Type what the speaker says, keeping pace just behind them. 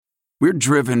We're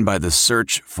driven by the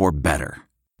search for better.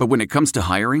 But when it comes to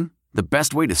hiring, the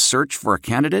best way to search for a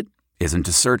candidate isn't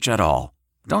to search at all.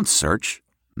 Don't search.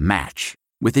 Match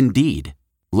with Indeed.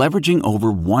 Leveraging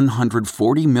over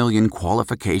 140 million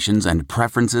qualifications and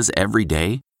preferences every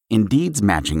day, Indeed's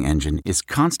matching engine is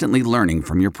constantly learning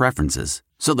from your preferences.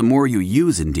 So the more you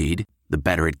use Indeed, the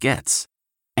better it gets.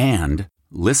 And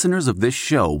listeners of this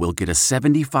show will get a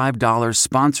 $75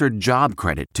 sponsored job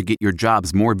credit to get your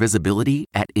jobs more visibility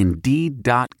at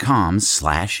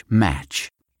Indeed.com/match.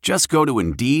 Just go to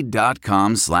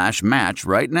Indeed.com/match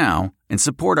right now and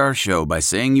support our show by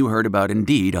saying you heard about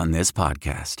Indeed on this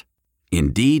podcast.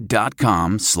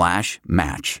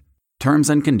 Indeed.com/match. Terms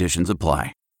and conditions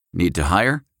apply. Need to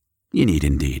hire? You need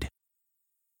Indeed.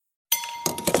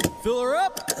 Fill her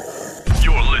up.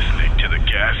 You're listening to the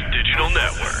Gas Digital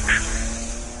Network.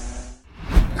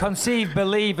 Conceive,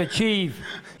 believe, achieve.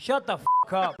 Shut the f***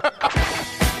 up.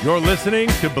 You're listening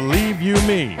to Believe You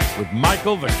Me with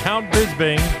Michael the Count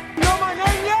Bisbing. You know my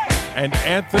name yet? And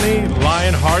Anthony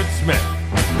Lionheart Smith.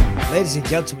 Ladies and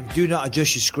gentlemen, do not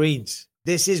adjust your screens.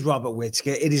 This is Robert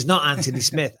Whittaker. It is not Anthony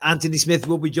Smith. Anthony Smith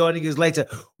will be joining us later.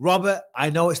 Robert, I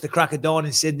know it's the crack of dawn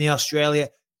in Sydney, Australia.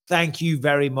 Thank you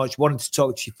very much. Wanted to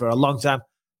talk to you for a long time.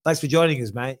 Thanks for joining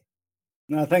us, mate.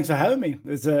 No, thanks for having me.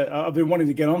 I've been wanting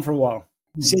to get on for a while.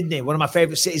 Sydney, one of my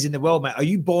favorite cities in the world, mate. Are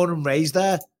you born and raised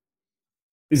there?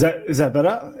 Is that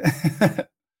better?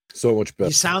 So much better.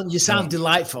 You sound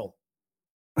delightful.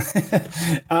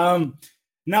 No,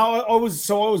 I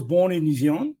was born in New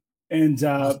Zealand, and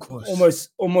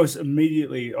almost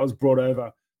immediately I was brought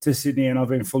over to Sydney, and I've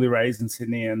been fully raised in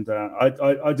Sydney, and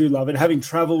I do love it. Having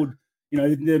travelled,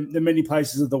 the many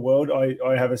places of the world,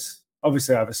 I have a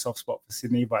soft spot for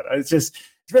Sydney, but it's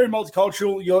very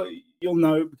multicultural. You'll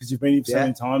know because you've been here so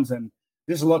many times, and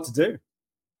there's a lot to do.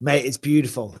 Mate, it's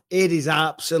beautiful. It is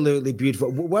absolutely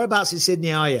beautiful. Whereabouts in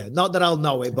Sydney are you? Not that I'll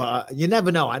know it, but you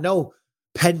never know. I know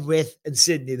Penrith and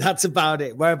Sydney. That's about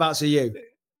it. Whereabouts are you?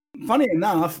 Funny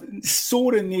enough,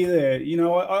 sort of near there.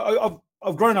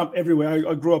 I've grown up everywhere.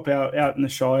 I grew up out in the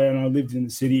Shire, and I lived in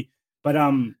the city. But I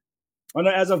know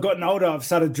as I've gotten older, I've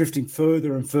started drifting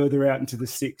further and further out into the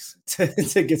sticks to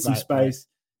get some space.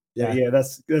 Right. Yeah,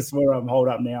 that's where I'm holed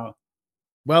up now.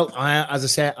 Well, as I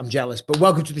say, I'm jealous. But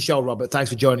welcome to the show, Robert. Thanks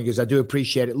for joining us. I do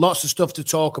appreciate it. Lots of stuff to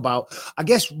talk about. I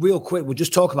guess real quick, we'll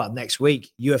just talk about next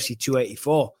week, UFC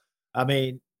 284. I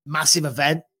mean, massive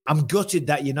event. I'm gutted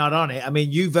that you're not on it. I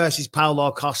mean, you versus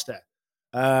Paulo Costa.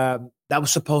 That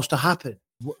was supposed to happen.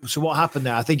 So what happened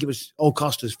there? I think it was all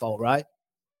Costa's fault, right?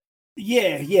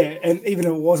 Yeah. And even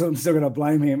if it wasn't, I'm still going to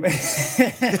blame him.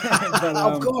 But,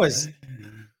 of course.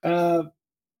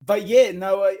 But yeah,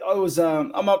 no,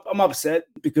 I'm upset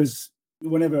because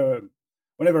whenever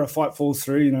a fight falls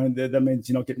through, that means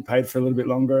you're not getting paid for a little bit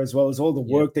longer, as well as all the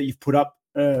work that you've put up,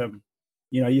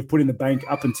 you've put in the bank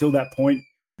up until that point.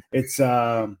 It's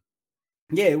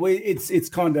it's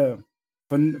kind of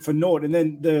for naught. And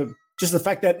then the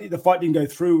fact that the fight didn't go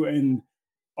through and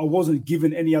I wasn't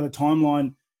given any other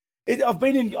timeline. I've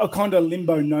been in a kind of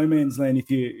limbo no man's land, if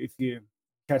you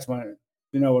catch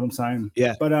you know what I'm saying.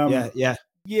 Yeah. But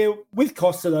Yeah, with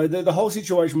Costa, though, the whole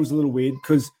situation was a little weird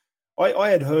because I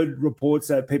had heard reports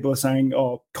that people are saying,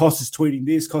 oh, Costa's tweeting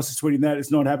this, Costa's tweeting that,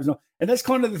 it's not happening. And that's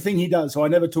kind of the thing he does. So I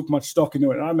never took much stock into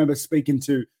it. And I remember speaking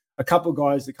to a couple of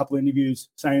guys, a couple of interviews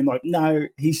saying like, no,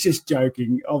 he's just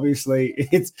joking. Obviously,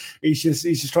 he's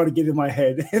just trying to get in my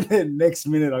head. And then next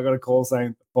minute I got a call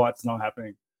saying the fight's not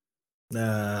happening.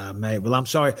 Mate, well, I'm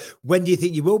sorry. When do you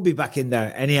think you will be back in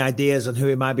there? Any ideas on who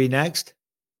it might be next?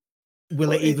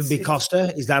 Will it even be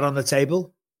Costa? Is that on the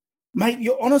table? Mate,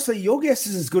 honestly, your guess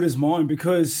is as good as mine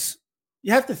because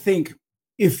you have to think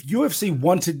if UFC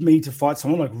wanted me to fight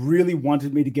someone, like really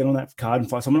wanted me to get on that card and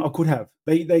fight someone, I could have.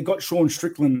 They got Sean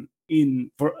Strickland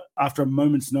in after a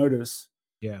moment's notice.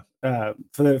 Yeah.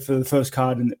 For the first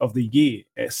card of the year.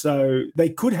 So they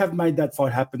could have made that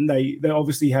fight happen. They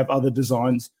obviously have other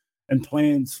designs and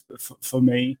plans for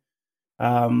me.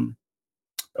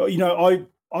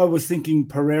 I was thinking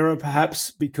Pereira perhaps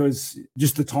because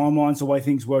just the timelines, the way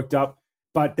things worked up.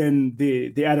 But then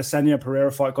the Adesanya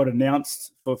Pereira fight got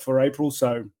announced for April.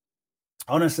 So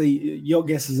honestly, your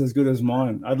guess is as good as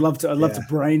mine. I'd love to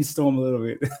brainstorm a little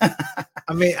bit.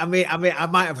 I mean, I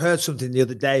might have heard something the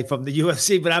other day from the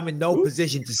UFC, but I'm in no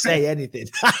position to say anything.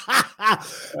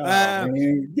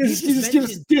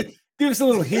 Give us a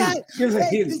little hint. Give us a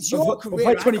hint. We'll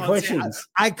play 20 questions.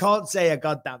 I can't say a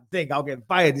goddamn thing. I'll get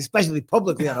fired, especially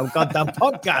publicly on a goddamn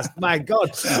podcast. My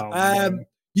God.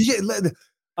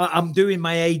 I'm doing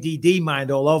my ADD mind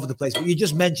all over the place, but you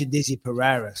just mentioned Izzy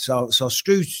Pereira. So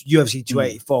screw UFC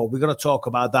 284. We're going to talk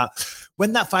about that.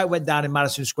 When that fight went down in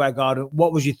Madison Square Garden,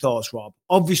 what was your thoughts, Rob?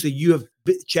 Obviously, you have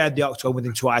chaired the octagon with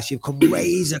him twice. You've come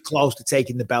razor close to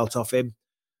taking the belt off him.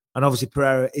 And obviously,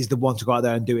 Pereira is the one to go out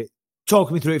there and do it.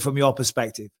 Talk me through it from your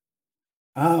perspective.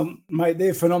 Mate,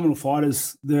 they're phenomenal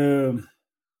fighters.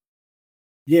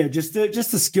 Just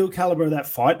the skill caliber of that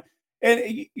fight.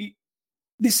 And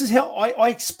this is how I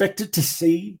expected to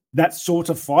see that sort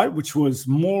of fight, which was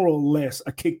more or less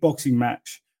a kickboxing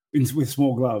match with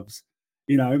small gloves,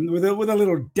 with a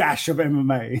little dash of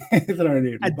MMA thrown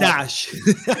in. Dash.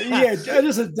 Yeah,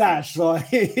 just a dash,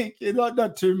 like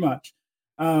not too much.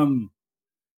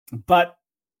 But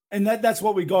that's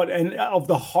what we got, and of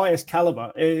the highest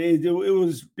caliber.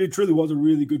 It truly was a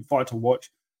really good fight to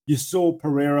watch. You saw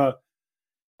Pereira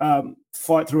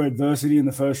fight through adversity in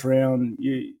the first round.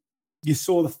 You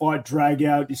saw the fight drag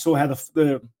out. You saw how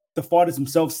the fighters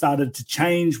themselves started to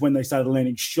change when they started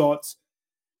landing shots.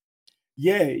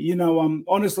 Yeah,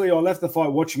 honestly, I left the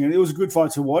fight watching it. It was a good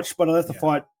fight to watch, but I left the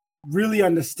fight really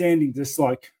understanding just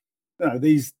like,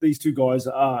 these two guys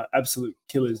are absolute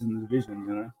killers in the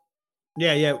division,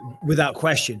 Yeah, without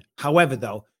question. However,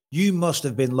 though, you must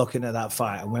have been looking at that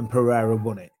fight and when Pereira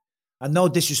won it. And no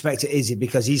disrespect to Izzy,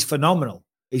 because he's phenomenal.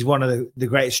 He's one of the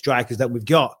greatest strikers that we've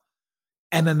got.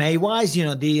 MMA-wise,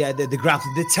 the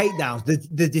grappling, the takedowns,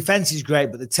 the defense is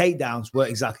great, but the takedowns weren't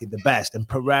exactly the best. And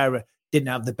Pereira didn't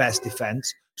have the best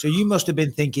defense. So you must have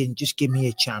been thinking, just give me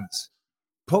a chance.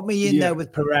 Put me in there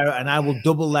with Pereira and I will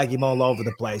double leg him all over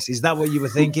the place. Is that what you were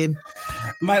thinking?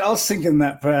 Mate, I was thinking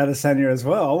that for Adesanya as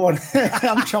well. I'm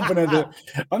chomping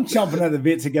at the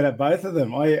bit to get at both of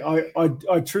them.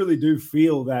 I truly do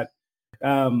feel that,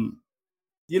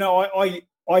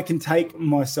 I can take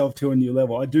myself to a new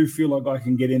level. I do feel like I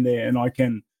can get in there and I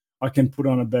can put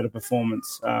on a better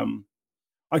performance.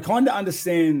 I kind of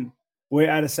understand where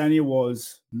Adesanya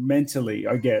was mentally,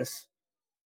 I guess,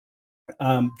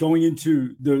 going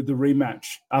into the rematch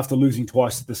after losing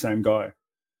twice to the same guy.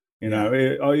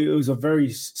 It was a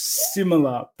very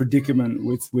similar predicament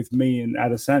with me and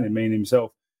Adesanya, me and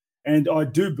himself. And I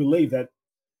do believe that,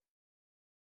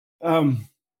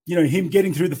 him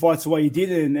getting through the fights the way he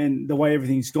did and the way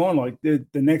everything's gone, like the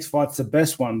next fight's the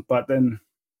best one, but then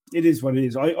it is what it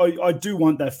is. I do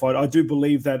want that fight. I do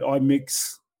believe that I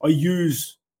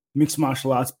use mixed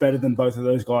martial arts better than both of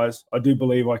those guys. I do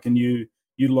believe I can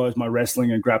utilize my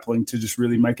wrestling and grappling to just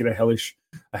really make it a hellish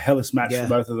match for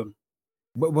both of them.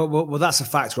 Well, that's a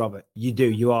fact, Robert. You do.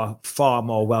 You are far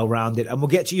more well-rounded. And we'll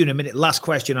get to you in a minute. Last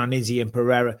question on Izzy and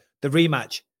Pereira. The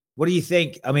rematch. What do you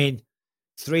think? I mean,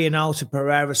 3-0 to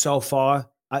Pereira so far.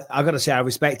 I got to say, I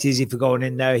respect Izzy for going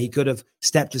in there. He could have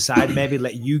stepped aside, maybe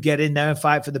let you get in there and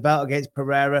fight for the belt against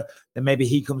Pereira. Then maybe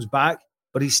he comes back.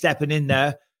 But he's stepping in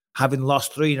there, having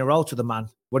lost 3 in a row to the man.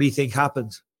 What do you think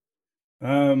happens?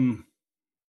 I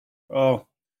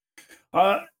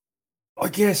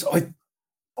guess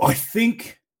I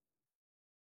think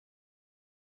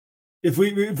if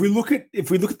we look at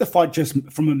the fight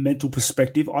just from a mental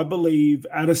perspective, I believe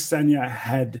Adesanya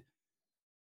had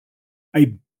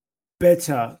a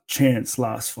better chance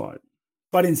last fight.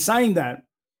 But in saying that,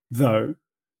 though,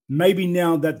 maybe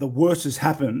now that the worst has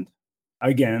happened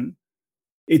again,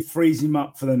 it frees him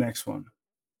up for the next one.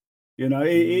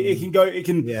 It can go. It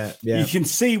can. Yeah. You can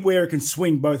see where it can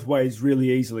swing both ways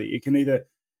really easily. It can either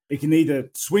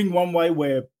swing one way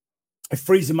where it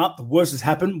frees him up. The worst has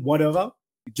happened. Whatever.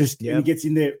 He gets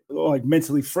in there like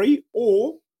mentally free,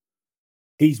 or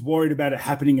he's worried about it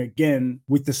happening again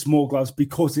with the small gloves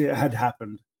because it had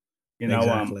happened.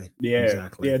 Exactly.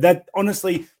 Exactly. Yeah. That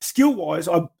honestly, skill wise,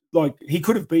 he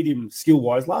could have beat him skill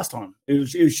wise last time. It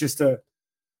was just it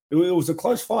was a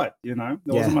close fight. There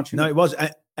wasn't much. No, it was.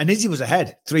 And Izzy was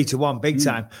ahead 3-1, big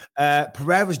time.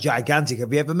 Pereira's gigantic.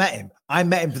 Have you ever met him? I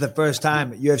met him for the first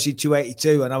time at UFC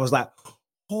 282, and I was like,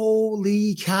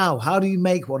 holy cow, how do you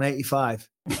make 185?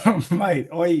 Mate,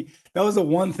 that was the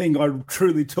one thing I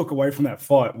truly took away from that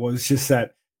fight was just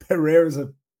that Pereira's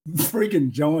a freaking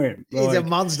giant. He's a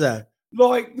monster.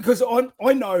 Because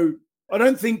I know, I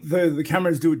don't think the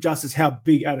cameras do it justice how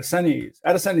big Adesanya is.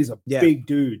 Adesanya is a big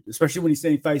dude, especially when he's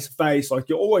standing face to face. Like,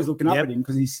 you're always looking up at him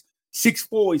because he's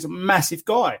 6'4", he's a massive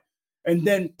guy. And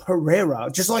then Pereira,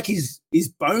 just like his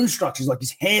bone structures, like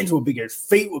his hands were bigger, his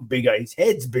feet were bigger, his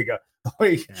head's bigger.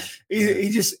 He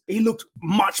looked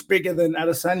much bigger than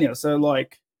Adesanya. So,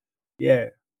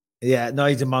 Yeah, no,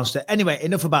 he's a monster. Anyway,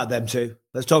 enough about them two.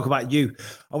 Let's talk about you.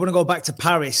 I want to go back to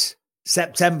Paris,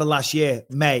 September last year,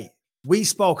 May. We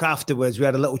spoke afterwards. We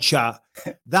had a little chat.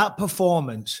 That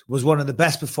performance was one of the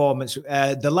best performances.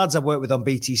 The lads I've worked with on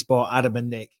BT Sport, Adam and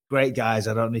Nick, great guys.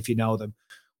 I don't know if you know them.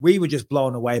 We were just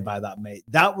blown away by that, mate.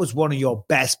 That was one of your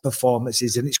best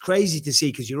performances. And it's crazy to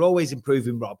see because you're always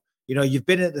improving, Rob. You know, you've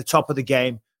been at the top of the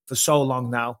game for so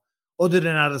long now. Other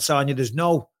than Adesanya, there's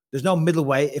no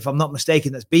middleweight, if I'm not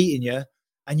mistaken, that's beating you.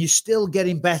 And you're still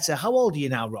getting better. How old are you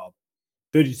now, Rob?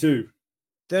 32.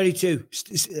 32.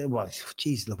 Well,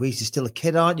 geez, Louise, you're still a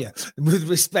kid, aren't you? With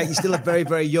respect, you're still a very,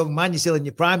 very young man. You're still in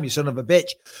your prime, you son of a bitch.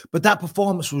 But that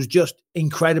performance was just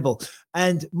incredible.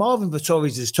 And Marvin Vettori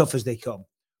is as tough as they come,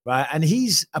 right? And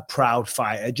he's a proud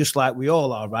fighter, just like we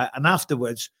all are, right? And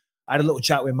afterwards, I had a little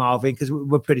chat with Marvin because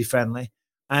we're pretty friendly.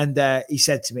 And he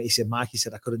said to me, he said, Mike, he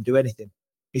said, I couldn't do anything.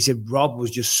 He said, Rob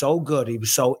was just so good. He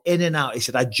was so in and out. He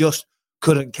said, I just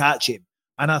couldn't catch him.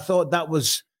 And I thought that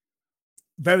was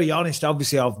very honest,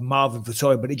 obviously, of Marvin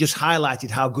Vettori, but it just highlighted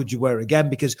how good you were again,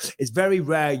 because it's very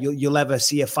rare you'll ever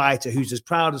see a fighter who's as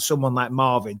proud as someone like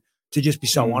Marvin to just be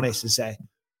so honest and say,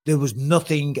 there was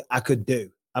nothing I could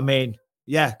do. I mean,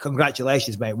 yeah,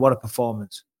 congratulations, mate. What a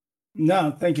performance.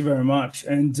 No, thank you very much.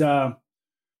 And I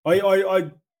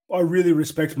really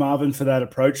respect Marvin for that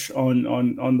approach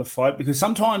on the fight, because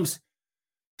sometimes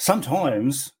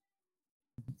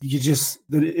you just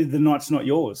the night's not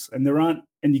yours, and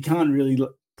you can't really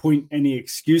point any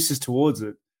excuses towards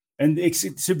it. And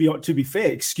to be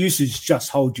fair, excuses just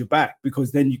hold you back,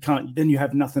 because then you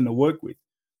have nothing to work with.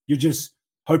 You're just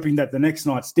hoping that the next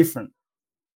night's different,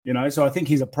 you know. So I think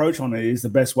his approach on it is the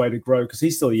best way to grow, because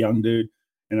he's still a young dude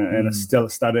and a stellar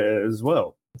stutter as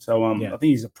well. So I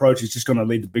think his approach is just going to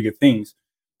lead to bigger things.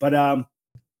 But I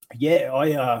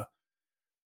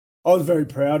was very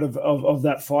proud of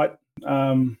that fight.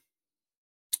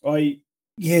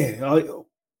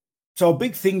 So a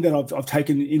big thing that I've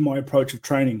taken in my approach of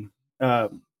training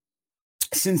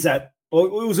since that, well,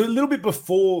 it was a little bit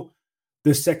before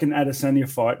the second Adesanya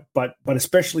fight, but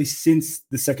especially since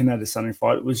the second Adesanya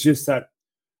fight, it was just that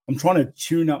I'm trying to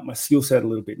tune up my skill set a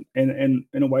little bit, and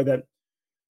in a way that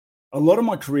a lot of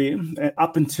my career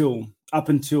up until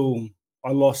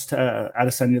I lost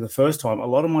Adesanya the first time, a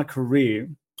lot of my career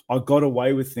I got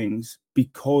away with things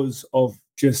because of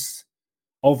just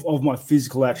of my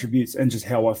physical attributes and just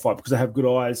how I fight, because I have good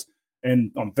eyes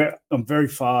and I'm very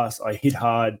fast. I hit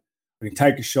hard. I can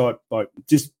take a shot, but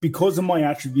just because of my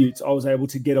attributes, I was able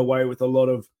to get away with a lot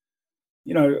of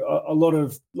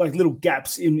like little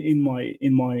gaps in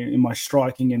my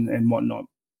striking and whatnot.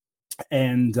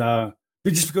 And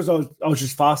but just because I was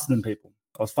just faster than people.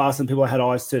 I was faster than people. I had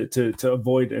eyes to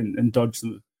avoid and dodge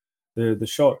the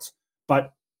shots.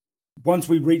 But once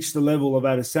we reach the level of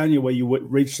Adesanya, where you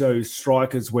reach those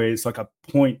strikers where it's like a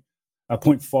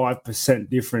 0.5%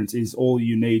 difference is all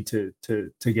you need to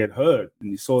get hurt,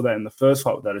 and you saw that in the first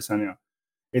fight with Adesanya.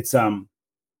 It's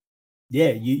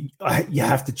you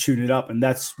have to tune it up, and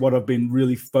that's what I've been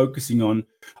really focusing on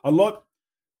a lot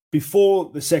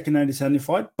before the second Adesanya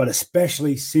fight, but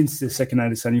especially since the second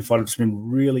Adesanya fight. I've just been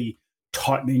really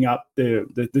tightening up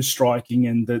the striking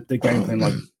and the game plan,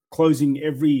 like closing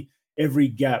every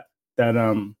gap that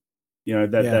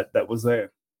that was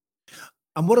there.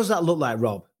 And what does that look like,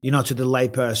 Rob? You know, to the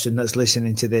layperson that's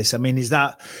listening to this. I mean,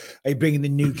 are you bringing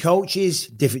in new coaches,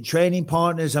 different training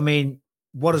partners? I mean,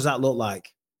 what does that look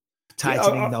like?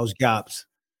 Tightening those gaps.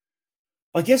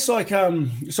 I guess so I've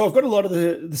got a lot of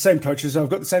the same coaches. I've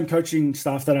got the same coaching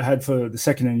staff that I had for the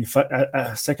second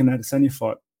Adesanya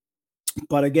fight.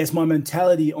 But I guess my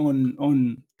mentality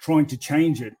on trying to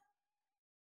change it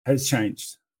has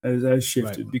changed, has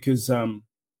shifted, right. Because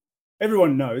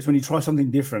everyone knows when you try something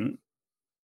different,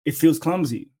 it feels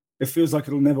clumsy. It feels like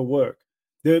it'll never work.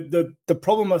 The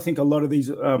problem I think a lot of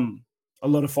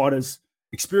fighters,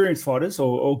 experienced fighters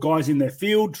or guys in their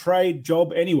field, trade,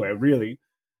 job, anywhere really,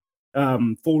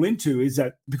 fall into is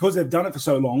that because they've done it for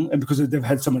so long and because they've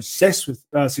had so much success with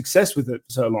it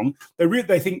for so long,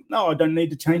 they think, no, I don't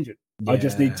need to change it. Yeah. I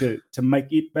just need to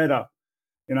make it better.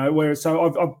 You know,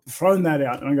 so I've thrown that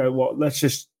out and I go, well, let's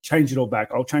just change it all back.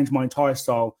 I'll change my entire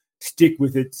style, stick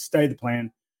with it, stay the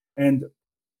plan. And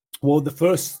well, the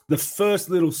first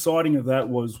little sighting of that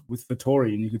was with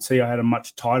Vettori, and you could see I had a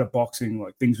much tighter boxing,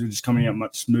 like things were just coming out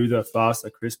much smoother,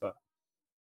 faster, crisper.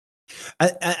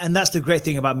 And that's the great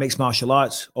thing about mixed martial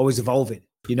arts, always evolving.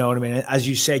 You know what I mean? As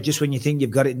you say, just when you think you've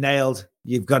got it nailed,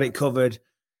 you've got it covered,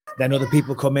 then other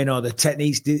people come in or the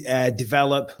techniques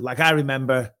develop. Like I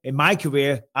remember in my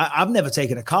career, I've never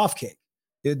taken a calf kick.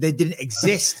 They didn't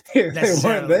exist. They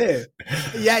weren't there.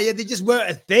 Yeah, they just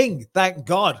weren't a thing. Thank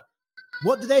God.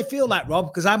 What do they feel like, Rob?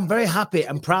 Because I'm very happy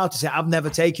and proud to say I've never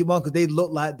taken one, because they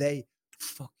look like they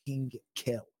fucking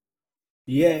kill.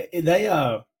 Yeah, they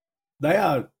are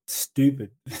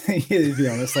stupid, to be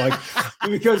honest. Like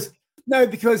because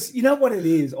you know what it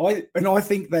is. I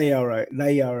think they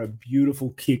are a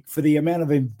beautiful kick for the amount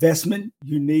of investment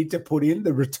you need to put in.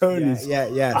 The return is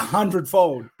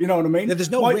 100-fold. You know what I mean?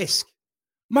 There's no risk,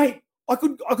 mate. I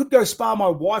could go spar my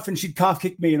wife and she'd calf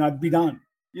kick me and I'd be done.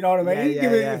 You know what I mean?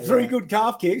 Give her three good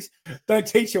calf kicks. Don't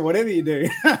teach her whatever you do.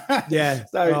 Yeah.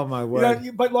 So, oh my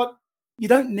word. But like, you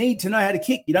don't need to know how to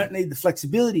kick. You don't need the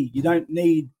flexibility. You don't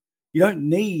need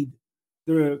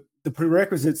the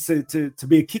prerequisites to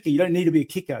be a kicker. You don't need to be a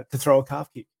kicker to throw a calf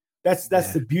kick. That's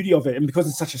the beauty of it. And because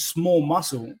it's such a small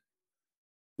muscle,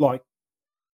 like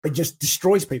it just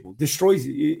destroys people. Destroys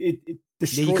it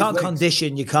destroys you can't legs.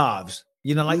 Condition your calves.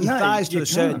 You know, like your thighs to a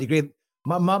certain degree.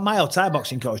 My old Thai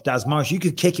boxing coach, Daz Morris, you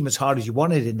could kick him as hard as you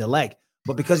wanted in the leg,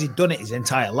 but because he'd done it his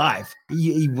entire life,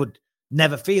 he would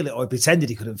never feel it, or he pretended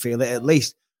he couldn't feel it. At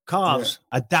least calves,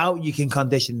 I doubt you can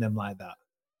condition them like that.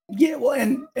 Yeah, well,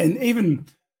 and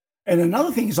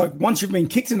another thing is, like, once you've been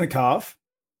kicked in the calf,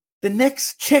 the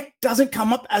next check doesn't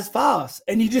come up as fast,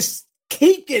 and you just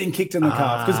keep getting kicked in the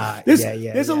calf because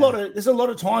there's a lot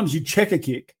of times you check a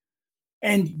kick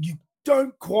and you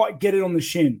don't quite get it on the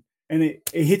shin. And it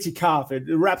hits your calf. It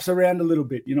wraps around a little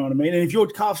bit. You know what I mean? And if your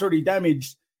calf's already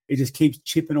damaged, it just keeps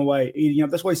chipping away, eating up.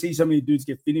 That's why you see so many dudes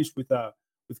get finished with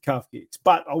calf kicks.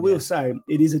 But I will say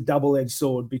it is a double-edged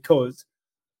sword, because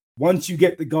once you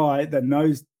get the guy that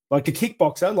knows, like a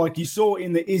kickboxer, like you saw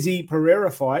in the Izzy Pereira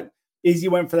fight, Izzy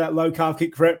went for that low calf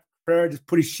kick. Pereira just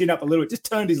put his shin up a little bit, just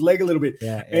turned his leg a little bit.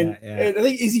 And I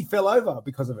think Izzy fell over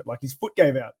because of it. Like his foot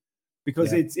gave out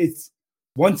because it's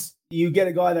once you get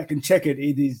a guy that can check it,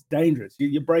 it is dangerous.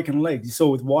 You're breaking legs. You saw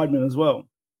with Weidman as well.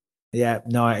 Yeah,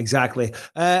 no, exactly.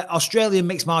 Australian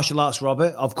mixed martial arts,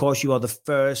 Robert. Of course, you are the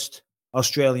first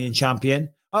Australian champion.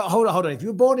 Hold on. If you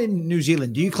were born in New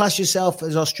Zealand, do you class yourself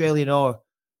as Australian or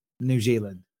New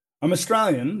Zealand? I'm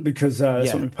Australian because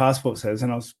that's what my passport says,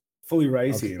 and I was fully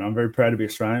raised here, and I'm very proud to be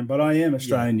Australian. But I am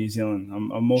Australian, New Zealand.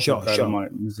 I'm more proud of my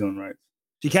New Zealand roots.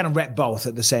 So you kind of rep both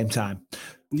at the same time.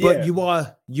 But you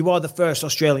are the first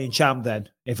Australian champ then,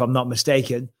 if I'm not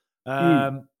mistaken.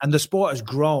 And the sport has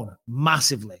grown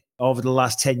massively over the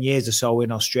last 10 years or so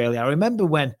in Australia. I remember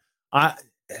when I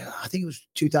think it was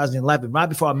 2011, right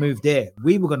before I moved here,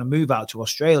 we were going to move out to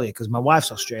Australia because my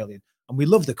wife's Australian and we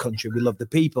love the country, we love the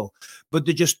people. But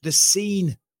the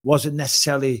scene wasn't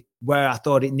necessarily where I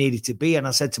thought it needed to be. And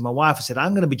I said to my wife, I said,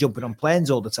 I'm going to be jumping on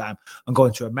planes all the time and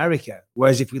going to America.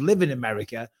 Whereas if we live in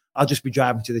America, I'll just be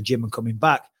driving to the gym and coming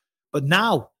back. But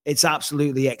now it's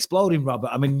absolutely exploding, Robert.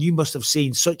 I mean, you must have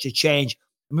seen such a change.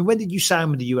 I mean, when did you sign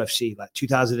with the UFC? Like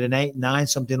 2008, 9,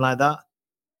 something like that?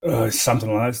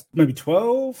 Something like that. Maybe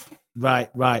 12. Right.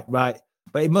 But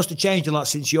it must have changed a lot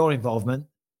since your involvement.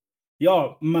 Yeah,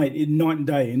 mate, night and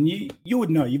day. And you would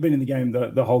know. You've been in the game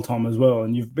the whole time as well,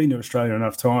 and you've been to Australia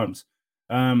enough times.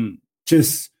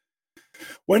 Just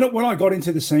when I got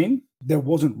into the scene, there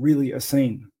wasn't really a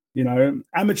scene. You know,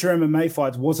 amateur MMA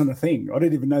fights wasn't a thing. I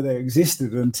didn't even know they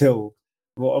existed until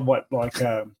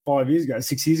 5 years ago,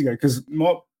 6 years ago. Because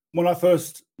when I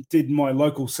first did my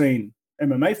local scene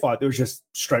MMA fight, there was just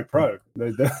straight pro.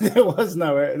 There was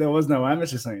no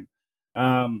amateur scene,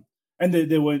 and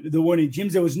there weren't any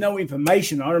gyms. There was no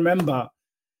information. I remember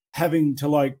having to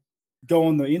like go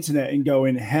on the internet and go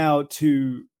in how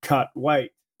to cut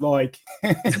weight. Like,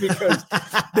 because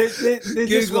there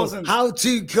just wasn't how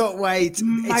to cut weight.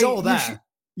 Mate, it's all there.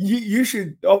 You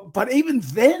should, but even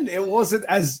then, it wasn't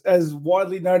as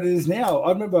widely known as now. I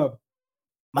remember,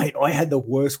 mate, I had the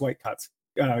worst weight cuts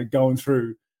going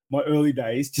through my early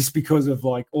days just because of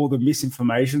like all the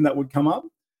misinformation that would come up.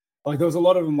 Like there was a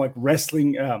lot of them like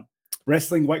wrestling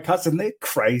weight cuts, and they're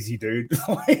crazy, dude.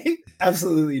 Like,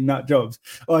 absolutely nut jobs.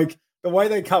 Like the way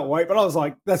they cut weight, but I was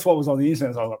like, that's what was on the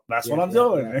internet. So I was like, that's what I'm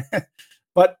doing. Yeah.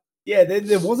 But yeah,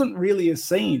 there wasn't really a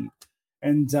scene.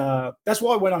 And that's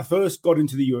why when I first got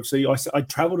into the UFC, I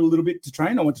traveled a little bit to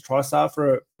train. I went to TriStar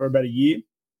for about a year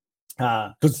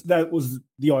because that was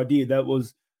the idea. That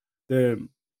was the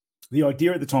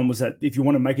idea at the time, was that if you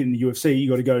want to make it in the UFC, you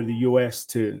got to go to the US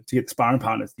to get the sparring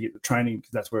partners, to get the training,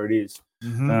 because that's where it is.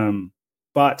 Mm-hmm.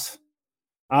 But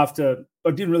after, I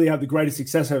didn't really have the greatest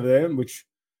success over there, which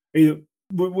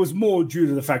was more due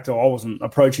to the fact that I wasn't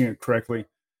approaching it correctly.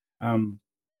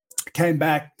 Came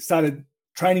back, started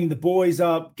training the boys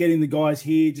up, getting the guys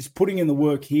here, just putting in the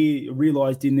work here.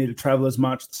 Realized didn't need to travel as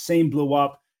much. The scene blew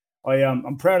up.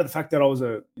 I'm proud of the fact that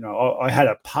I had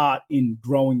a part in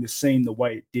growing the scene the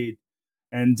way it did,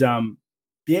 and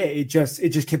it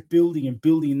just kept building and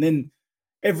building. And then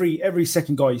every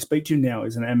second guy you speak to now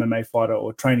is an MMA fighter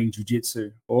or training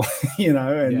jiu-jitsu or, you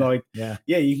know, and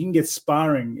you can get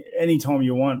sparring anytime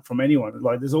you want from anyone.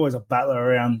 Like there's always a battler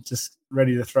around just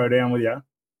ready to throw down with you.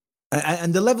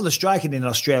 And the level of striking in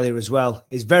Australia as well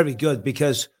is very good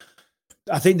because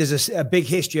I think there's a big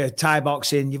history of Thai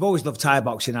boxing. You've always loved Thai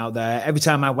boxing out there. Every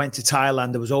time I went to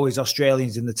Thailand, there was always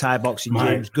Australians in the Thai boxing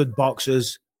gyms, good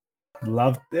boxers.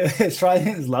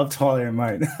 Australians love Thailand,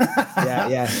 mate.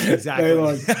 Yeah, exactly.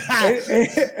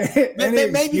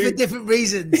 Maybe for different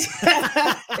reasons.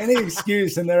 Any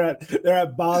excuse, and they're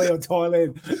at Bali or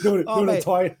Thailand doing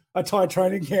a Thai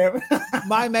training camp.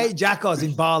 My mate Jacko's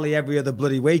in Bali every other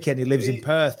bloody weekend. He lives in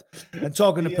Perth. And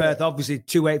talking to Perth, obviously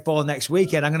 284 next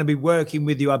weekend. I'm going to be working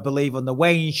with you, I believe, on the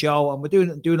Wayne Show, and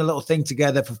we're doing a little thing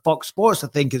together for Fox Sports, I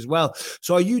think, as well.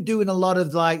 So are you doing a lot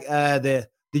of like the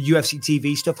UFC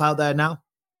TV stuff out there now?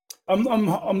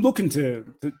 I'm looking to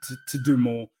do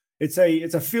more. It's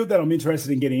a field that I'm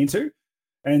interested in getting into,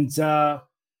 and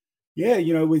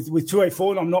you know, with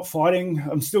 284, I'm not fighting.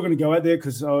 I'm still going to go out there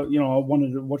because you know, I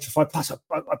wanted to watch the fight. Plus,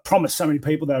 I promised so many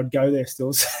people that I would go there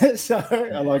still, so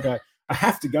I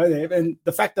have to go there. And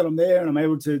the fact that I'm there and I'm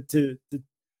able to you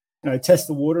know, test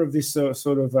the water of this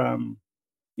sort of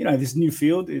you know, this new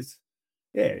field is.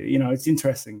 Yeah, you know, it's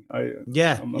interesting. I'm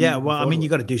well, I mean, you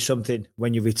got to do something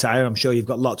when you retire. I'm sure you've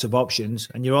got lots of options,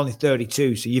 and you're only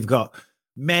 32, so you've got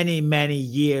many, many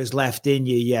years left in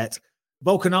you yet.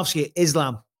 Volkanovski,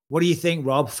 Islam, what do you think,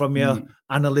 Rob, from your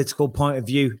analytical point of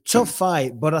view? Tough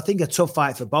fight, but I think a tough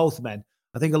fight for both men.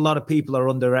 I think a lot of people are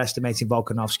underestimating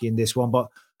Volkanovski in this one, but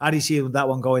how do you see that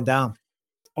one going down?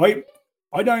 I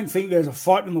don't think there's a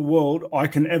fight in the world I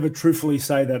can ever truthfully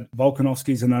say that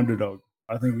Volkanovski's an underdog.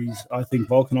 I think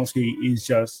Volkanovski is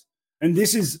just, and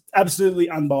this is absolutely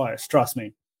unbiased, trust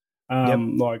me.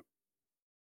 Like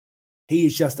he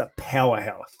is just a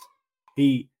powerhouse.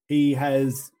 He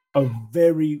has a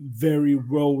very, very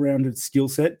well-rounded skill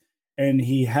set, and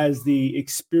he has the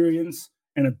experience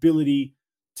and ability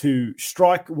to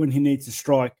strike when he needs to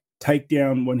strike, take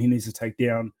down when he needs to take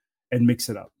down, and mix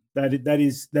it up. That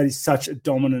is such a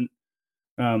dominant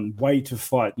way to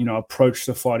fight, you know, approach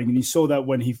to fighting. And you saw that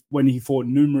when he fought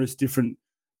numerous different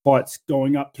fights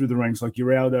going up through the ranks, like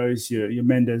your Aldos, your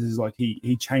Mendes, is like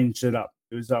he changed it up.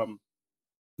 It was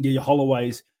your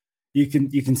Holloways. You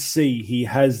can see he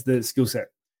has the skill set.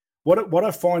 What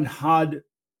I find hard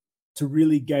to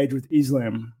really gauge with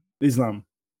Islam is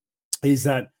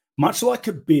that much like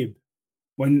Khabib,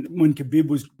 when Khabib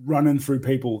was running through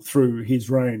people through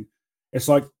his reign, it's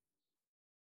like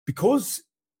because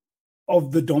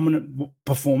of the dominant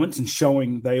performance and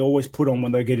showing they always put on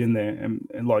when they get in there.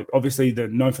 And like, obviously they're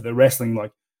known for their wrestling.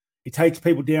 Like he takes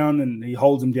people down and he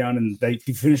holds them down and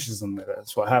he finishes them.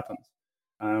 That's what happens.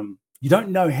 You don't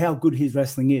know how good his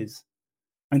wrestling is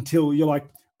until you're like,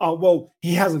 oh, well,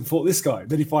 he hasn't fought this guy.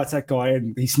 Then he fights that guy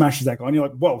and he smashes that guy. And you're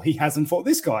like, well, he hasn't fought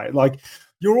this guy. Like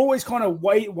you're always kind of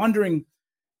wondering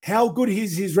how good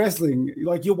is his wrestling.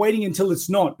 Like you're waiting until there's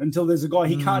a guy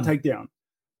he can't take down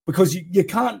because you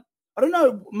can't. I don't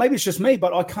know, maybe it's just me,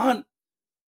 but I can't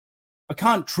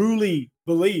truly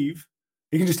believe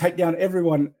he can just take down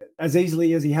everyone as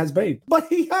easily as he has been. But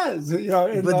he has, you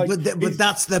know. But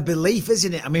that's the belief,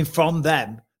 isn't it? I mean, from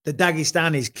them, the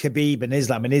Dagestanis, Khabib and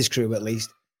Islam and his crew at least,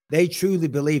 they truly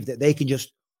believe that they can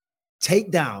just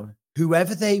take down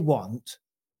whoever they want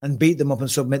and beat them up and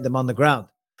submit them on the ground.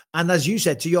 And as you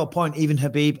said, to your point, even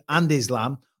Khabib and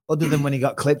Islam, other than when he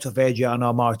got clipped off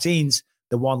Adriano Martins,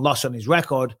 the one loss on his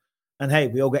record, and hey,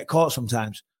 we all get caught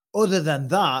sometimes. Other than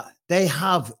that, they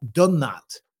have done that.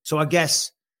 So I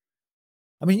guess,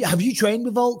 I mean, have you trained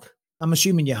with Volk? I'm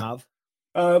assuming you have.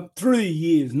 Through the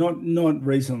years, not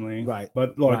recently, right?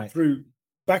 But through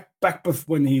back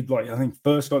when he I think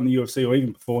first got in the UFC or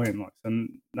even beforehand,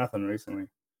 and nothing recently.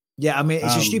 Yeah, I mean,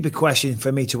 it's a stupid question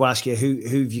for me to ask you.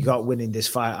 Who have you got winning this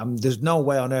fight? There's no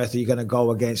way on earth that you're going to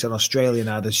go against an Australian,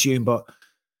 I'd assume, but.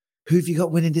 Who have you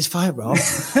got winning this fight, Rob?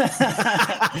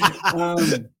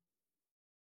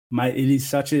 Mate, it's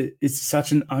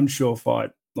such an unsure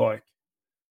fight. Like,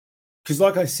 because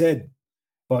like I said,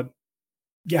 but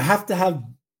you have to have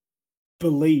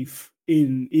belief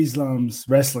in Islam's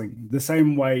wrestling the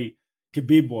same way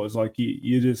Khabib was. Like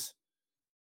you just,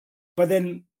 but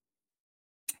then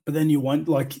you want,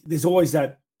 like, there's always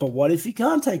that. But what if you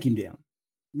can't take him down?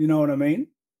 You know what I mean?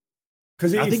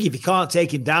 Because I think if you can't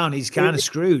take him down, he's kind of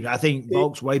screwed. I think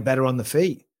Volk's way better on the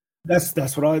feet. That's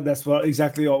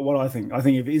exactly what I think. I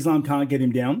think if Islam can't get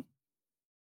him down,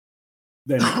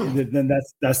 then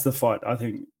that's the fight. I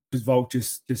think because Volk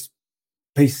just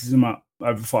pieces him up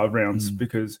over 5 rounds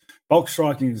because Volk's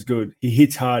striking is good. He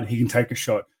hits hard. He can take a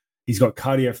shot. he's got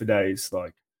cardio for days.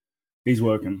 Like he's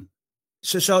working.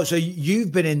 So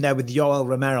you've been in there with Yoel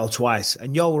Romero twice,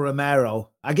 and Yoel Romero,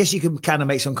 I guess you can kind of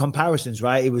make some comparisons,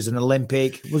 right? He was an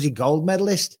Olympic, was he gold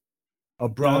medalist or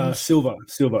bronze? Silver.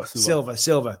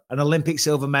 An Olympic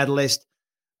silver medalist,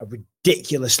 a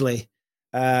ridiculously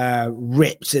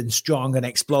ripped and strong and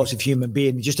explosive human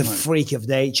being, just a freak of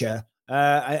nature.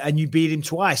 And you beat him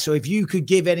twice. So if you could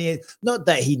give any, not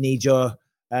that he needs your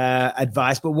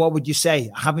advice, but what would you say,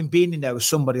 having been in there with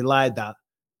somebody like that?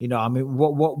 You know, I mean,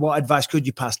 what advice could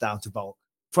you pass down to Volk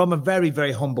from a very,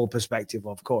 very humble perspective,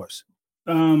 of course?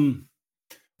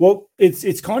 Well,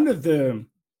 it's kind of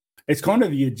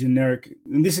your generic,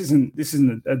 and this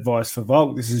isn't advice for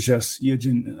Volk. This is just your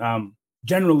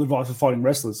general advice for fighting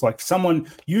wrestlers. Like someone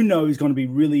you know is going to be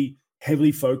really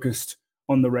heavily focused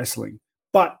on the wrestling,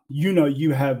 but you know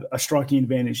you have a striking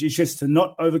advantage. It's just to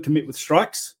not overcommit with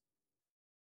strikes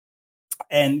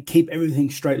and keep everything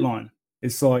straight line.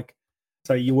 It's like,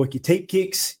 so you work your teep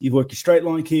kicks, you work your straight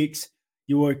line kicks,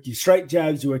 you work your straight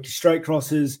jabs, you work your straight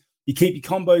crosses, you keep your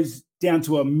combos down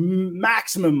to a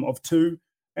maximum of 2,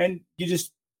 and you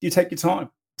take your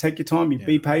time. You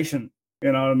be patient.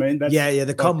 You know what I mean?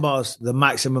 The combos, the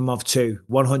maximum of 2,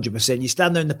 100%. You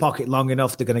stand there in the pocket long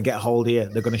enough, they're going to get a hold of you.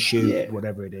 They're going to shoot,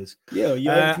 whatever it is.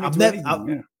 Yeah,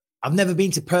 I've never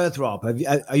been to Perth, Rob.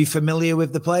 Are you familiar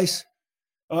with the place?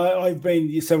 I've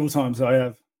been several times. I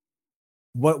have.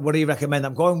 What do you recommend?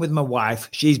 I'm going with my wife.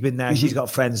 She's been there. She's got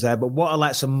friends there. But what are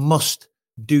like some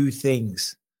must-do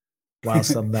things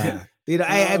whilst I'm there? You know,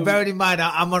 hey, bearing in mind,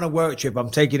 I'm on a work trip. I'm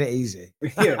taking it easy.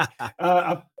 Yeah.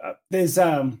 There's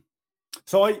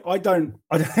so I don't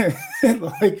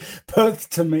like Perth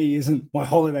to me isn't my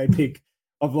holiday pick.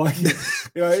 Of like, you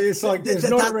know, it's like it's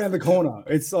not around the corner.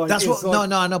 It's like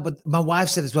no. But my wife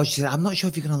said as well. She said, "I'm not sure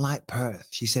if you're going to like Perth."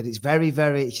 She said it's very,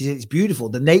 very. She said it's beautiful.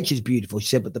 The nature's beautiful. She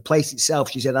said, but the place itself.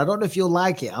 She said, I don't know if you'll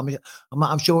like it.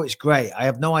 I'm sure it's great. I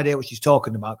have no idea what she's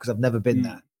talking about because I've never been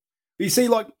there. You see,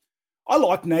 like I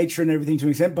like nature and everything to an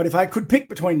extent, but if I could pick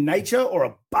between nature or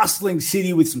a bustling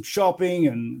city with some shopping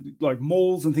and like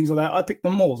malls and things like that, I pick the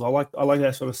malls. I like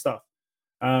that sort of stuff.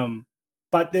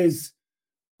 But there's.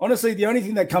 Honestly, the only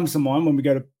thing that comes to mind when we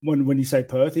go to when you say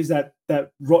Perth is that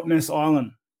Rottnest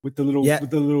Island with the little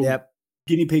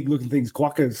guinea pig looking things,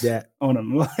 quackers on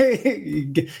them. Like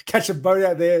you catch a boat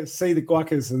out there, see the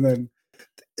quackers, and then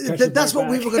that's what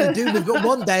we were going to do. We've got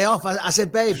one day off. I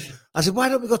said, babe, why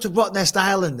don't we go to Rottnest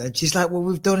Island? And she's like, well,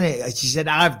 we've done it. And she said,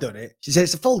 I've done it. She said,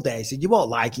 it's a full day. She said, you won't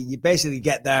like it. You basically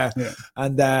get there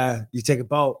and you take a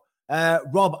boat.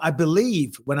 Rob, I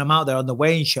believe when I'm out there on the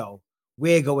weighing show,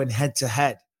 we're going head to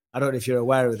head. I don't know if you're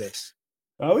aware of this.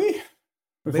 Are we?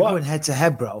 We're going head to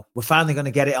head, bro. We're finally going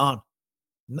to get it on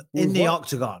in the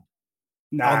octagon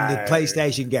on the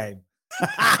PlayStation game.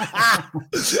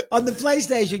 On the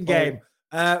PlayStation game.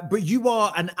 But you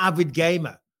are an avid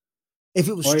gamer. If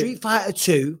it was Street Fighter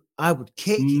 2, I would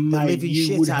kick the living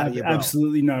shit out of you, bro.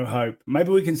 Absolutely no hope.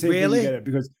 Maybe we can see if we can get it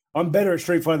because I'm better at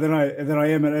Street Fighter than I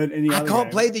am at any other game. I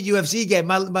can't play the UFC game.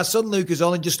 My son Luke has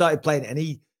only just started playing it, and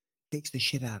he kicks the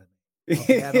shit out of me. I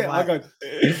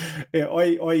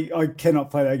cannot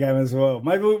play that game as well.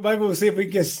 Maybe we'll see if we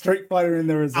can get Street Fighter in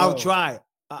there as well. I'll try.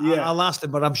 I'll ask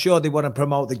them, but I'm sure they want to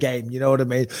promote the game. You know what I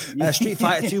mean? Street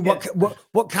Fighter 2.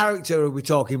 What character are we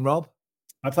talking, Rob?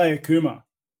 I play Akuma.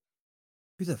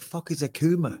 Who the fuck is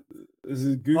Akuma?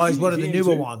 He's one of the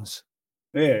newer ones.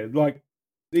 Yeah, like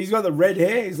he's got the red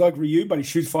hair. He's like Ryu, but he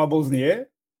shoots fireballs in the air.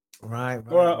 Right.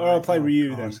 Or I'll play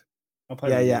Ryu then. I'll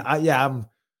play Ryu. I'm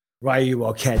Ryu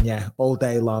or Ken, all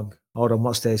day long. Hold on,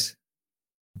 what's this?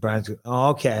 Brian's. Oh,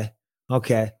 okay.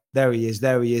 There he is. Do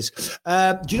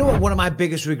you know what one of my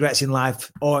biggest regrets in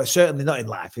life, or certainly not in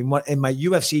life, in my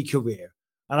UFC career,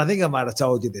 and I think I might have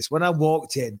told you this, when I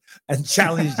walked in and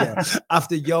challenged you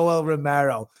after Yoel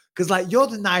Romero, because like you're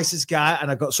the nicest guy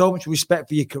and I got so much respect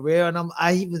for your career, and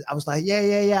I was like,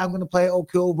 yeah, I'm going to play it all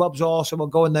cool. Rob's awesome. I'll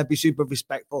go in there, be super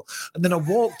respectful. And then I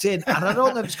walked in, and I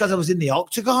don't know if it's because I was in the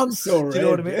octagon. Do you know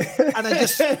what I mean? And I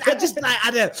just like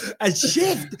had a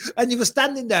shift, and you were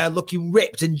standing there looking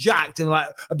ripped and jacked, and like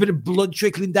a bit of blood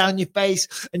trickling down your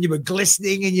face, and you were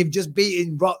glistening, and you've just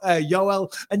beaten Yoel,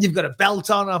 and you've got a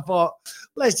belt on. I thought,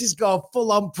 let's just go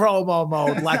full on promo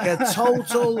mode, like a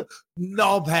total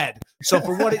knobhead. So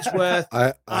for what it's worth,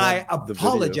 I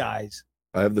apologize.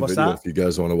 I have the video if you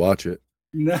guys want to watch it.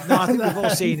 No, I think we've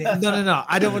all seen it. No.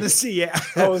 I don't want to see it.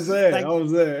 I was there.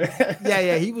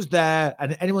 Yeah, he was there.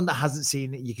 And anyone that hasn't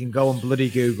seen it, you can go and bloody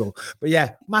Google. But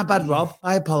yeah, my bad, Rob.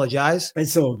 I apologize.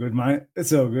 It's all good, mate.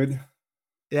 It's all good.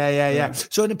 Yeah.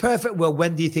 So in a perfect world,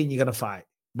 when do you think you're going to fight?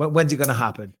 When's it going to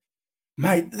happen?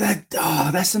 Mate,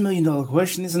 that's $1 million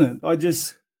question, isn't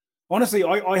it? Honestly,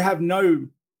 I have no.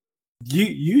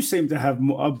 You seem to have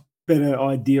a better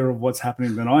idea of what's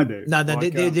happening than I do. No,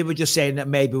 they were just saying that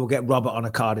maybe we'll get Robert on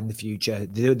a card in the future.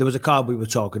 There was a card we were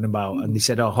talking about, and they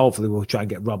said, "Oh, hopefully we'll try and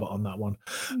get Robert on that one."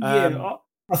 I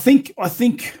think I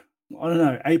don't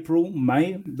know, April,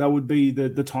 May, that would be the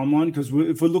timeline, because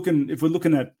if we're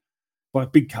looking at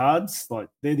like big cards, like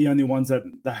they're the only ones that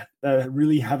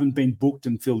really haven't been booked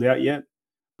and filled out yet.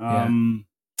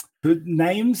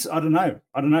 Names, I don't know.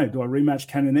 Do I rematch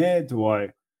Cannonier? Do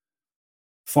I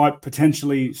fight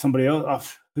potentially somebody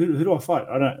else? Who do I fight?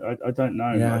 I don't know. I don't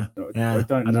know.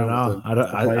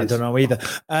 I don't know either.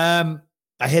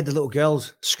 I heard the little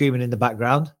girls screaming in the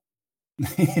background.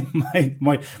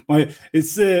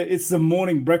 It's the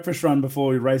morning breakfast run before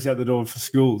we race out the door for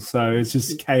school, so it's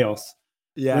just chaos.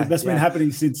 That's been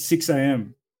happening since 6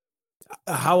 a.m.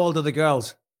 How old are the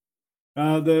girls?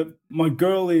 My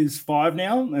girl is 5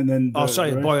 now, and then a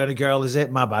boy and a girl, is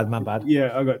it? My bad.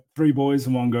 Yeah, I got 3 boys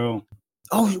and 1 girl.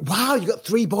 Oh wow, you got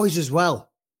 3 boys as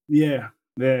well. Yeah.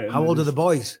 How old are the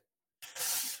boys?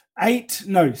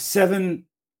 7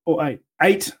 or 8.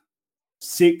 8,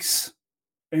 6,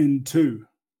 and 2.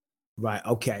 Right.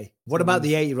 Okay. What about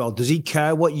the 8-year-old? Does he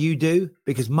care what you do?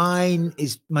 Because my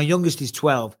youngest is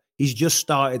 12. He's just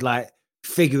started like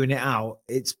figuring it out.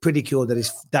 It's pretty cool that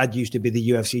his dad used to be the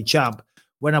UFC champ.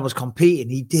 When I was competing,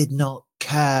 he did not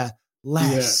care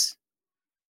less.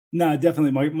 Yeah. No,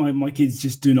 definitely. My kids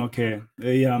just do not care.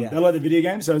 They like the video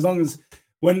game. So as long as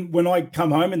when I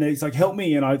come home and he's like, help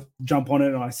me, and I jump on it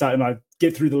and I start and I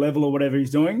get through the level or whatever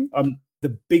he's doing, I'm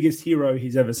the biggest hero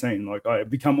he's ever seen. Like I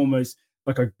become almost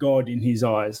like a god in his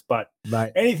eyes. But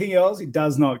anything else, he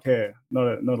does not care.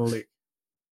 Not a lick.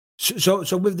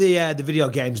 So with the video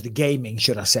games, the gaming,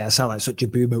 should I say? I sound like such a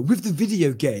boomer. With the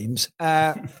video games,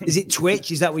 is it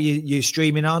Twitch? Is that what you're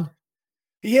streaming on?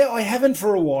 Yeah, I haven't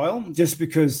for a while, just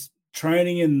because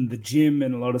training in the gym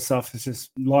and a lot of stuff is just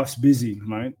life's busy,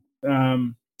 mate.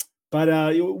 But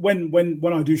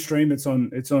when I do stream, it's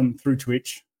on through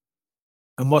Twitch.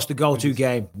 And what's the go-to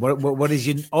game? What is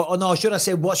your? Oh no, should I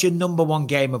say what's your number one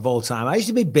game of all time? I used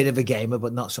to be a bit of a gamer,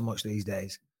 but not so much these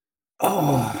days.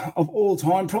 Oh, of all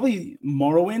time, probably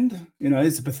Morrowind. You know,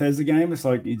 it's a Bethesda game. It's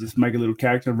like you just make a little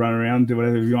character, run around, do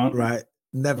whatever you want. Right.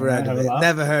 Never heard of it.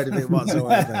 Never heard of it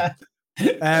whatsoever.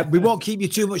 We won't keep you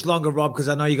too much longer, Rob, because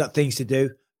I know you got things to do.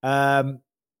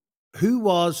 Who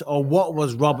was or what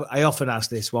was Robert? I often ask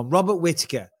this one. Robert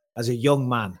Whittaker as a young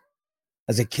man,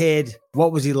 as a kid,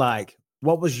 what was he like?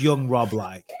 What was young Rob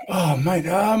like? Oh, mate,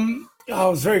 I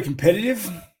was very competitive.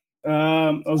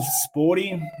 I was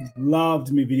sporty.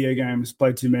 Loved me video games.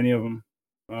 Played too many of them.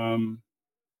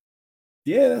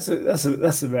 That's about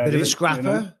it. Bit of a scrapper.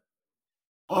 You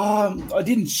know? I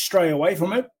didn't stray away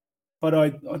from it, but I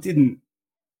didn't.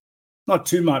 Not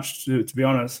too much, to be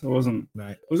honest. I wasn't.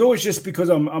 Right. It was always just because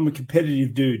I'm a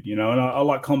competitive dude, you know, and I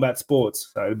like combat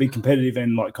sports. So to be competitive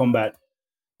and like combat,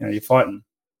 you know, you're fighting.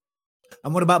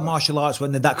 And what about martial arts?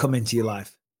 When did that come into your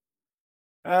life?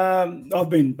 I've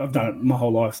done it my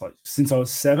whole life. Like since I was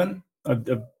 7, I've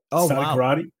started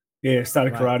karate. Yeah,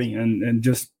 started karate and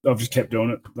I've just kept doing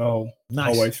it the whole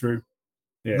way through.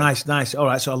 Yeah. Nice. All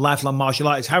right. So a lifelong martial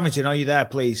artist. Harrington, are you there,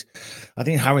 please? I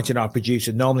think Harrington, our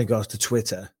producer, normally goes to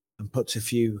Twitter and gets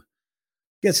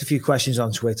a few questions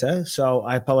on Twitter. So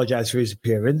I apologize for his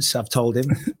appearance. I've told him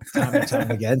time and time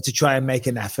again to try and make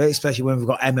an effort, especially when we've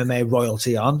got MMA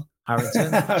royalty on.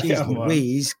 Harrington, jeez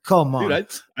Louise, come on. Dude,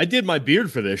 I did my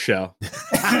beard for this show.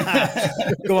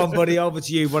 Go on, buddy. Over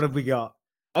to you. What have we got?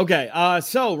 Okay,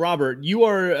 so Robert, you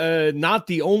are not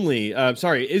the only.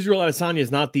 Israel Adesanya is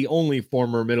not the only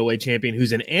former middleweight champion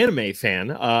who's an anime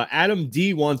fan. Adam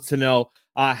D wants to know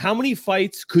how many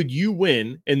fights could you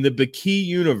win in the Baki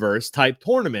universe type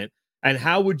tournament, and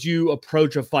how would you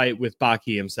approach a fight with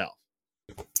Baki himself?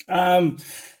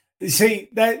 See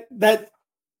that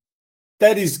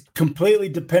is completely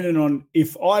dependent on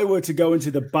if I were to go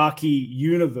into the Baki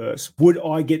universe, would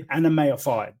I get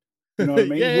anime-ified? You know what I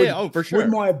mean? Yeah, for sure. Would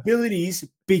my abilities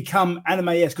become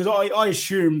anime-esque? Because I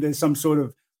assume there's some sort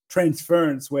of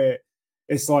transference where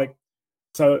it's like,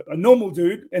 so a normal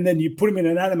dude, and then you put him in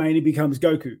an anime and he becomes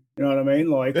Goku. You know what I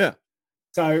mean? Like, yeah.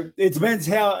 So it depends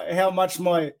how much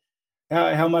my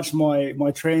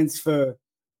transfer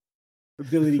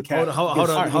ability can.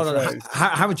 Hold on.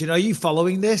 Harrington, are you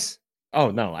following this? Oh,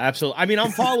 no, absolutely. I mean,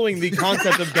 I'm following the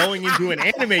concept of going into an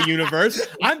anime universe.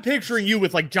 I'm picturing you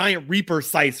with like giant Reaper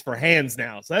sights for hands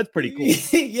now. So that's pretty cool.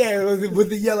 Yeah, with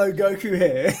the yellow Goku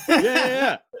hair.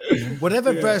 Yeah.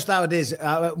 Whatever verse that it is,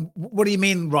 what do you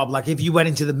mean, Rob? Like if you went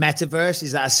into the metaverse,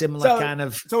 is that a similar kind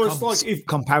of it's like if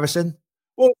comparison?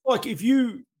 Well, like if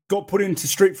you got put into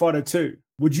Street Fighter 2,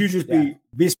 would you just be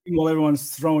bisping while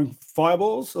everyone's throwing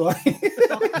fireballs? Like,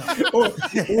 or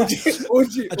would you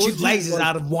shoot lasers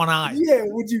out of one eye? Yeah,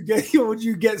 would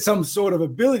you get some sort of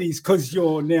abilities because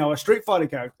you're now a Street Fighter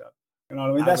character? You know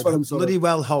what I mean? That's what I'm bloody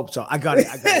well hope so. I got it.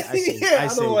 I see. Yeah,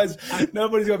 otherwise,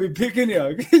 nobody's gonna be picking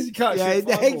you because you can't.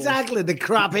 Yeah, exactly. The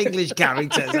crap English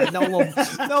characters. No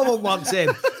one wants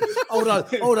him. Hold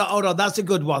on. That's a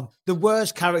good one. The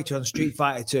worst character on Street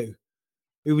Fighter 2.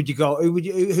 Who would you go? Who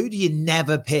do you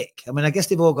never pick? I mean, I guess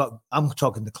they've all got. I'm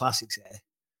talking the classics here.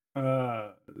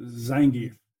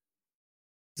 Zangief.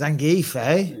 Zangief,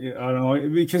 eh? Yeah, I don't know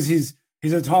because his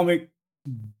atomic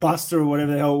buster or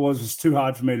whatever the hell it was too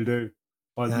hard for me to do.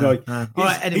 Anyway.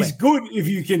 He's good if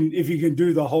you can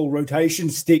do the whole rotation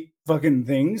stick fucking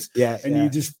things. You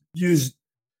just use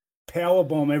power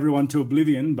bomb everyone to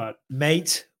oblivion. But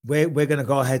mate, we're gonna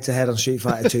go head to head on Street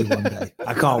Fighter 2 one day.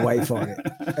 I can't wait for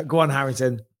it. Go on,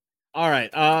 Harrington. All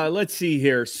right, let's see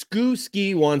here.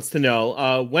 Ski wants to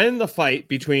know when the fight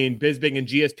between Bisping and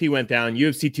GSP went down,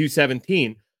 UFC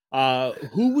 217.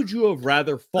 Who would you have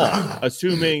rather fought,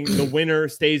 assuming the winner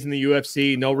stays in the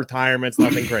UFC, no retirements,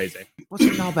 nothing crazy? What's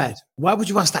it not bad? Why would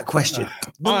you ask that question?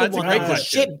 That's a great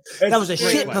question. That was a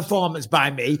shit performance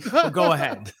by me. But go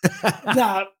ahead.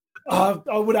 I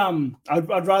would.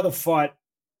 I'd rather fight.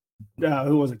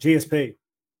 Who was it? GSP.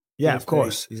 Yeah, GSP. Of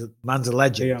course. Man's a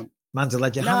legend. Yeah. Man's a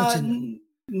legend.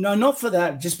 No, not for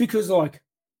that. Just because, like,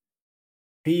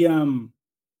 he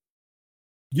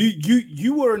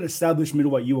You were an established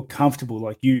middleweight. You were comfortable.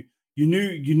 Like you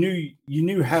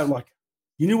knew how, like,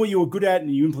 you knew what you were good at,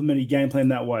 and you implemented your game plan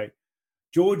that way.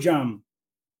 George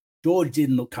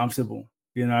didn't look comfortable.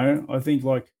 You know, I think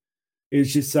like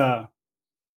it's just I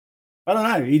don't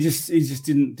know. He just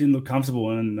didn't look comfortable,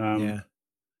 and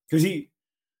because he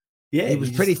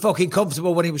was pretty fucking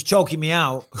comfortable when he was choking me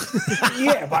out.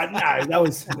 Yeah, but no, that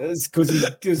was because he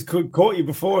just caught you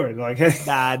before. Like,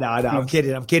 no, I'm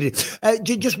kidding.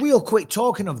 Just real quick,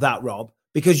 talking of that, Rob,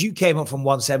 because you came up from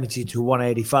 170 to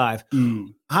 185.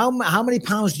 How many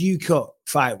pounds do you cut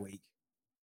fight week?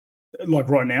 Like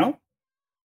right now?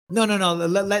 No.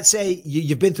 Let's say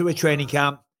you've been through a training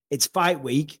camp. It's fight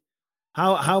week.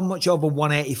 How much over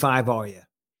 185 are you?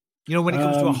 You know, when it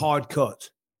comes to a hard cut.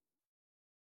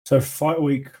 So fight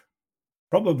week,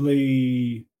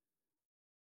 probably,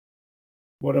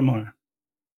 what am I?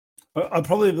 I'll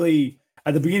probably,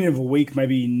 at the beginning of a week,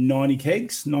 maybe 90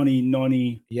 kegs,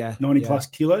 90 plus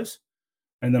kilos.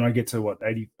 And then I get to what,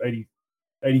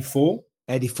 84?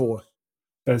 84.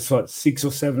 That's like 6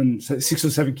 or 7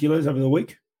 kilos over the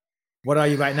week. What are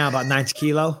you right now, about 90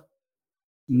 kilo?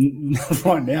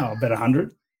 Right now, about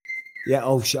 100. Yeah.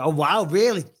 Oh, wow.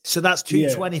 Really? So that's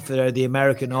 220 for the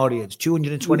American audience.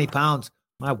 220 pounds.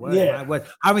 My word. My word.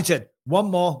 Harrington, one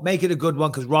more. Make it a good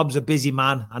one because Rob's a busy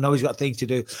man. I know he's got things to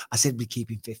do. I said we'd keep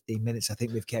him 15 minutes. I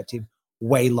think we've kept him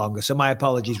way longer. So my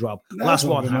apologies, Rob. Last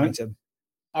one, Harrington.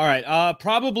 All right.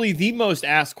 Probably the most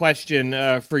asked question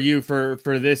for you for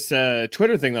this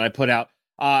Twitter thing that I put out.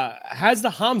 Has the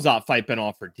Khamzat fight been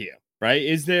offered to you? Right?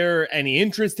 Is there any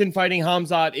interest in fighting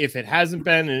Khamzat? If it hasn't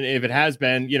been, and if it has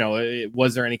been, you know,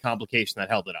 was there any complication that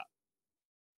held it up?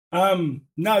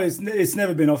 No, it's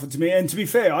never been offered to me. And to be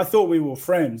fair, I thought we were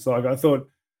friends. Like I thought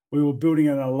we were building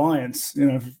an alliance.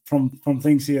 You know, from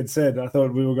things he had said, I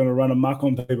thought we were going to run amok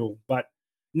on people. But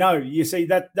no, you see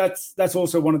that's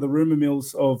also one of the rumor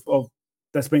mills of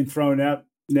that's been thrown out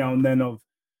now and then of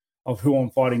who I'm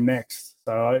fighting next.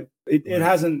 So it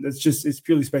hasn't. It's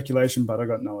purely speculation. But I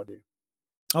got no idea.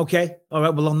 Okay. All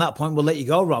right. Well, on that point, we'll let you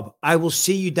go, Rob. I will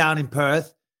see you down in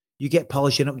Perth. You get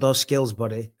polishing up those skills,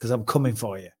 buddy, because I'm coming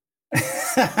for you.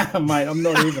 Mate, I'm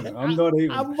not even. I'm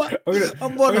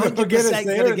gonna forget us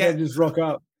there and just rock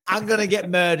up. I'm going to get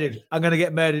murdered.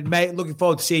 Mate, looking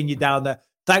forward to seeing you down there.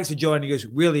 Thanks for joining us.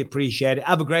 Really appreciate it.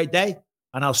 Have a great day,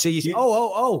 and I'll see you. Yeah.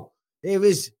 Oh. Here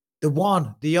is the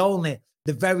one, the only,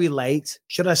 the very late,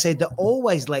 should I say the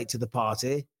always late to the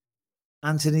party,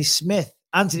 Anthony Smith.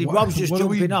 Anthony, what? Rob's just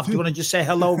jumping off. Do you want to just say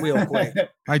hello real quick?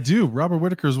 I do. Robert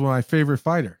Whitaker is my favorite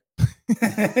fighter.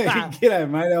 G'day,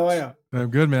 mate. How are you? I'm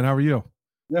good, man. How are you?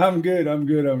 I'm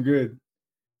good.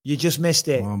 You just missed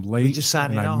it. Well, I'm late. We're just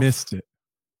signing off. I missed it.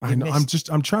 I know.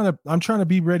 I'm trying to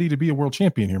be ready to be a world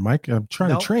champion here, Mike. I'm trying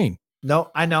to train.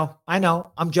 No, I know.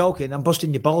 I'm joking. I'm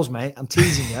busting your balls, mate. I'm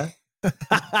teasing you.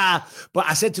 But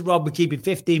I said to Rob, we're keeping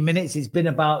 15 minutes. It's been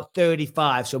about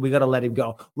 35, so we got to let him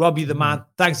go. Rob, you're the man.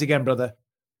 Thanks again, brother.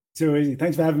 Too easy.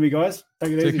 Thanks for having me, guys.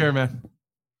 Take it easy. Take care, man.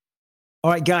 All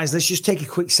right, guys, let's just take a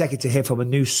quick second to hear from a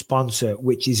new sponsor,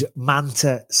 which is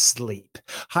Manta Sleep.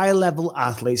 High-level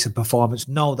athletes and performers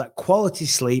know that quality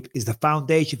sleep is the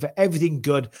foundation for everything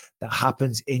good that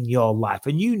happens in your life.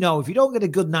 And you know, if you don't get a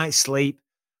good night's sleep,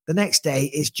 the next day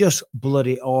is just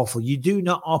bloody awful. You do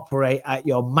not operate at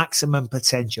your maximum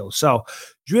potential. So,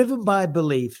 driven by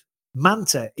belief,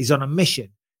 Manta is on a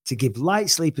mission to give light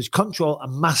sleepers control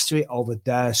and mastery over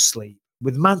their sleep.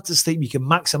 With Manta Sleep, you can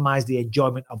maximize the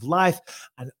enjoyment of life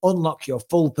and unlock your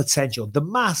full potential. The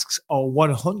masks are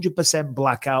 100%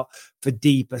 blackout for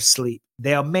deeper sleep.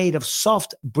 They are made of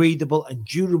soft, breathable, and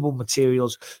durable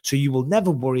materials, so you will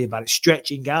never worry about it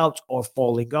stretching out or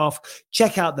falling off.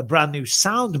 Check out the brand new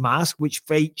Sound Mask, which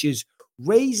features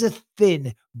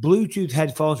razor-thin Bluetooth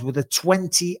headphones with a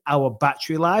 20-hour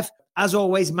battery life. As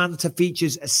always, Manta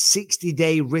features a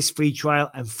 60-day risk-free trial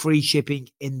and free shipping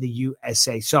in the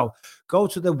USA. So go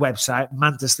to the website,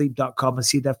 mantasleep.com, and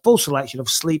see their full selection of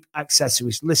sleep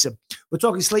accessories. Listen, we're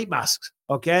talking sleep masks,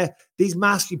 okay? These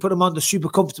masks, you put them on, they're super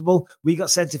comfortable. We got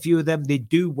sent a few of them. They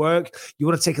do work. You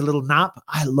want to take a little nap?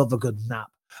 I love a good nap.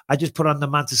 I just put on the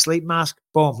Manta Sleep mask,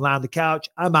 boom, lie on the couch.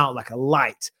 I'm out like a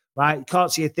light. Right? You can't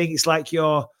see a thing. It's like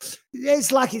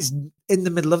it's in the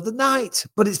middle of the night,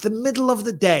 but it's the middle of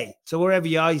the day. So wherever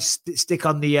you are, you stick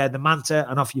on the Manta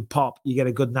and off you pop. You get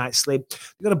a good night's sleep.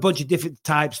 You've got a bunch of different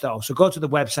types though. So go to the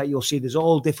website. You'll see there's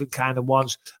all different kind of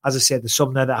ones. As I said, there's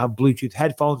some there that have Bluetooth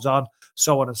headphones on,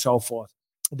 so on and so forth.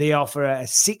 They offer a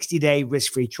 60-day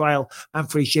risk-free trial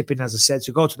and free shipping, as I said.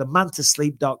 So go to the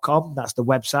mantasleep.com. That's the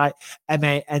website,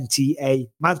 M-A-N-T-A,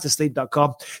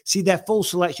 mantasleep.com. See their full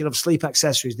selection of sleep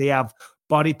accessories. They have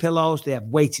body pillows. They have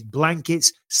weighted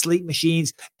blankets, sleep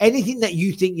machines, anything that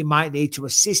you think you might need to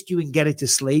assist you in getting to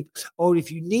sleep. Or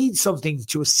if you need something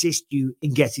to assist you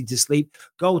in getting to sleep,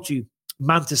 go to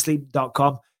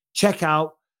mantasleep.com. Check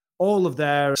out all of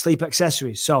their sleep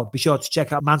accessories. So be sure to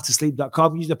check out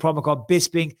mantasleep.com. Use the promo code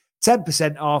BISPING,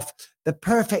 10% off. The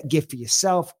perfect gift for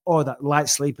yourself or that light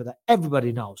sleeper that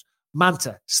everybody knows.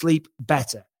 Manta, sleep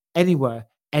better, anywhere,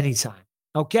 anytime.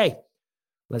 Okay,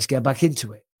 let's get back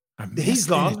into it. He's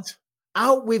gone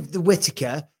out with the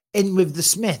Whitaker, in with the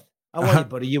Smith. How are you,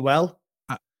 buddy? You well?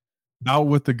 Out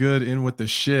with the good, in with the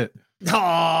shit.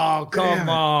 Oh, come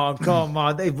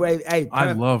on. Hey,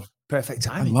 I love perfect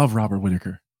timing. I love Robert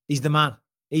Whitaker. He's the man.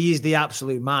 He is the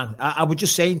absolute man. I was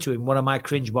just saying to him, one of my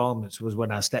cringe moments was when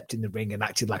I stepped in the ring and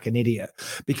acted like an idiot,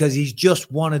 because he's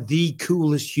just one of the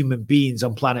coolest human beings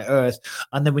on planet Earth.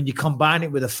 And then when you combine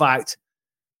it with the fact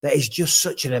that he's just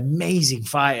such an amazing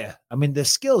fighter. I mean, the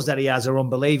skills that he has are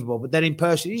unbelievable, but then in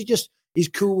person, he's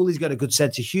cool. He's got a good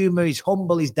sense of humor. He's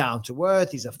humble. He's down to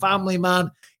earth. He's a family man.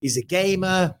 He's a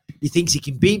gamer. He thinks he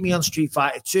can beat me on Street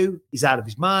Fighter 2. He's out of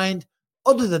his mind.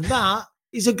 Other than that,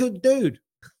 he's a good dude.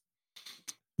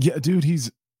 Yeah, dude,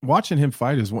 he's watching him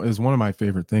fight is one of my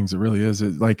favorite things. It really is.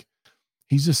 Like,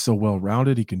 he's just so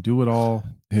well-rounded. He can do it all.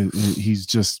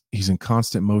 He's in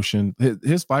constant motion.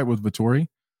 His fight with Vettori,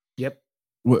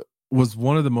 was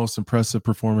one of the most impressive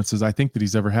performances I think that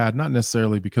he's ever had. Not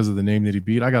necessarily because of the name that he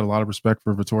beat. I got a lot of respect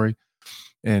for Vettori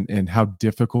and how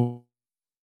difficult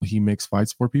he makes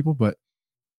fights for people, but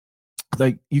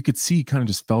like you could see, he kind of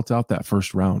just felt out that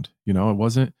first round. You know,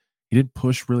 he didn't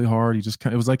push really hard. He just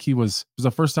it was like it was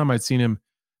the first time I'd seen him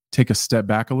take a step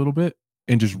back a little bit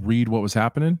and just read what was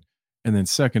happening. And then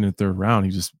second and third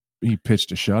round, he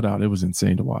pitched a shutout. It was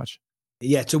insane to watch.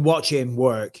 Yeah, to watch him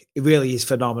work, it really is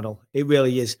phenomenal. It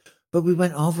really is. But we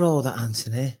went over all that,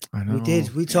 Anthony. I know. We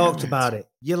did. We talked about it.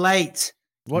 You're late.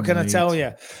 What can I tell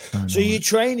you? So you're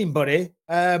training, buddy.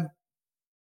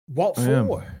 What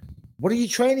for? What are you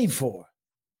training for?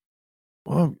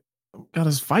 Well, got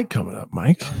his fight coming up,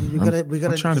 Mike. We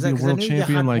got trying to be a world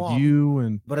champion like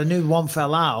you, but a new one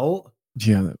fell out.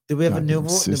 Yeah. Do we have a new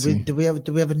one? Do we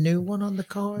have a new one on the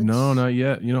cards? No, not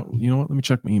yet. You know what? Let me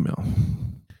check my email.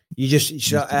 You just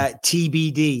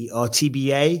TBD or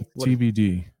TBA?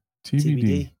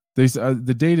 TBD.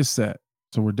 The date is set,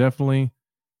 so we're definitely.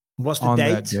 What's the on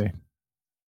date? That day.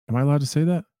 Am I allowed to say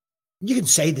that? You can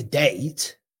say the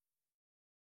date.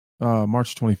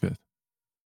 March 25th.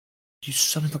 You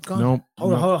son of a gun. Nope.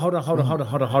 Hold on.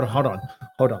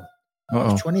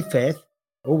 March 25th.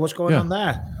 Oh, what's going on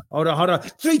there? Hold on.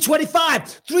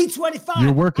 325.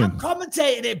 You're working. I'm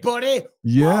commentating it, buddy.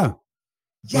 Yeah. Whoa.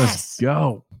 Yes. Let's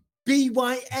go.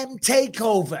 BYM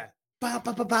takeover.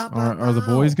 Are the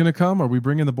boys going to come? Are we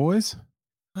bringing the boys?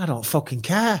 I don't fucking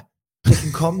care. They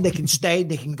can come, they can stay,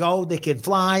 they can go, they can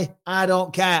fly. I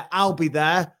don't care. I'll be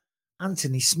there.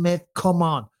 Anthony Smith, come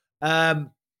on.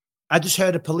 I just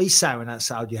heard a police siren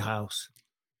outside your house.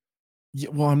 Yeah,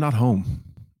 well, I'm not home.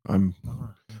 I'm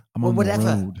I'm Well, on whatever.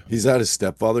 the road. He's at his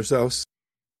stepfather's house.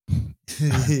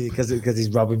 because he's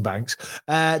robbing banks.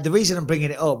 The reason I'm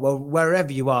bringing it up, well,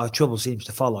 wherever you are, trouble seems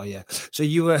to follow you. So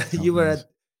you were at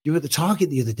the Target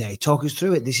the other day. Talk us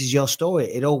through it. This is your story.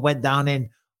 It all went down in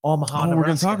Omaha. Oh, we're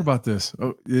going to talk about this.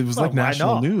 Oh, it was like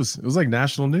national news. It was like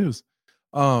national news.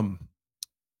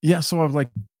 Yeah. So I'm like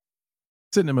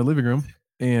sitting in my living room,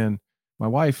 and my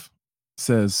wife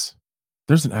says,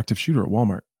 "There's an active shooter at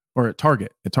Walmart or at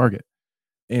Target.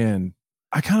 And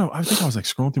I think I was like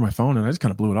scrolling through my phone, and I just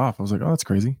kind of blew it off. I was like, "Oh, that's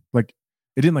crazy." Like,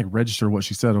 it didn't like register what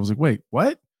she said. I was like, "Wait,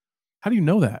 what? How do you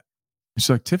know that?" And she's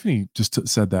like, "Tiffany just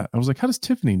said that." I was like, "How does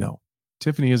Tiffany know?"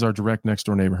 Tiffany is our direct next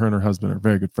door neighbor. Her and her husband are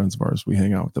very good friends of ours. We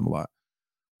hang out with them a lot.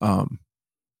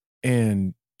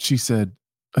 And she said,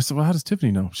 I said, "Well, how does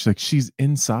Tiffany know?" She's like, "She's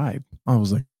inside." I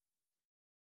was like,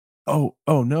 oh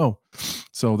no.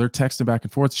 So they're texting back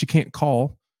and forth. She can't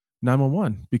call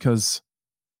 911 because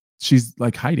she's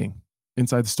like hiding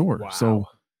inside the store. Wow. So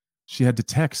she had to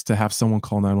text to have someone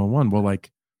call 911. Well,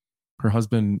 like her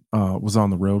husband was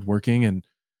on the road working, and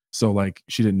so like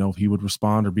she didn't know if he would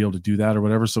respond or be able to do that or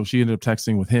whatever. So she ended up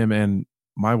texting with him and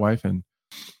my wife, and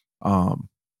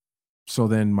so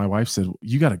then my wife said,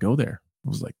 "You got to go there." I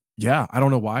was like, "Yeah." I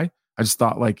don't know why. I just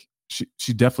thought like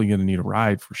she's definitely going to need a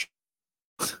ride for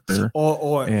sure,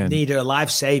 or need her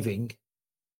life saving.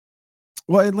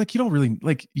 Well, and like you don't really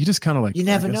like, you just kind of like, you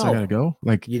never know. I gotta go.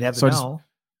 Like you never know.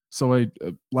 So I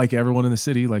like everyone in the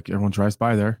city, like everyone drives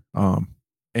by there.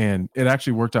 And it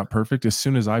actually worked out perfect. As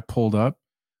soon as I pulled up,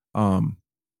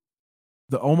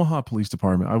 the Omaha Police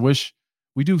Department, I wish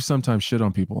we do sometimes shit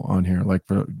on people on here, like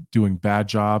for doing bad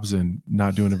jobs and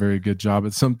not doing a very good job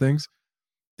at some things.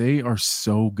 They are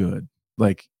so good.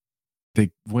 Like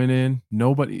they went in,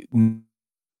 nobody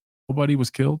was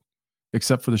killed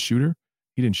except for the shooter.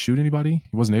 He didn't shoot anybody.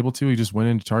 He wasn't able to. He just went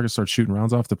into Target, started shooting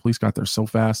rounds off. The police got there so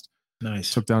fast.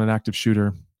 Nice. Took down an active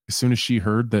shooter. As soon as she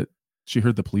heard the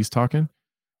police talking,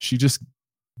 she just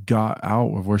got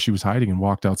out of where she was hiding and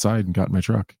walked outside and got in my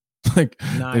truck. Like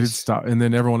nice. They didn't stop. And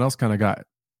then everyone else kind of got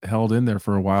held in there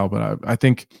for a while. But I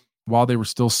think while they were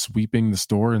still sweeping the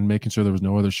store and making sure there was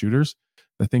no other shooters,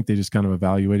 I think they just kind of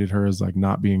evaluated her as like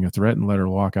not being a threat and let her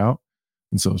walk out.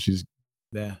 And so she's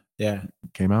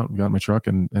came out and got in my truck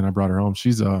and I brought her home.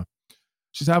 She's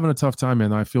having a tough time,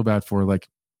 and I feel bad for her. Like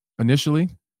initially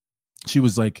she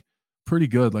was like pretty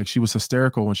good. Like she was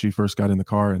hysterical when she first got in the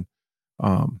car, and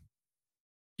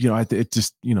it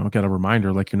just, got a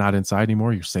reminder, like, you're not inside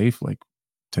anymore. You're safe, like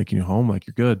taking you home, like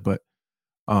you're good. But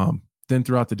then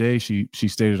throughout the day, she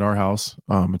stayed at our house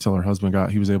until her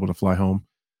husband he was able to fly home.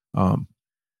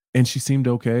 And she seemed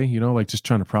okay, like just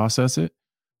trying to process it.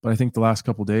 But I think the last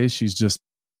couple of days she's just,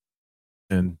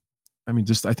 and I mean,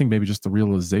 I think maybe just the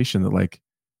realization that like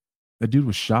that dude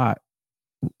was shot,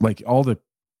 like all the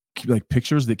like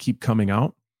pictures that keep coming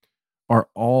out are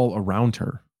all around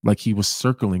her. Like he was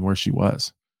circling where she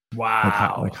was.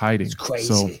 Wow. Like hiding. It's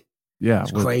crazy. So yeah,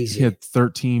 it's crazy. He had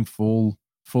 13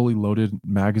 fully loaded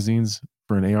magazines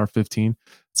for an AR-15.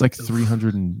 It's like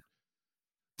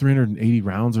 380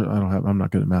 rounds, or I'm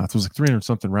not good at math. It was like 300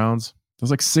 something rounds. It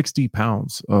was like 60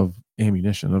 pounds of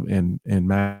ammunition and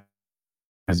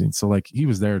magazines. So like he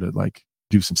was there to like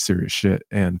do some serious shit.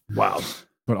 And wow.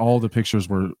 But all the pictures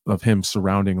were of him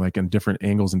surrounding, like in different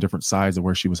angles and different sides of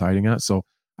where she was hiding at. So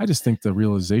I just think the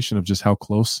realization of just how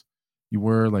close you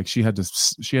were, like she had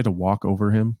to walk over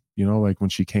him, like when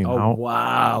she came out.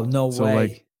 Wow. No way.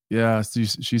 Like, yeah,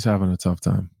 she's having a tough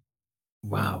time.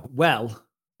 Wow. Well,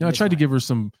 I tried to give her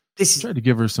some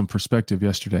perspective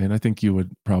yesterday. And I think you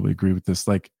would probably agree with this.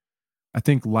 Like, I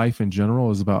think life in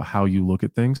general is about how you look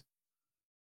at things.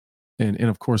 And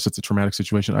of course it's a traumatic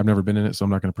situation. I've never been in it, so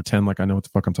I'm not going to pretend like I know what the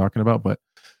fuck I'm talking about, but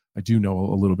I do know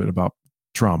a little bit about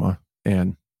trauma.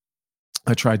 And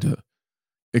I tried to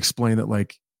explain that,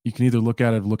 like, you can either look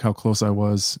at it, look how close I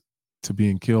was to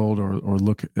being killed, or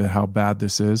look at how bad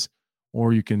this is,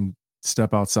 or you can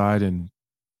step outside and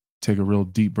take a real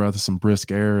deep breath of some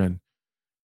brisk air, and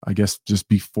I guess just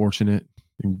be fortunate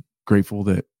and grateful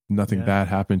that nothing bad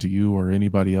happened to you or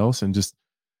anybody else. And just,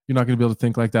 you're not going to be able to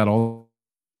think like that all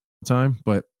the time.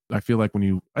 But I feel like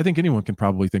I think anyone can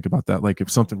probably think about that. Like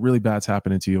if something really bad's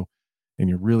happening to you and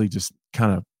you're really just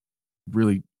kind of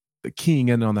really keying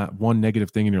in on that one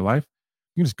negative thing in your life,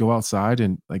 you can just go outside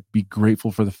and like be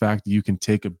grateful for the fact that you can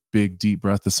take a big deep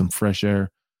breath of some fresh air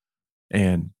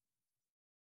and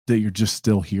that you're just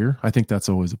still here. I think that's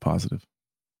always a positive.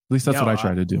 At least that's what I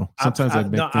try to do. Sometimes I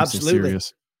make things so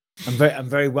serious. I'm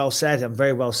very well said. I'm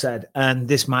very well said. And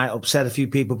this might upset a few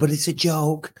people, but it's a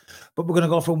joke. But we're going to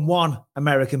go from one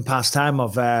American pastime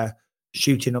of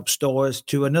shooting up stores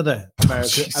to another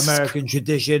American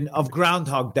tradition of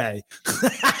Groundhog Day.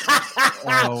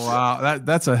 Oh wow,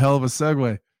 that's a hell of a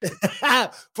segue.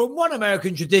 From one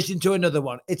American tradition to another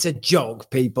one. It's a joke,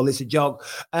 people. It's a joke.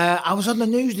 I was on the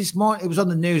news this morning. It was on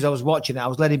the news. I was watching it. I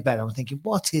was laying in bed. I was thinking,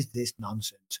 what is this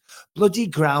nonsense? Bloody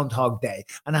Groundhog Day.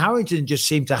 And Harrington just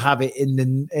seemed to have it in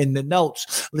the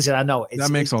notes. Listen, I know that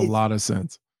makes a lot of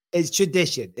sense. It's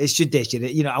tradition. It's tradition.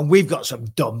 You know, and we've got some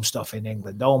dumb stuff in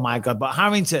England. Oh my God. But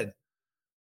Harrington,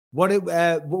 what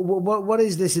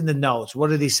is this in the notes?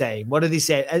 What are they saying? What are they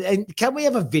saying? And can we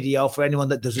have a video for anyone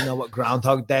that doesn't know what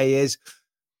Groundhog Day is?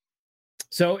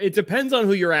 So it depends on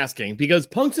who you're asking, because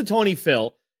Punxsutawney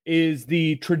Phil is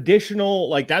the traditional,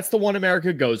 like that's the one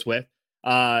America goes with.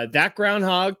 That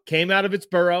groundhog came out of its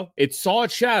burrow. It saw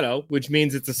its shadow, which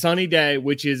means it's a sunny day,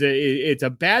 which is it's a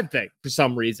bad thing for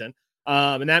some reason.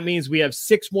 And that means we have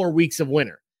 6 more weeks of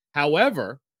winter.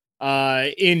 However,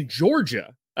 in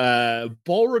Georgia, General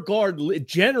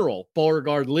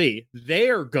Beauregard Lee,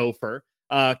 their gopher,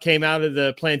 came out of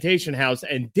the plantation house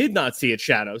and did not see its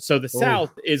shadow. So the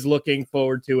South is looking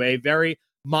forward to a very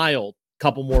mild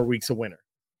couple more weeks of winter.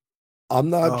 I'm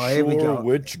not sure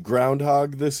which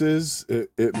groundhog this is.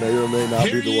 It may or may not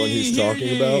be the one he's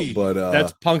talking about, but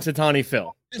that's Punxsutawney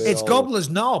Phil. It's Gobbler's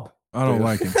Knob. I don't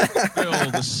like him. Phil,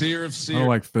 the seer of seers, I don't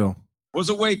like Phil. was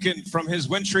awakened from his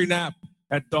wintry nap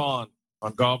at dawn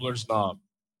on Gobbler's Knob.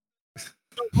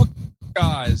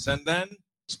 Guys, and then,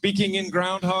 speaking in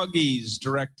groundhogese,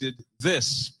 directed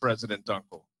this President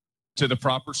Uncle to the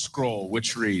proper scroll,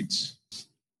 which reads,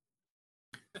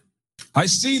 I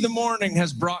see the morning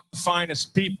has brought the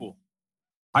finest people.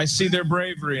 I see their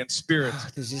bravery and spirit.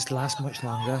 Does this last much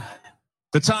longer?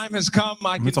 The time has come.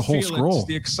 I can It's a whole feel scroll. it.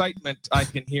 The excitement, I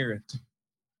can hear it.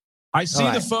 I see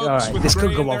All the right, folks all right. with This gray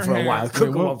could go in on their for a hair. while. It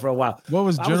could go on for a while. What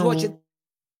was I was watching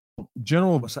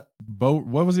General What's that?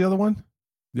 What was the other one?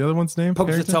 The other one's name?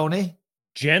 Harrington? Punxsutawney.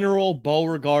 General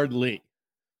Beauregard Lee,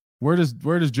 Where does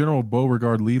General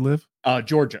Beauregard Lee live?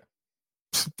 Georgia.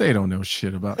 They don't know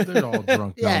shit about it. They're all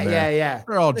drunk down there. Yeah.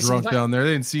 They're all Listen, drunk if I- down there.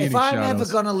 They didn't see any If I'm shadows.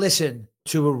 ever going to listen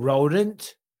to a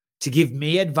rodent to give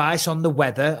me advice on the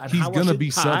weather and He's how gonna I should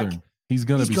be pack, Southern. He's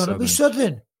gonna be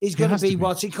Southern. He's going to has to be, be.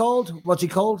 what's he called? What's he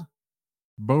called?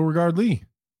 Beauregard Lee.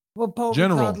 Well, Beauregard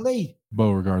General. Lee.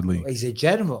 Beauregard Lee. He's a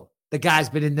general. The guy's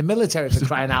been in the military for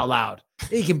crying out loud.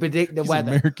 He can predict the He's an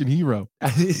weather. American hero.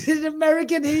 He's an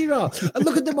American hero. And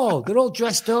look at them all. They're all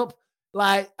dressed up.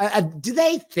 Like, do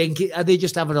they think are they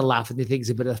just having a laugh and they think it's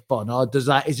a bit of fun? Or is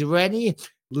there any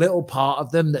little part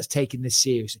of them that's taking this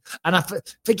seriously? And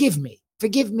forgive me,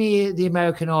 the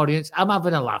American audience. I'm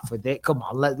having a laugh with it. Come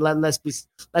on,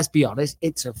 let's be honest.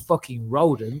 It's a fucking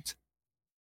rodent.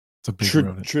 It's a big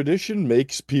rodent. Tradition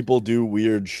makes people do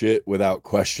weird shit without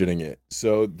questioning it.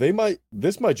 So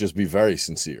this might just be very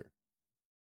sincere.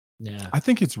 Yeah, I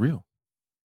think it's real.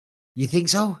 you think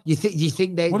so? You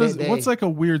think they? What's like a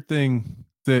weird thing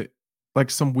that, like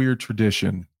some weird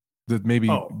tradition that maybe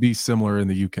be similar in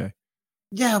the UK?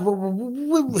 Yeah,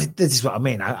 well, this is what I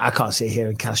mean. I can't sit here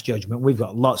and cast judgment. We've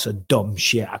got lots of dumb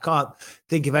shit. I can't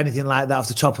think of anything like that off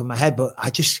the top of my head. But I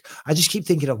just keep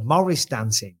thinking of Morris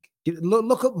dancing.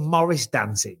 Look up Morris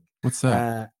dancing. What's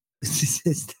that?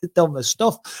 It's the dumbest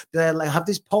stuff. They like have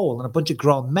this pole and a bunch of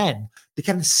grown men. They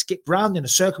kind of skip round in a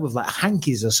circle with like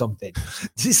hankies or something.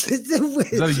 Is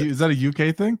that a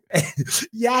UK thing?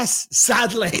 Yes,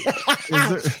 sadly.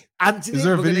 Is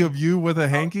there a video of you with a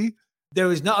hanky?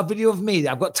 There is not a video of me.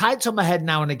 I've got tights on my head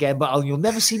now and again, but you'll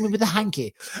never see me with a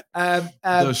hanky. The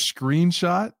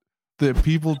screenshot that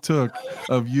people took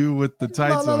of you with the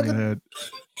tights on your head.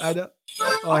 I know.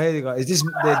 Oh, here you go. This is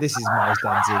Morris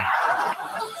dancing.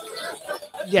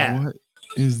 Yeah. What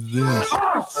is this?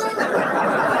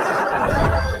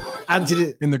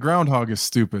 Anthony. And the groundhog is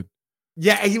stupid.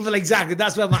 Yeah, well, exactly.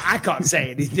 That's why I can't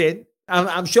say anything.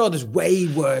 I'm sure there's way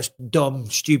worse, dumb,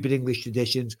 stupid English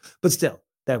traditions, but still,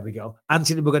 there we go.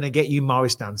 Anthony, we're going to get you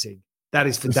Morris dancing. That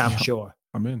is for damn sure.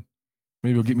 I'm in.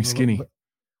 Maybe it'll get me skinny.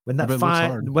 When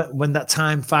that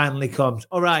time finally comes.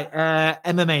 All right,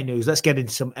 MMA news. Let's get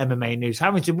into some MMA news.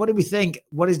 Harrington, what do we think?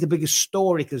 What is the biggest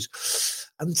story? Because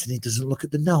Anthony doesn't look at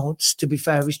the notes. To be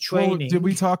fair, he's training. Well, did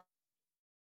we talk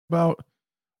about?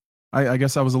 I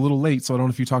guess I was a little late, so I don't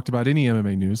know if you talked about any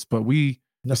MMA news. But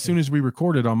as soon as we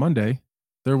recorded on Monday,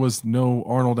 there was no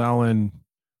Arnold Allen,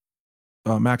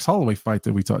 Max Holloway fight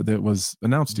that was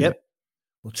announced yet. Yep.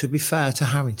 Well, to be fair to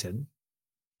Harrington,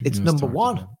 it's number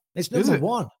one. It's number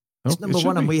one. It's number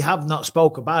one, and we have not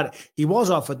spoke about it. He was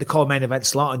offered the co-main event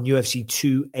slot on UFC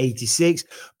 286,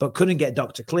 but couldn't get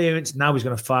doctor clearance. Now he's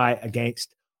going to fight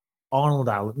against Arnold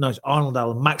Allen. No, it's Arnold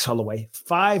Allen, Max Holloway.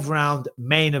 5-round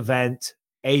main event,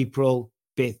 April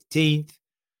 15th.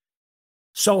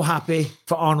 So happy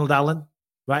for Arnold Allen.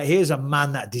 Right, here's a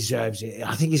man that deserves it.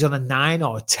 I think he's on a 9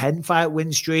 or 10 fight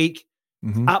win streak.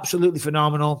 Absolutely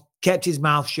phenomenal. Kept his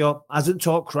mouth shut. Hasn't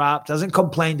talked crap. Hasn't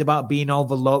complained about being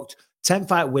overlooked. 10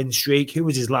 fight win streak. Who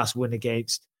was his last win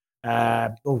against?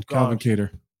 Calvin Kattar.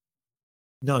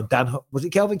 No, was it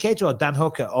Kelvin Kattar or Dan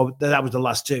Hooker? Oh, that was the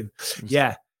last two.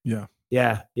 Yeah.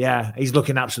 He's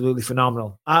looking absolutely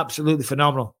phenomenal. Absolutely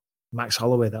phenomenal. Max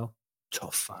Holloway, though,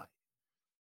 tough fight.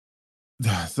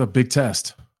 It's a big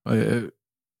test.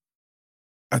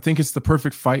 I think it's the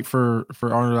perfect fight for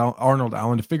Arnold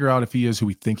Allen to figure out if he is who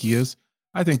we think he is.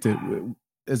 I think that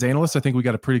as analysts, I think we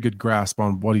got a pretty good grasp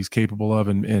on what he's capable of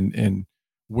and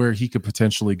where he could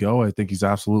potentially go. I think he's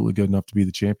absolutely good enough to be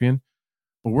the champion,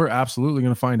 but we're absolutely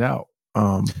going to find out.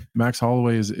 Max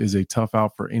Holloway is a tough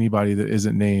out for anybody that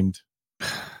isn't named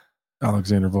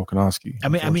Alexander Volkanovski.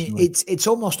 I mean, it's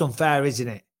almost unfair, isn't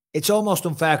it? It's almost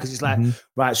unfair because it's like,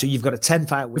 right, so you've got a 10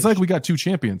 fight win. It's like we got two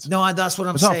champions. No, that's what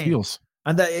I'm saying. That's how it feels.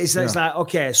 And it's like,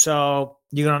 okay, so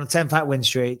you're on a 10 fight win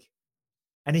streak.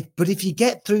 But if you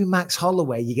get through Max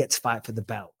Holloway, you get to fight for the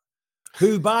belt,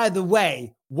 who, by the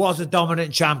way, was a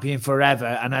dominant champion forever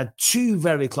and had 2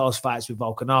 very close fights with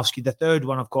Volkanovski. The third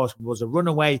one, of course, was a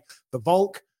runaway for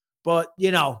Volk. But,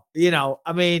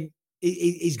 I mean,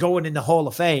 he's going in the Hall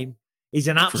of Fame. He's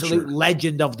an absolute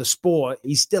legend of the sport.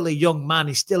 He's still a young man.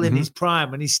 He's still in his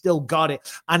prime and he's still got it.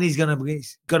 And he's going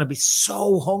to be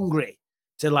so hungry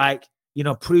to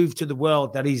prove to the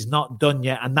world that he's not done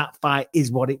yet. And that fight is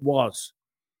what it was.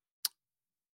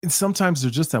 And sometimes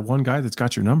there's just that one guy that's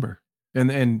got your number.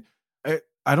 And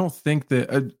I don't think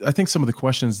that, I think some of the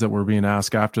questions that were being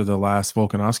asked after the last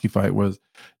Volkanovski fight was,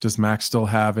 does Max still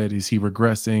have it? Is he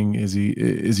regressing? Is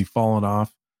he falling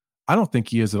off? I don't think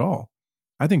he is at all.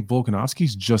 I think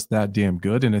Volkanovski's just that damn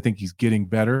good. And I think he's getting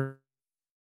better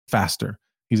faster.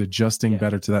 He's adjusting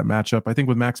better to that matchup. I think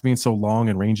with Max being so long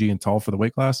and rangy and tall for the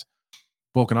weight class,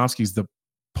 Volkanovski's the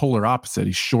polar opposite.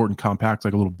 He's short and compact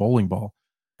like a little bowling ball.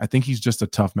 I think he's just a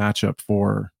tough matchup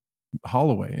for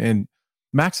Holloway. And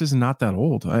Max is not that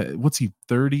old. What's he,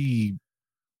 30?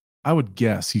 I would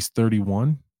guess he's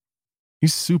 31.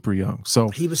 He's super young. So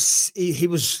he was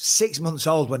 6 months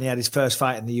old when he had his first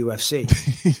fight in the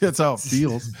UFC. That's how it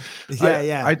feels.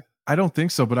 I don't think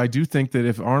so, but I do think that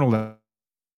if Arnold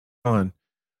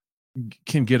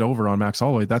can get over on Max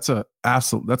Holloway, that's a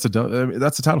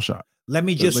title shot. Let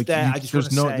me just I just want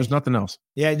to say there's nothing else.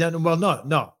 Yeah,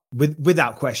 no.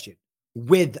 Without question.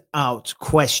 Without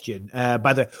question.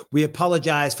 By the way, we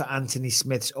apologize for Anthony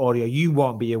Smith's audio. You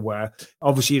won't be aware.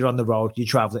 Obviously, you're on the road, you're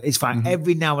traveling. It's fine.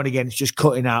 Every now and again, it's just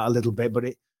cutting out a little bit, but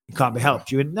it can't be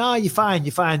helped. No, you're fine.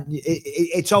 You're fine.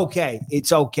 It's okay.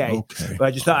 It's okay. But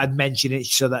I just thought I'd mention it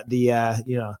so that the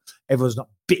everyone's not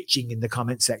bitching in the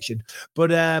comment section.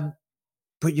 But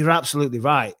you're absolutely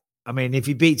right. I mean, if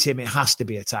he beats him, it has to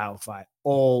be a title fight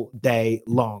all day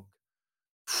long.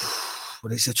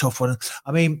 But it's a tough one.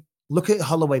 I mean, look at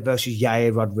Holloway versus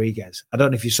Yair Rodriguez. I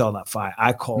don't know if you saw that fight.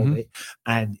 I called it.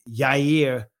 And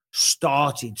Yair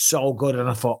started so good. And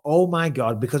I thought, oh my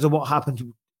God, because of what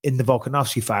happened in the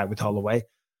Volkanovski fight with Holloway,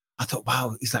 I thought,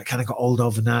 wow, he's kind of got old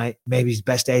overnight. Maybe his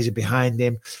best days are behind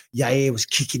him. Yair was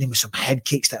kicking him with some head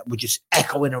kicks that were just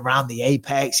echoing around the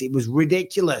apex. It was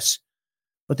ridiculous.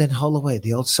 But then Holloway,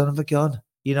 the old son of a gun,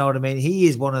 you know what I mean? He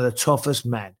is one of the toughest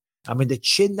men. I mean, the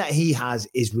chin that he has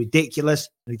is ridiculous.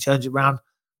 And he turns it around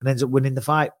and ends up winning the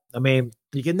fight. I mean,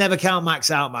 you can never count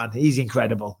Max out, man. He's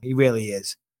incredible. He really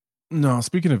is. No,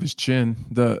 speaking of his chin,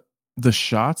 the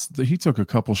shots, he took a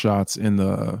couple shots in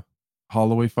the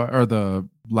Holloway fight or the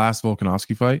last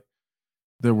Volkanovski fight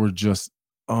that were just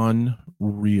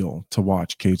unreal to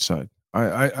watch cage side.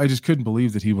 I just couldn't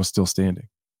believe that he was still standing.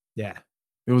 Yeah.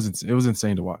 It was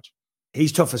insane to watch.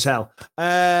 He's tough as hell.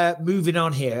 Moving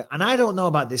on here, and I don't know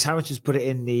about this. Harrington's put it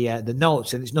in the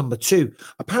notes, and it's number 2.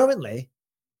 Apparently,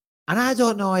 and I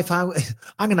don't know if I'm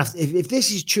gonna have to, if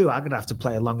this is true, I'm gonna have to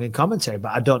play along in commentary,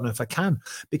 but I don't know if I can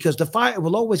because the fighter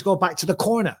will always go back to the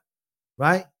corner,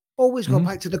 right? Always go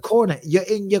back to the corner. You're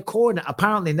in your corner.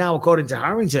 Apparently now, according to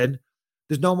Harrington,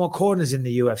 there's no more corners in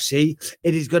the UFC.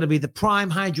 It is going to be the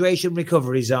prime hydration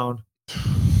recovery zone.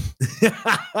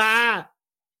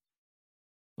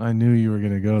 I knew you were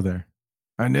going to go there.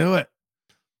 I knew it.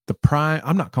 The prime.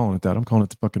 I'm not calling it that. I'm calling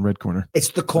it the fucking red corner. It's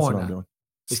the corner. That's what I'm doing.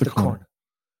 It's the corner.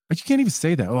 Like, you can't even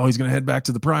say that. Oh, he's going to head back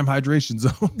to the prime hydration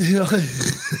zone.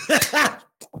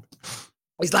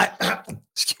 He's like,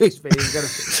 excuse me.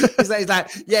 He's like,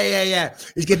 yeah.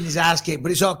 He's getting his ass kicked,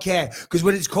 but it's okay because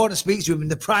when his corner speaks to him in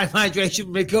the prime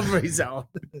hydration recovery zone,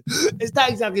 it's not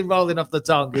exactly rolling off the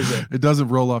tongue, is it? It doesn't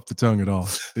roll off the tongue at all.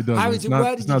 It doesn't. Harrington,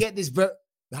 where did you get this?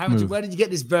 Harrington, where did you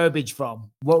get this verbiage from?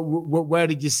 Where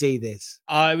did you see this?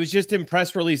 It was just in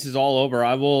press releases all over.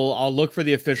 I'll look for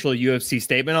the official UFC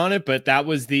statement on it, but that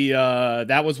was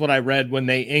what I read when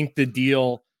they inked the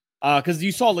deal. Because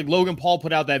you saw like Logan Paul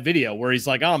put out that video where he's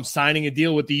like, I'm signing a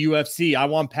deal with the UFC. I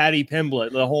want Paddy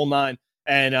Pimblett, the whole nine.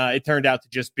 And it turned out to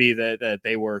just be that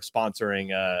they were sponsoring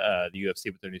the UFC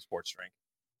with their new sports drink.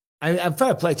 And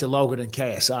fair play to Logan and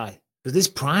KSI, because this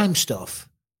Prime stuff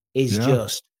is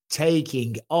just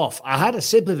taking off. I had a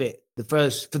sip of it for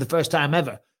the first time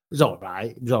ever. It was all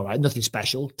right. Nothing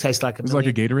special. Tastes like it was like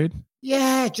a Gatorade.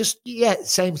 Yeah,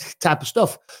 same type of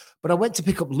stuff. But I went to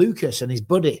pick up Lucas and his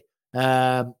buddy.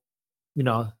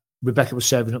 Rebecca was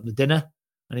serving up the dinner,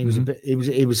 and he was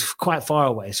he was quite far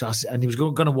away. So he was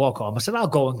going to walk home. I said, I'll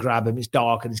go and grab him. It's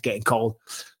dark and it's getting cold.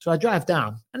 So I drive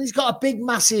down, and he's got a big,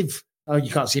 massive. Oh,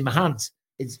 you can't see my hands.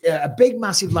 It's a big,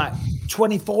 massive, like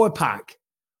 24 pack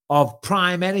of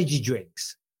Prime energy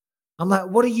drinks. I'm like,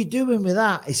 what are you doing with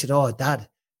that? He said, oh, Dad,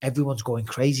 everyone's going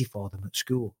crazy for them at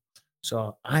school.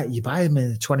 So you buy them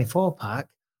in a 24 pack.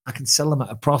 I can sell them at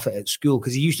a profit at school,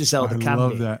 because he used to sell the candy. I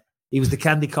love that. He was the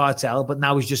candy cartel, but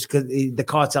now he's just the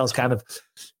cartel's kind of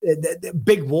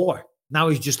big war. Now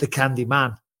he's just the candy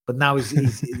man. But now he's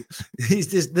just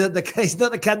he's not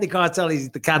the candy cartel. He's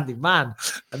the candy man,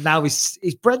 and now he's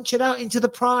branching out into the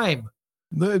Prime.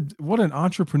 What an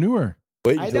entrepreneur!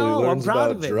 Wait until he learns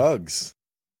about drugs.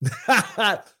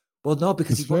 Well, no,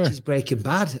 because he watches Breaking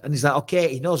Bad, and he's like,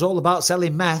 okay, he knows all about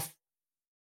selling meth.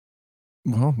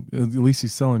 Well, at least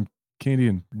he's selling candy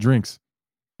and drinks.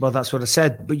 Well, that's what I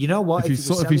said. But you know what? If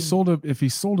he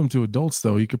sold them to adults,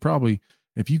 though, you could probably,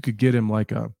 if you could get him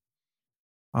like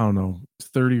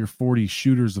 30 or 40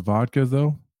 shooters of vodka,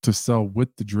 though, to sell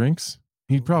with the drinks,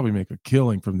 he'd probably make a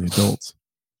killing from the adults.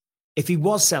 If he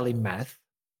was selling meth,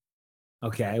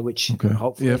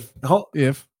 hopefully,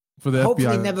 if for the hopefully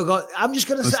FBI never got. I'm just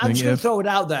gonna throw it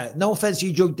out there. No offense to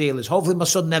you drug dealers. Hopefully, my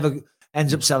son never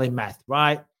ends up selling meth.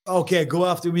 Right? Okay, go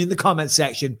after me in the comment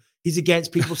section. He's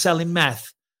against people selling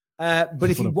meth. But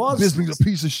if he was Bisping's a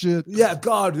piece of shit. Yeah,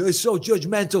 God, it's so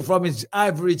judgmental from his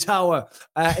ivory tower.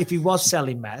 If he was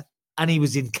selling meth and he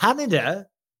was in Canada,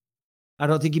 I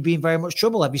don't think he'd be in very much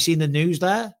trouble. Have you seen the news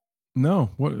there? No.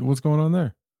 What's going on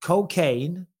there?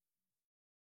 Cocaine.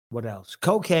 What else?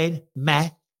 Cocaine,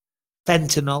 meth,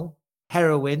 fentanyl,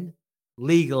 heroin,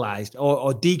 legalized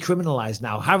or decriminalized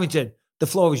now. Harrington, the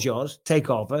floor is yours. Take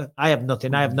over. I have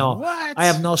nothing. I have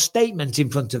no statement in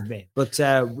front of me, but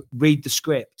read the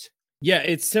script. Yeah,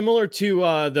 it's similar to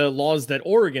the laws that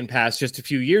Oregon passed just a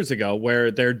few years ago,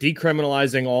 where they're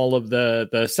decriminalizing all of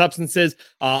the substances.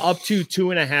 Up to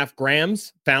 2.5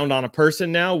 grams found on a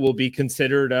person now will be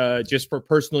considered just for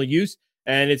personal use,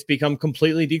 and it's become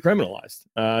completely decriminalized.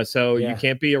 So you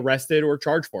can't be arrested or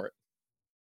charged for it.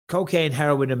 Cocaine,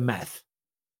 heroin, and meth.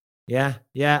 Yeah.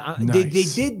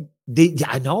 Nice.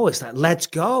 I know, it's like, let's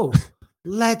go.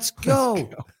 Let's go.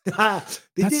 That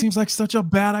seems like such a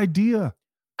bad idea.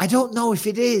 I don't know if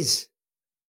it is.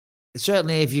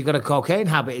 Certainly, if you've got a cocaine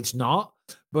habit, it's not.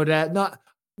 But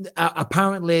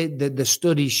apparently, the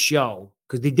studies show,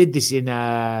 because they did this in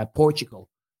Portugal.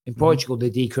 In Portugal, they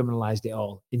decriminalized it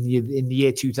all in the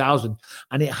year 2000,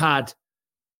 and it had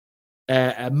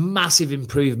a massive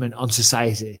improvement on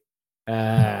society.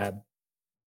 The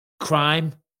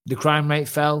crime rate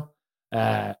fell.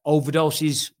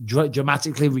 Overdoses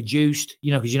dramatically reduced,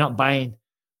 because you're not buying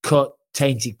cut,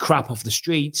 tainted crap off the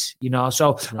streets,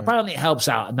 so apparently it helps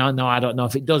out. No, I don't know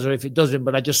if it does or if it doesn't,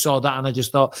 but I just saw that and I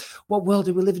just thought, what world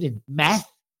are we living in? Meth?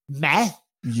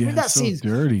 Yeah, that seems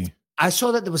dirty. I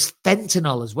saw that there was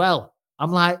fentanyl as well.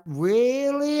 I'm like,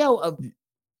 really?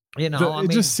 It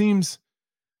just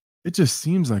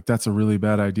seems like that's a really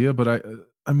bad idea, but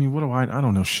I mean, what do I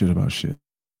don't know shit about shit.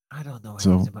 I don't know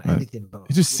anything about anything, but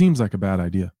it just seems like a bad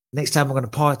idea. Next time I'm going to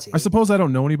party. I suppose I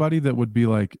don't know anybody that would be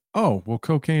like, oh, well,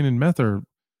 cocaine and meth are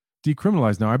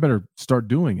decriminalized now. I better start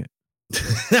doing it.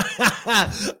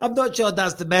 I'm not sure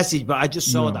that's the message, but I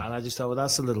just saw that and I just thought, well,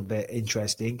 that's a little bit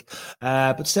interesting.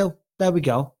 But still, there we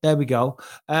go.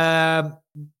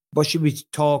 What should we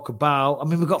talk about? I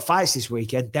mean, we've got fights this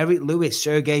weekend. Derek Lewis,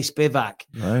 Sergey Spivak.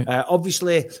 Right.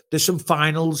 Obviously, there's some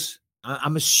finals.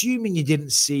 I'm assuming you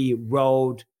didn't see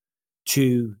Road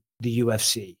to the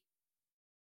UFC.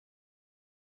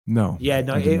 No. Yeah,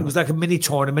 no, it was like a mini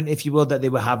tournament, if you will, that they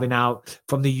were having out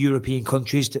from the European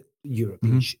countries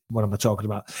European. What am I talking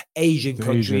about? Asian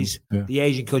countries, the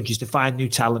Asian countries, to find new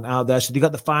talent out there. So they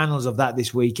got the finals of that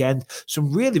this weekend.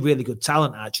 Some really, really good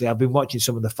talent, actually. I've been watching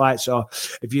some of the fights. So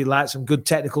if you like some good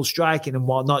technical striking and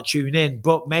whatnot, tune in.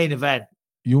 But main event.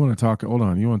 You want to talk, hold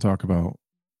on. You want to talk about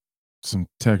some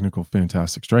technical,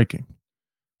 fantastic striking.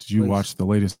 Did you watch the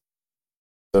latest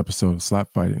episode of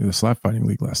the Slap Fighting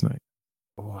League last night?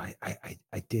 Oh, I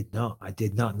did not. I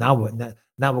did not. Now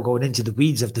we're going into the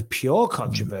weeds of the pure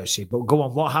controversy. But go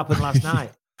on. What happened last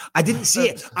night? I didn't see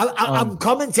it. I'm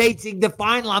commentating the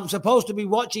final. I'm supposed to be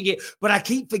watching it, but I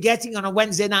keep forgetting on a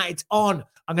Wednesday night it's on.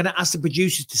 I'm going to ask the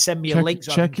producers to send me a link.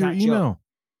 So check your email.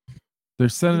 They're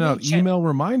sending out email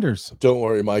reminders. Don't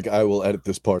worry, Mike. I will edit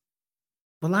this part.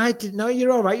 Well, I didn't know.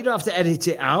 You're all right. You don't have to edit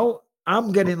it out.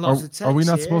 I'm getting lots of text. Are we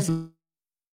not supposed to?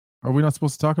 Are we not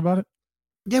supposed to talk about it?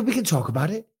 Yeah, we can talk about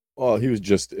it. Well, he was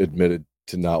just admitted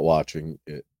to not watching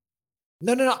it.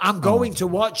 No. I'm going to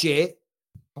watch it.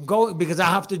 I'm going because I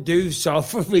have to do so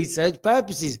for research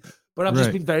purposes. But I've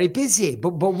just been very busy. But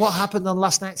what happened on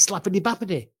last night's Slappity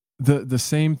Bappity? The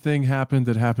same thing happened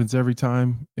that happens every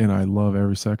time, and I love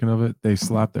every second of it. They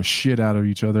slapped the shit out of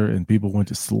each other, and people went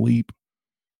to sleep.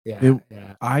 Yeah.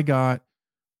 I got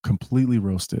completely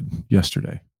roasted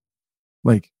yesterday.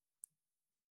 Like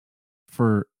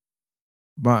on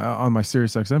my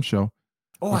SiriusXM show.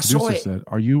 Oh, I saw it. Said,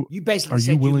 are you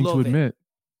willing to admit?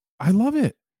 I love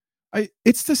it.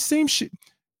 It's the same shit.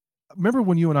 Remember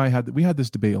when you and I had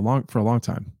this debate for a long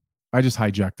time? I just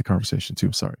hijacked the conversation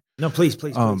too. Sorry. No, please.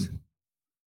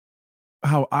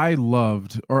 How I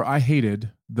loved or I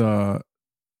hated I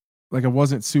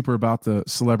wasn't super about the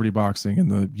celebrity boxing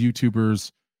and the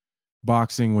YouTubers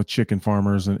boxing with chicken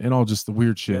farmers and all just the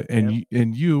weird shit. And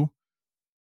you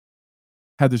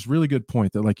had this really good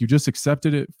point that like you just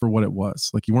accepted it for what it was.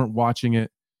 Like you weren't watching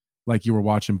it like you were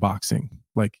watching boxing,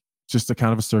 like just a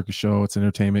kind of a circus show. It's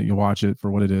entertainment. You watch it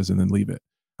for what it is and then leave it.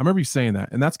 I remember you saying that.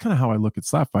 And that's kind of how I look at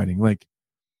slap fighting. Like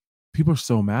people are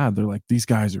so mad. They're like, these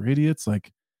guys are idiots.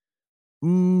 Like, I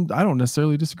don't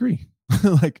necessarily disagree.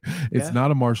 Like it's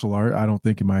not a martial art. I don't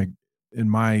think in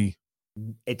my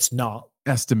it's not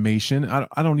estimation.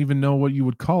 I don't even know what you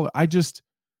would call it.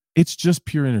 It's just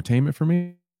pure entertainment for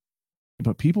me.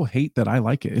 But people hate that I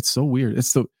like it. It's so weird.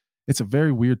 It's a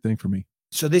very weird thing for me.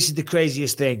 So this is the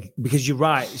craziest thing because you're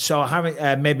right. So having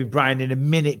maybe Brian in a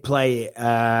minute play it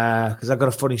because I've got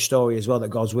a funny story as well that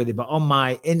goes with it. But on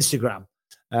my Instagram,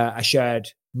 I shared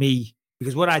me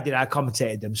because what I did, I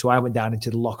commentated them. So I went down into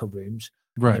the locker rooms.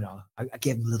 Right. You know, I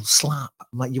gave them a little slap.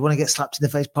 I'm like, you want to get slapped in the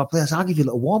face properly? I said, I'll give you a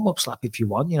little warm-up slap if you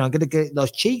want. You know, I'm going to get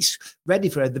those cheeks ready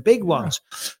for the big ones.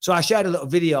 So I shared a little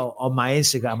video on my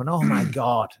Instagram and oh my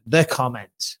God, the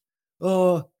comments.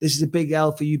 Oh, this is a big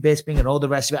L for you, Bisping, and all the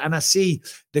rest of it. And I see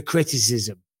the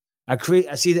criticism. I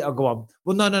see that. I'll go on.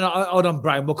 Well, no. Hold on,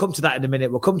 Brian. We'll come to that in a minute.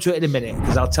 We'll come to it in a minute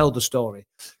because I'll tell the story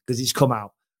because it's come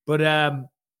out. But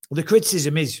the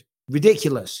criticism is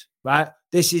ridiculous, right?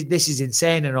 This is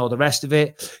insane and all the rest of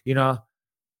it. You know,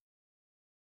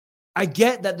 I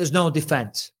get that there's no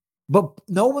defense, but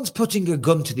no one's putting a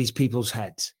gun to these people's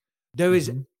heads. There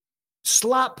is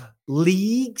slap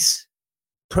leagues,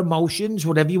 promotions,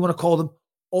 whatever you want to call them,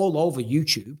 all over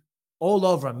YouTube, all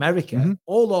over America,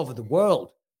 all over the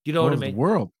world. Do you know what I mean?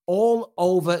 All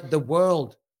over the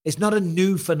world. It's not a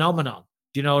new phenomenon.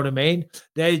 Do you know what I mean?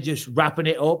 They're just wrapping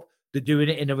it up. They're doing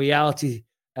it in a reality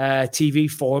TV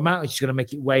format, which is going to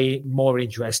make it way more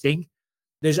interesting.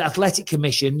 There's athletic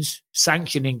commissions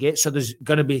sanctioning it. So there's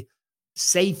going to be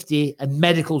safety and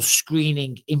medical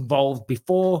screening involved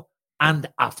before and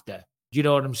after. Do you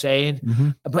know what I'm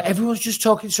saying? But everyone's just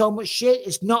talking so much shit.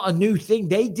 It's not a new thing.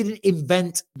 They didn't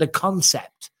invent the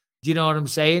concept. Do you know what I'm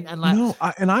saying? And like, no,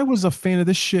 I was a fan of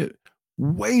this shit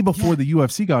way before the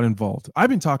UFC got involved. I've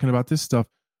been talking about this stuff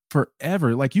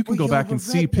forever. Like you can go back and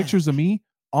see pictures of me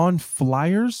on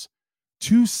flyers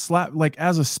to slap, like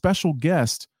as a special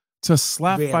guest to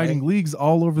slap fighting leagues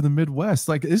all over the Midwest.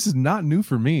 Like this is not new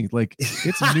for me. Like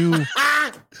it's new.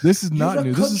 This is not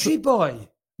new. This is boy.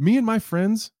 Me and my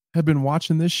friends have been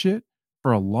watching this shit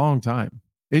for a long time.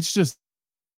 It's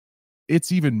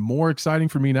even more exciting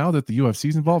for me now that the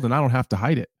UFC's involved and I don't have to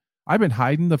hide it. I've been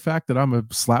hiding the fact that I'm a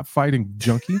slap fighting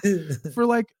junkie for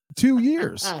like 2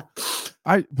 years.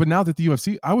 But now that the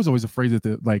UFC, I was always afraid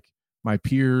that my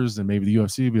peers and maybe the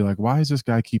UFC would be like, why does this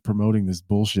guy keep promoting this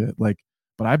bullshit? Like,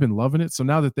 but I've been loving it. So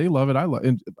now that they love it,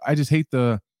 and I just hate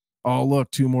oh, look,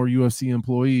 2 more UFC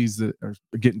employees that are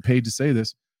getting paid to say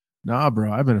this. Nah,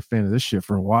 bro, I've been a fan of this shit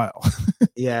for a while.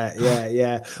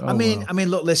 Yeah. Oh, I mean,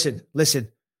 look, listen.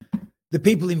 The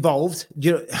people involved,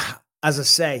 you know, as I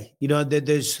say, you know,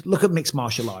 there's look at mixed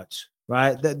martial arts,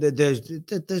 right?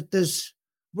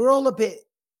 We're all a bit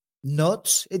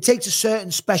nuts. It takes a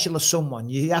certain special of someone.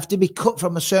 You have to be cut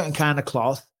from a certain kind of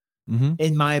cloth,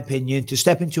 in my opinion, to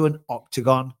step into an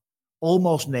octagon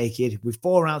almost naked with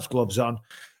 4-ounce gloves on,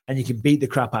 and you can beat the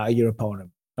crap out of your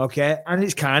opponent. Okay. And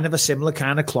it's kind of a similar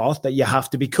kind of cloth that you have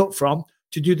to be cut from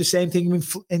to do the same thing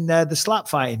in the slap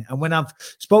fighting. And when I've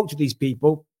spoke to these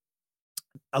people,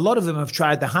 a lot of them have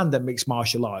tried the hand at mixed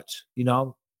martial arts,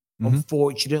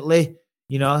 Unfortunately,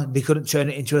 they couldn't turn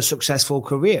it into a successful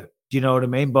career. Do you know what I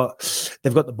mean? But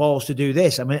they've got the balls to do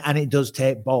this. I mean, and it does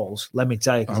take balls, let me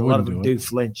tell you, because a lot of them do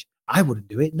flinch. I wouldn't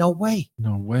do it. No way.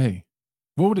 No way.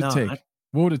 What would it take?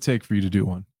 What would it take for you to do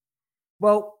one?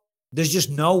 Well, there's just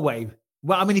no way.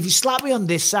 Well, I mean, if you slap me on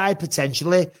this side,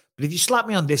 potentially, but if you slap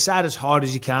me on this side as hard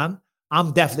as you can,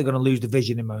 I'm definitely going to lose the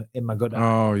vision in my gut.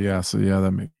 Oh, yeah. So, yeah,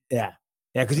 that makes... Yeah,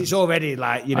 because it's already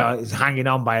like, it's hanging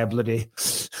on by a bloody...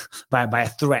 by a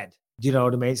thread. Do you know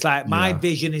what I mean? It's like my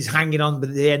vision is hanging on by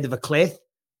the end of a cliff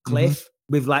with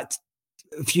like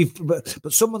a few,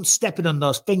 but someone's stepping on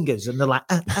those fingers and they're like,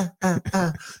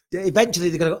 eventually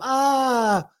they're going to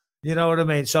go, you know what I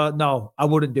mean? So no, I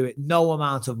wouldn't do it. No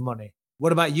amount of money.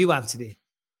 What about you, Anthony?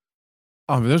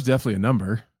 Oh, there's definitely a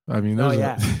number. I mean,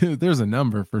 there's a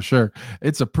number for sure.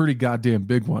 It's a pretty goddamn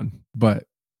big one, but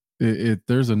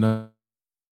there's a number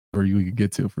you could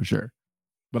get to for sure.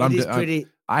 But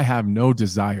I have no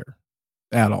desire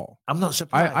at all. I'm not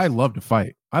surprised. I love to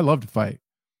fight. I would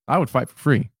fight for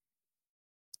free.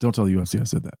 Don't tell the UFC I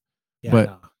said that. Yeah,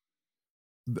 but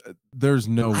there's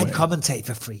no way. I'd commentate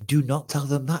for free. Do not tell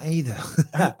them that either.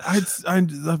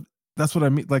 That's what I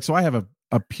mean. Like, so I have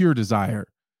a pure desire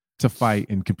to fight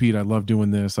and compete. I love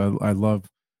doing this. I love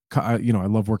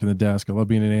working the desk. I love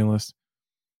being an analyst.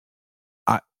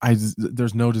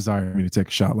 There's no desire for me to take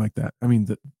a shot like that. I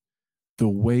mean, the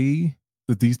way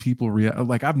that these people react,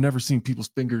 like I've never seen people's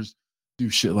fingers do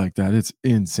shit like that. It's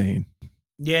insane.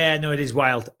 Yeah, no, it is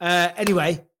wild.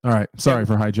 Anyway. All right. Sorry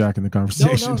for hijacking the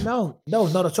conversation. No,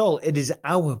 not at all. It is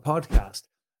our podcast.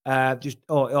 Okay.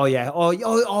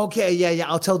 Yeah.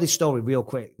 I'll tell this story real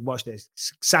quick. Watch this.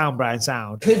 Sound, Brian,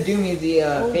 sound. Could do me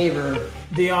the favor.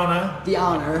 The honor.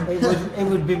 It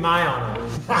would be my honor.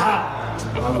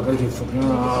 One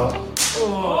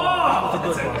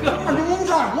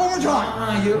more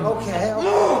time. You okay?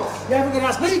 You haven't gonna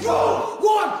ask me. 1, 2, 3.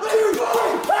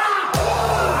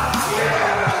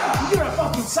 Yeah! You're a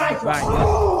fucking psycho.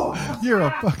 Right. You're a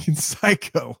fucking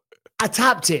psycho. I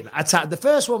tapped him. The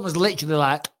first one was literally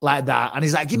like that, and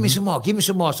he's like, "Give me some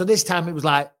more." So this time it was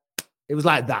like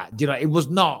that. You know, it was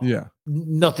not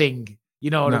nothing. You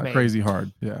know what I mean? Not crazy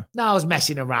hard. Yeah. No, I was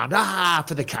messing around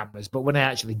for the cameras, but when I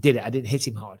actually did it, I didn't hit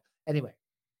him hard. Anyway,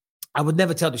 I would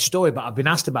never tell the story, but I've been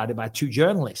asked about it by 2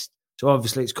 journalists. So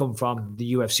obviously it's come from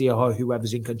the UFC or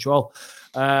whoever's in control.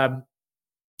 On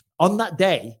that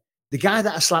day, the guy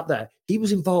that I slapped there, he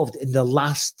was involved in the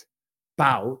last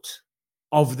bout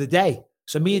of the day.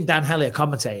 So me and Dan Helly are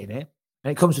commentating it,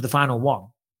 and it comes to the final one,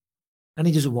 and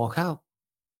he doesn't walk out.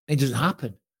 It doesn't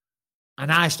happen.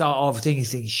 And I start overthinking,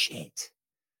 thinking, shit,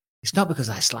 it's not because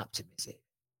I slapped him, is it?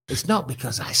 It's not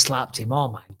because I slapped him. Oh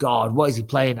my God, what is he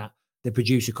playing at? The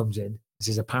producer comes in and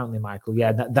says, apparently, Michael,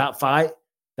 that fight,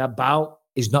 that bout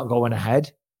is not going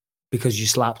ahead because you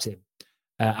slapped him.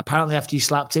 Apparently, after you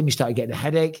slapped him, he started getting a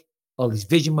headache. All his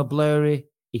vision were blurry.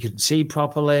 He couldn't see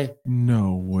properly.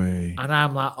 No way. And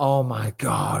I'm like, oh my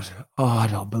God. Oh, I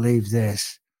don't believe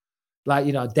this. Like,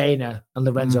 Dana and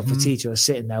Lorenzo Fertitta are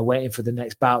sitting there waiting for the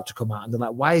next bout to come out. And they're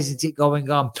like, why isn't it going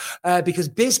on? Because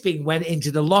Bisping went into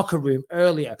the locker room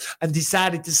earlier and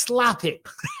decided to slap him.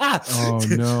 Oh,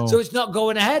 no. So it's not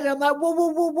going ahead. And I'm like,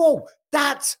 whoa.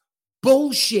 That's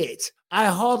bullshit. I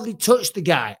hardly touched the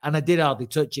guy. And I did hardly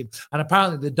touch him. And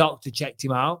apparently the doctor checked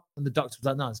him out. And the doctor was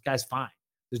like, no, this guy's fine.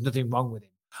 There's nothing wrong with him.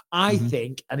 I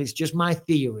think, and it's just my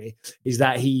theory, is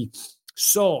that he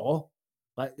saw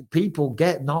like people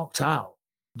get knocked out.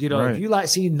 If you like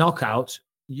seeing knockouts,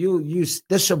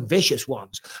 there's some vicious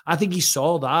ones. I think he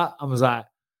saw that and was like,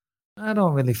 I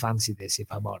don't really fancy this, if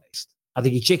I'm honest. I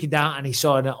think he chickened out and he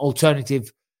saw an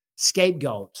alternative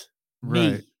scapegoat.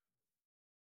 Right. Me.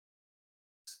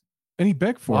 And he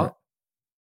begged for it.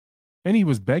 And he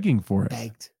was begging for it.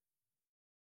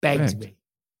 Begged me.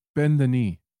 Bend the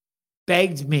knee.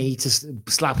 Begged me to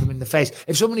slap him in the face.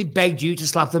 If somebody begged you to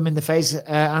slap them in the face,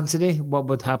 Anthony, what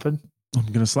would happen? I'm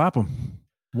going to slap him.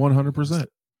 100%.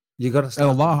 You got to slap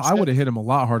him. I would have hit him a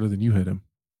lot harder than you hit him.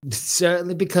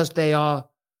 Certainly, because they are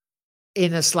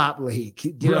in a slap league.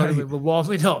 Do you know what I mean? We're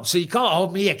warming up. So you can't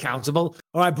hold me accountable.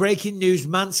 All right, breaking news.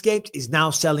 Manscaped is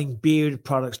now selling beard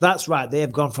products. That's right. They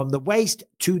have gone from the waist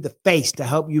to the face to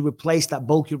help you replace that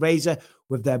bulky razor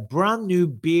with their brand new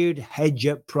Beard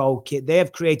Hedger Pro kit. They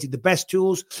have created the best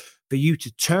tools for you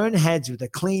to turn heads with a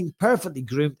clean, perfectly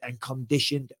groomed and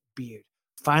conditioned beard.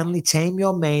 Finally, tame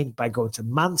your mane by going to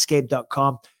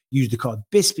manscaped.com. Use the code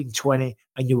BISPING20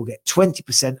 and you will get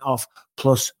 20% off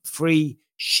plus free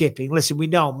shipping. Listen, we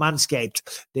know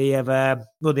Manscaped. They have,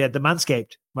 they had the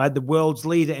Manscaped, right? The world's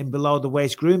leader in below the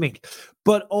waist grooming.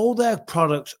 But all their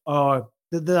products are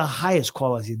the highest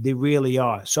quality. They really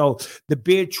are. So the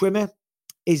beard trimmer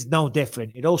is no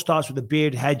different. It all starts with the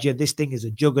Beard Hedger. This thing is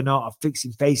a juggernaut of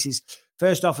fixing faces.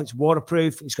 First off, it's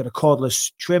waterproof. It's got a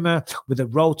cordless trimmer with a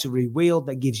rotary wheel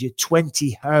that gives you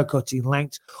 20 hair cutting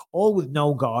lengths, all with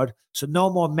no guard. So no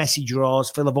more messy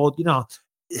drawers full of all,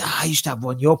 I used to have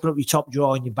one. You open up your top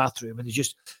drawer in your bathroom and there's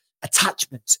just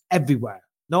attachments everywhere.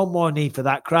 No more need for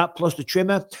that crap. Plus, the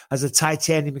trimmer has a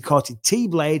titanium-coated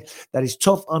T-blade that is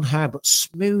tough on hair but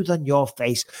smooth on your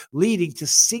face, leading to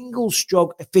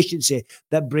single-stroke efficiency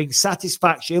that brings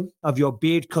satisfaction of your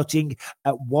beard cutting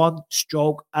at one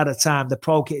stroke at a time. The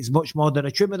Pro Kit is much more than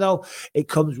a trimmer, though. It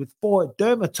comes with 4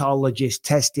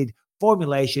 dermatologist-tested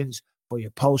formulations for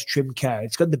your post-trim care.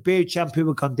 It's got the beard shampoo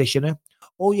and conditioner.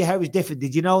 All your hair is different.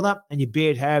 Did you know that? And your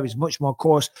beard hair is much more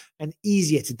coarse and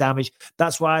easier to damage.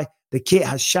 That's why the kit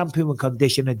has shampoo and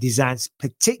conditioner designed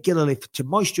particularly to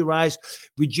moisturize,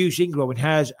 reduce ingrowing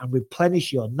hairs, and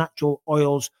replenish your natural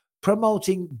oils,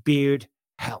 promoting beard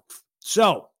health.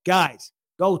 So, guys,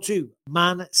 go to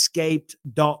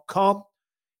manscaped.com.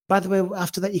 By the way,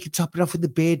 after that, you can top it off with the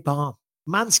beard balm.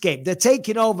 Manscaped, they're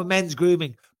taking over men's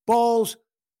grooming. Balls,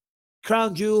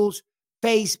 crown jewels,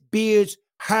 face, beards,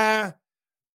 hair,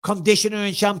 conditioner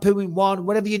and shampoo in one,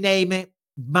 whatever you name it.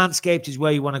 Manscaped is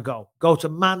where you want to go. Go to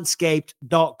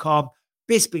manscaped.com.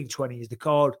 Bisping20 is the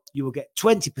code. You will get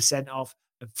 20% off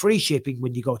and free shipping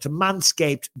when you go to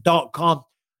manscaped.com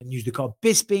and use the code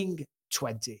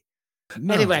Bisping20.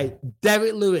 No. Anyway,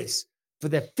 Derek Lewis, for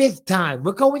the 5th time,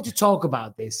 we're going to talk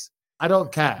about this. I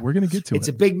don't care. We're going to get to it. It's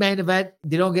a big main event.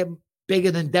 They don't get bigger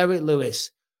than Derek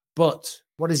Lewis. But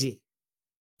what is he?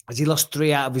 Has he lost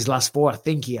 3 out of his last 4? I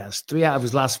think he has. 3 out of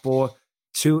his last 4.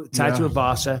 Taito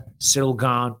Avasa, Cyril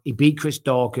Gane. He beat Chris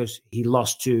Daukaus. He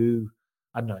lost to,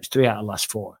 I don't know, it's 3 out of the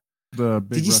last 4. The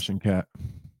big Russian cat.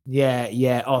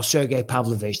 Yeah. Oh, Sergey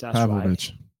Pavlovich. That's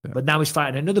right. Yeah. But now he's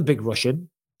fighting another big Russian,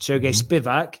 Sergey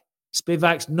Spivak.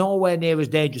 Spivak's nowhere near as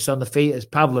dangerous on the feet as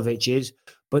Pavlovich is.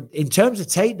 But in terms of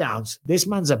takedowns, this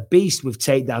man's a beast with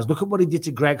takedowns. Look at what he did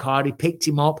to Greg Hardy. Picked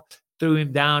him up, threw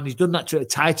him down. He's done that to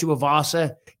Taito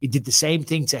Avasa. He did the same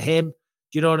thing to him. Do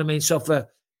you know what I mean? So for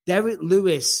Derek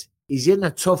Lewis, he's in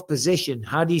a tough position.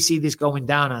 How do you see this going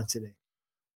down, Anthony?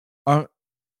 I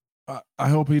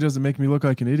hope he doesn't make me look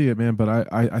like an idiot, man, but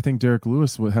I think Derek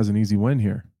Lewis has an easy win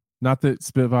here. Not that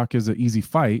Spivak is an easy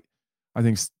fight. I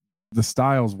think the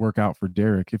styles work out for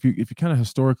Derek. If you kind of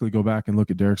historically go back and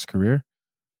look at Derek's career,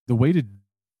 the way to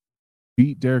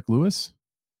beat Derek Lewis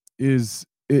is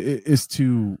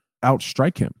to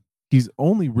outstrike him. He's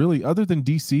only really, other than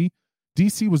DC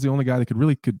was the only guy that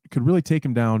could really take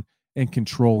him down and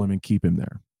control him and keep him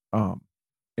there,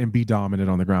 and be dominant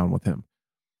on the ground with him.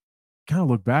 Kind of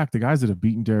look back, the guys that have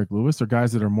beaten Derek Lewis are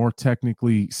guys that are more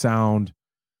technically sound,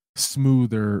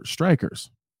 smoother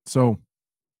strikers. So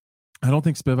I don't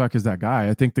think Spivak is that guy.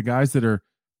 I think the guys that are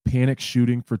panic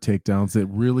shooting for takedowns, that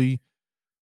really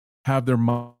have their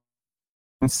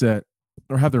mindset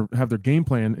or have their game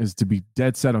plan is to be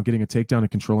dead set on getting a takedown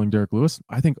and controlling Derek Lewis.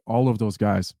 I think all of those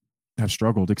guys have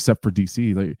struggled except for DC.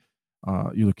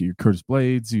 You look at your Curtis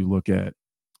Blades, you look at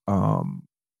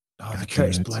the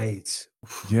Curtis Blades.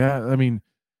 Yeah, I mean,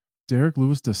 Derek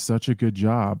Lewis does such a good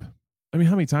job. I mean,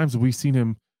 how many times have we seen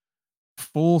him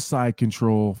full side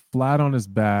control, flat on his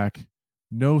back,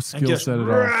 no skill set at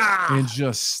all, and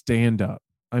just stand up?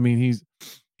 I mean,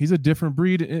 he's a different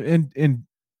breed, and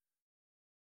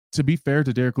to be fair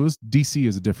to Derek Lewis, DC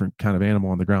is a different kind of animal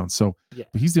on the ground. So,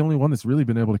 but he's the only one that's really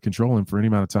been able to control him for any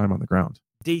amount of time on the ground.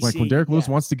 DC, like when Derek Lewis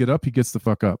wants to get up, he gets the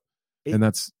fuck up, and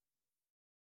that's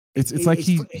it's like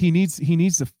he needs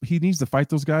to fight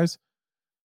those guys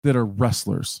that are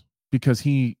wrestlers, because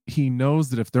he knows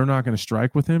that if they're not going to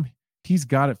strike with him, he's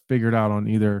got it figured out on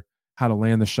either how to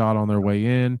land the shot on their way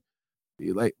in,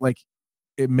 like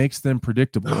it makes them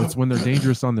predictable. It's when they're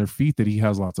dangerous on their feet that he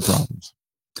has lots of problems.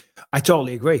 I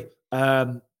totally agree.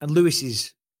 And Lewis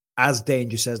is as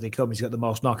dangerous as they come. He's got the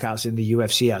most knockouts in the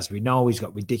UFC, as we know. He's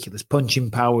got ridiculous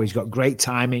punching power. He's got great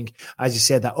timing. As you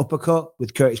said, that uppercut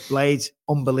with Curtis Blades,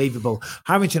 unbelievable.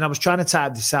 Harrington, I was trying to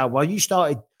type this out. While you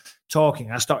started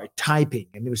talking, I started typing,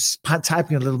 and it was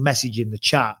typing a little message in the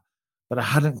chat, but I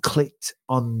hadn't clicked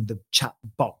on the chat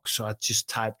box, so I just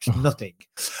typed nothing.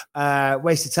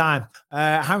 Waste of time.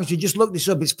 Harrington, just look this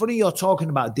up. It's funny you're talking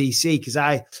about DC, because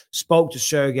I spoke to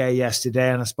Sergey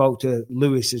yesterday, and I spoke to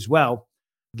Lewis as well.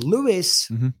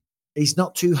 Lewis, he's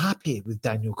not too happy with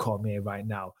Daniel Cormier right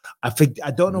now. I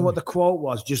don't know what the quote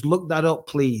was. Just look that up,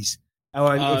 please,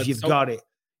 or if you've got it.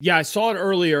 Yeah, I saw it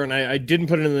earlier, and I didn't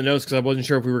put it in the notes because I wasn't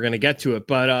sure if we were going to get to it.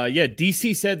 But yeah,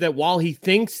 DC said that while he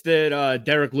thinks that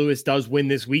Derek Lewis does win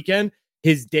this weekend,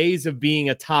 his days of being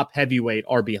a top heavyweight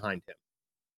are behind him.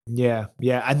 Yeah,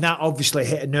 and that obviously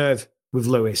hit a nerve with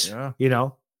Lewis, you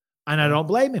know, and I don't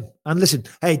blame him. And listen,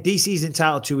 hey, DC's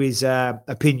entitled to his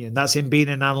opinion. That's him being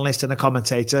an analyst and a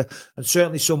commentator, and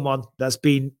certainly someone that's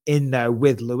been in there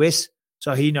with Lewis.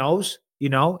 So he knows, you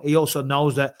know, he also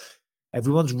knows that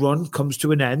everyone's run comes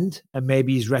to an end, and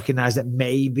maybe he's recognized that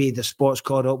maybe the sport's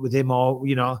caught up with him, or,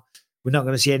 you know, we're not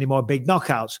going to see any more big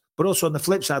knockouts. But also on the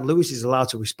flip side, Lewis is allowed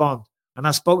to respond. And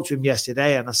I spoke to him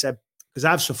yesterday, and I said, because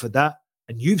I've suffered that,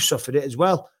 and you've suffered it as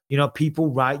well. You know, people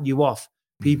write you off.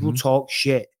 People talk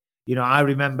shit. You know, I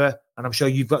remember, and I'm sure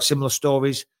you've got similar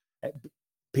stories,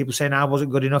 people saying I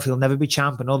wasn't good enough, he'll never be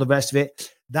champ, and all the rest of it.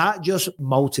 That just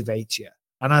motivates you.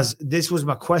 And as this was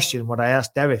my question, what I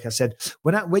asked Derek, I said,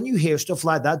 when you hear stuff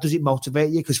like that, does it motivate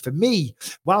you? Because for me,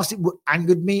 whilst it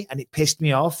angered me and it pissed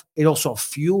me off, it also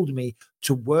fueled me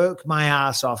to work my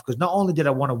ass off. Because not only did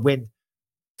I want to win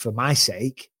for my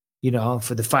sake, you know,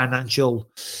 for the financial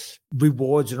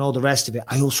rewards and all the rest of it,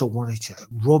 I also wanted to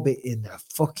rub it in their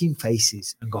fucking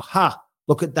faces and go, ha,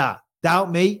 look at that.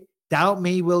 Doubt me,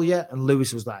 will you? And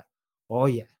Lewis was like, oh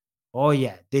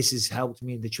yeah, this has helped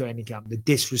me in the training camp. The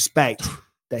disrespect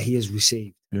that he has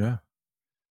received. Yeah.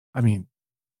 I mean,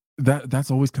 that's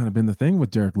always kind of been the thing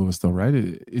with Derek Lewis, though, right?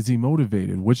 Is he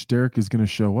motivated? Which Derek is going to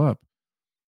show up?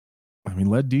 I mean,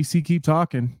 let DC keep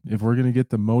talking. If we're going to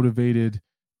get the motivated,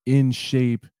 in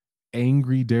shape,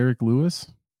 angry Derek Lewis,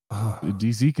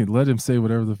 DC can let him say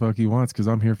whatever the fuck he wants, because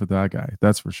I'm here for that guy.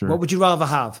 That's for sure. What would you rather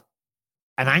have?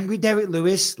 An angry Derek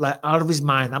Lewis, like out of his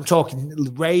mind. I'm talking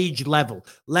rage level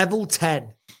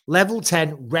 10,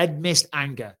 red mist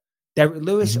anger. Derek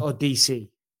Lewis or DC?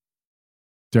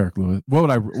 Derek Lewis. What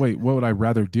would I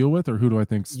rather deal with, or who do I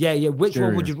think? Yeah. Which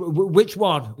one would you? Which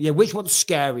one? Yeah, which one's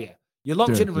scarier? You're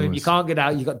locked in a room. You can't get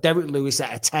out. You got Derek Lewis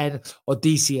at a 10 or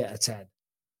DC at a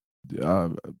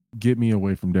 10. Get me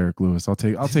away from Derek Lewis. I'll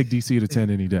take DC at a 10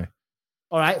 any day.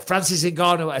 All right, Francis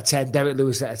Ngannou at a 10. Derek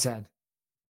Lewis at a 10.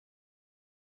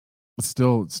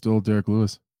 Still Derek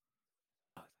Lewis.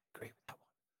 I agree with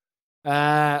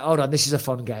that one. Hold on, this is a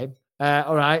fun game.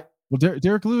 All right. Well,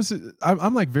 Derek Lewis,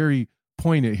 I'm like very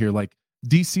poignant here. Like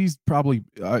DC's probably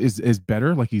is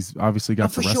better. Like he's obviously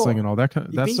got the wrestling and all that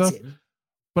stuff.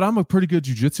 But I'm a pretty good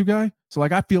jiu-jitsu guy, so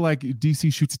like I feel like if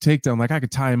DC shoots a takedown, like I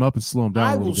could tie him up and slow him down.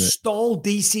 I will stall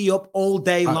DC up all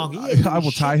day long. I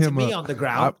will tie him up on the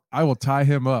ground. I will tie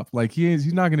him up. Like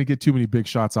he's not going to get too many big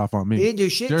shots off on me. He didn't do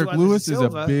shit. Derek Lewis is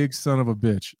a big son of a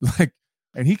bitch. Like,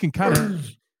 and he can kind of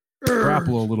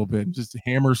grapple a little bit and just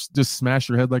smash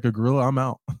your head like a gorilla. I'm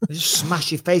out. Just smash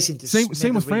your face into.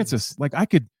 Same with Francis. Like I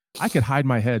could hide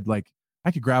my head. Like I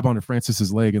could grab onto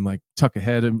Francis's leg and like tuck a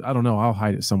head, and I don't know, I'll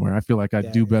hide it somewhere. I feel like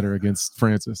I'd do better against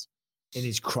Francis. In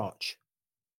his crotch.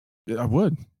 I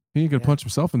would. He ain't gonna punch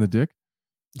himself in the dick.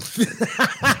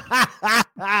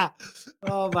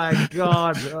 Oh my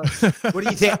God. What do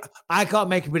you think? I can't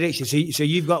make a prediction. So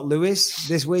you've got Lewis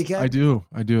this weekend? I do,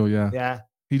 yeah. Yeah.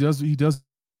 He does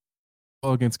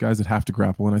well against guys that have to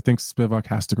grapple, and I think Spivak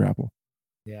has to grapple.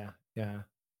 Yeah.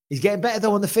 He's getting better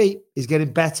though on the feet. He's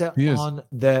getting better on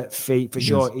the feet for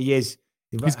sure. He is.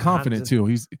 He's confident too.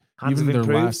 He's even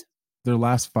their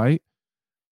last fight,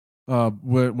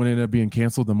 when it ended up being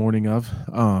canceled the morning of.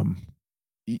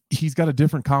 He's got a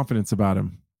different confidence about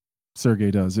him.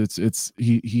 Sergey does.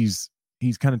 He's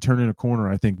kind of turning a corner,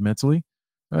 I think, mentally.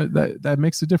 That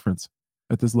makes a difference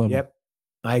at this level. Yep,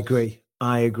 I agree. All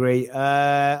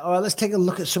right, let's take a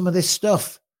look at some of this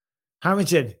stuff.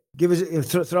 Harrington, give us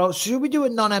throw. Should we do a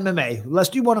non-MMA? Let's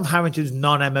do one of Harrington's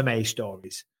non-MMA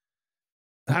stories.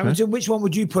 Okay. Harrington, which one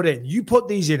would you put in? You put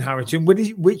these in, Harrington.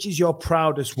 Which is your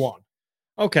proudest one?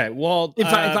 Okay, well, in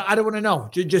fact, I don't want to know.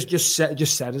 Just set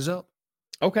us up.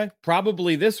 Okay,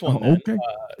 probably this one. Okay.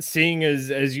 Seeing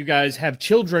as you guys have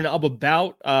children of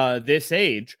about this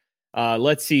age,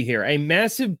 let's see here. A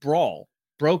massive brawl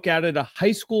broke out at a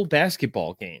high school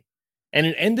basketball game. and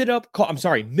it ended up,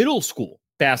 middle school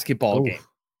basketball game.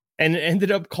 And it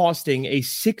ended up costing a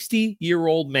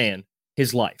 60-year-old man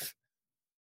his life.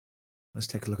 Let's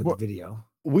take a look at the video.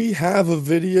 We have a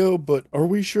video, but are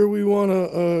we sure we want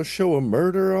to show a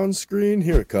murder on screen?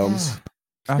 Here it comes.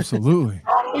 Yeah, absolutely.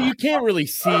 Well, you can't really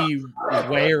see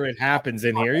where it happens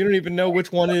in here. You don't even know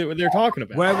which one they're talking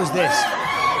about. Where was this?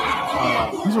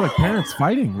 These are like parents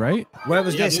fighting, right? Where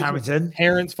was this, Hamilton?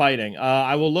 Parents fighting.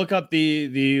 I will look up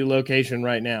the location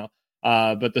right now.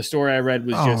 But the story I read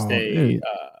was just a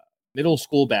middle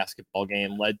school basketball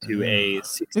game led to a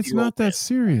 60-year-old. It's not that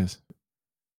serious.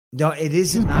 No, it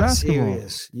isn't that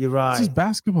serious. You're right. This is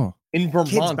basketball. In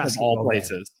Vermont, of all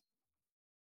places.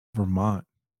 Vermont.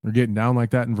 They're getting down like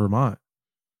that in Vermont.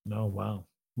 Oh, wow.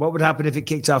 What would happen if it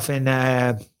kicked off in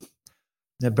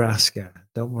Nebraska?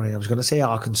 Don't worry. I was going to say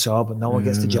Arkansas, but no one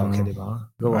gets the joke anymore.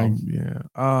 Go on. Yeah.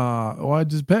 Well, it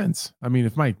just depends. I mean,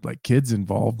 if my kid's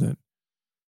involved, then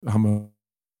I'm going to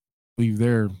leave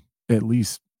there at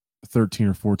least 13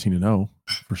 or 14-0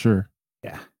 for sure.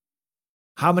 Yeah.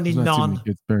 How many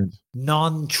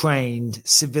non-trained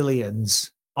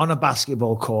civilians on a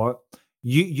basketball court?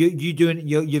 You've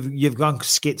gone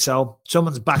schizo.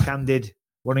 Someone's backhanded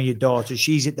one of your daughters.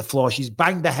 She's hit the floor. She's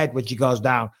banged her head when she goes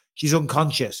down. She's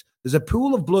unconscious. There's a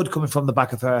pool of blood coming from the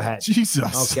back of her head.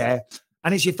 Jesus. Okay.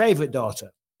 And it's your favorite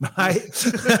daughter, right?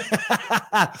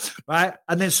 Right.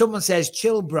 And then someone says,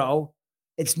 chill, bro.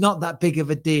 It's not that big of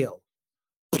a deal.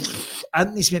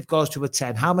 Anthony Smith goes to a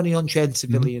 10. How many untrained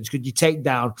civilians could you take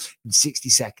down in 60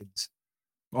 seconds?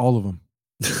 All of them.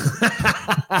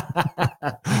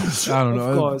 I don't know.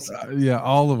 Of course. Yeah,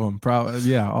 all of them. Probably.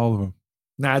 Yeah, all of them.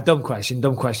 Nah, dumb question.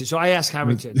 So I asked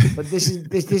Harrington, but this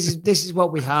is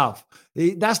what we have.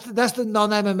 That's the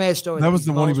non-MMA story. That was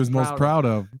the one he was most proud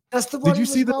of. That's the one. Did you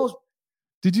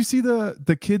see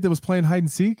the kid that was playing hide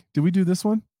and seek? Did we do this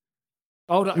one?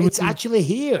 Oh, no, it's actually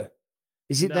here.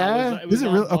 Is it there? Is it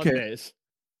really? Okay.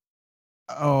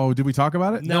 Oh, did we talk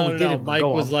about it? No. Mike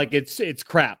was like, it's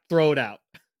crap. Throw it out.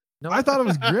 No, I thought it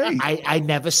was great. I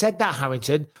never said that,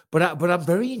 Harrington, but I'm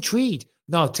very intrigued.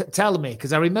 No, tell me,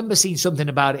 because I remember seeing something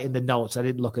about it in the notes. I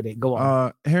didn't look at it. Go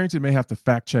on. Harrington may have to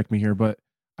fact check me here, but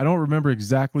I don't remember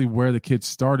exactly where the kid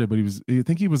started, but I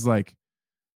think he was like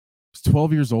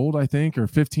 12 years old, I think, or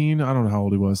 15. I don't know how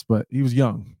old he was, but he was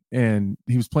young, and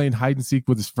he was playing hide and seek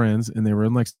with his friends, and they were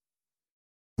in like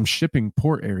some shipping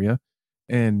port area,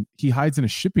 and he hides in a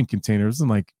shipping container. It was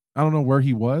like, I don't know where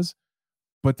he was,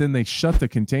 but then they shut the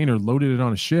container, loaded it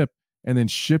on a ship, and then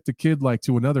shipped the kid like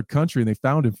to another country, and they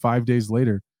found him 5 days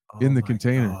later in the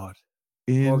container. God.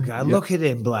 Look at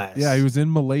him, blast. Yeah, he was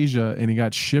in Malaysia, and he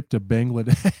got shipped to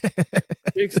Bangladesh.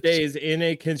 6 days in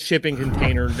a shipping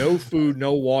container, no food,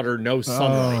 no water, no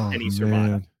sunlight, and he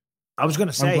survived. Man. I was going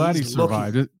to say, I'm glad he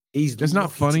survived. It's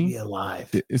not funny. To be alive.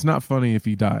 It's not funny if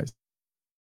he dies.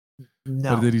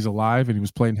 No, but that he's alive and he was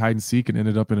playing hide and seek and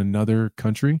ended up in another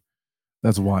country.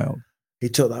 That's wild. He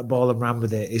took that ball and ran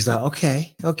with it. He's like,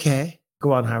 okay.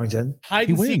 Go on, Harrington. Hide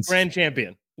and seek grand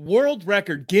champion. World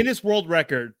record, Guinness World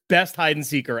Record, best hide and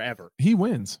seeker ever. He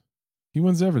wins. He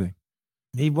wins everything.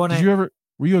 He won it.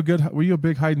 Were you a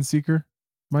big hide and seeker,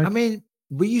 Mike? I mean,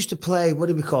 we used to play, what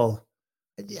do we call?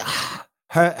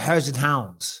 Hares and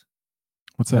hounds.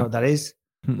 What's that? You know what that is?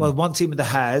 Well, one team with the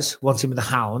hares, one team with the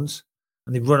hounds.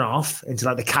 And they run off into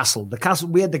like the castle. The castle,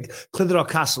 we had the Clitheroe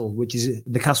Castle, which is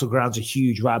the castle grounds are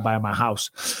huge right by my house.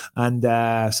 And so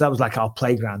that was like our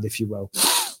playground, if you will.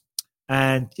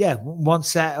 And yeah, one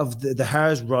set of the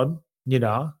hares run,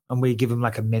 and we give them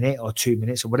like a minute or 2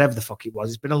 minutes or whatever the fuck it was.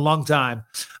 It's been a long time.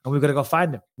 And we've got to go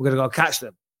find them. We've got to go catch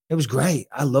them. It was great.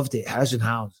 I loved it. Hares and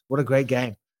hounds. What a great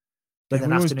game. But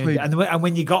then afternoon. And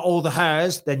when you got all the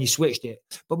hares, then you switched it.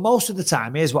 But most of the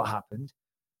time, here's what happened.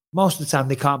 Most of the time,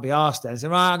 they can't be asked. And say,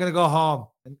 I'm going to go home.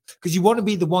 Because you want to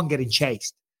be the one getting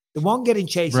chased. The one getting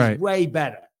chased is way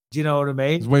better. Do you know what I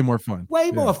mean? It's way more fun.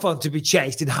 Way more fun to be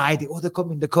chased and hide it. Oh, they're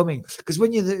coming. Because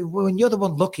when you're the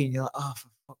one looking, you're like, oh, for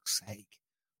fuck's sake.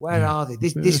 Where are they?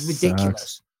 This is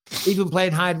ridiculous. Even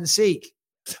playing hide and seek.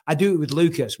 I do it with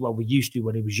Lucas. Well, we used to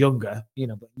when he was younger,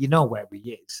 but you know where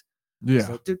he is. Yeah.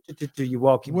 So, you're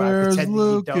walking Where's by.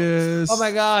 Lucas? Oh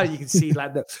my God. You can see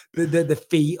like the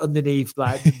feet underneath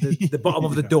like the bottom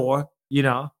of the door,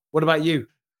 What about you?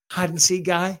 Hide and seek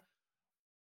guy?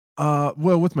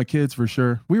 Well, with my kids for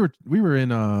sure. We were in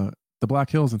the Black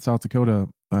Hills in South Dakota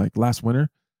like last winter,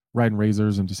 riding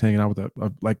razors and just hanging out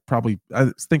with probably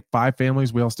I think 5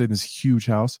 families. We all stayed in this huge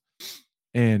house.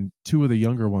 And 2 of the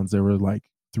younger ones, they were like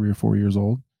 3 or 4 years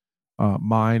old.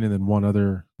 Mine and then one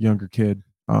other younger kid.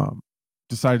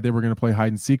 Decided they were going to play hide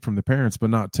and seek from the parents, but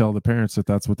not tell the parents that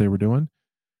that's what they were doing.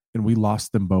 And we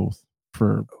lost them both.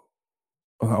 for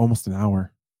almost an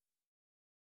hour.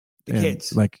 The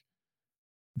kids, like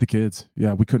the kids,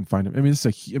 yeah, we couldn't find him. I mean,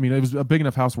 it was a big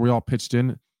enough house where we all pitched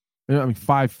in. I mean,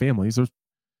 5 families. There's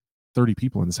 30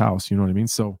 people in this house. You know what I mean?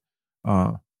 So,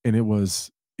 and it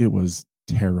was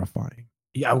terrifying.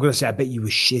 Yeah, I'm gonna say, I bet you were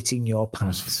shitting your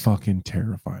pants. I was fucking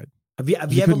terrified. Have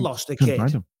you ever lost a kid?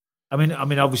 Find him. I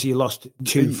mean, obviously you lost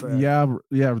 2 for. Yeah.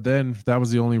 Then that was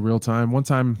the only real time. One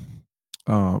time,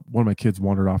 one of my kids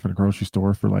wandered off in a grocery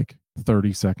store for like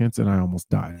 30 seconds, and I almost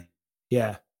died.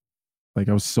 Yeah. Like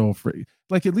I was so afraid.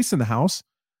 Like at least in the house,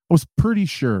 I was pretty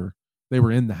sure they were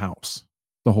in the house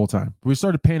the whole time. We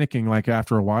started panicking like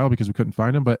after a while because we couldn't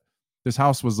find them. But this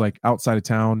house was like outside of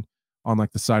town on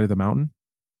like the side of the mountain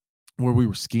where we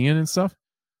were skiing and stuff.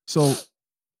 So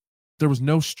there was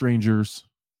no strangers.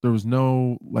 There was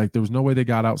no way they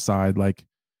got outside. Like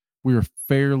we were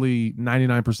fairly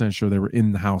 99% sure they were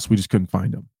in the house. We just couldn't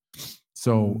find them.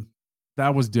 So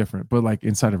that was different. But like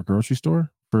inside of a grocery store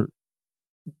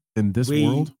in this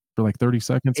world for like 30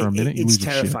 seconds or a minute, it's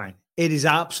terrifying. It is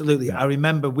absolutely. Yeah. I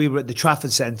remember we were at the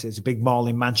Trafford Centre. It's a big mall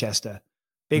in Manchester,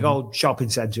 big old shopping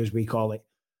centre as we call it,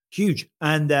 huge.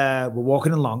 And we're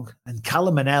walking along, and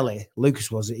Callum and Ellie,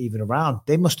 Lucas wasn't even around.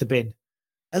 They must have been.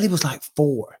 Ellie was like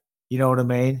 4. You know what I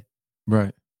mean?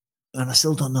 Right. And I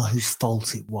still don't know whose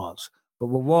fault it was. But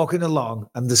we're walking along,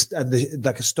 and the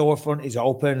like a storefront is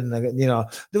open, and there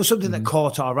was something that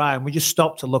caught our eye, and we just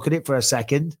stopped to look at it for a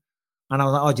second. And I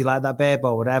was like, "Oh, do you like that, babe?"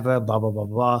 Or whatever, blah blah blah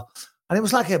blah. And it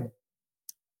was like a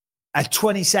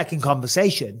 20-second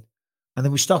conversation, and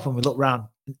then we stop and we look around,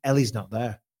 and Ellie's not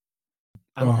there.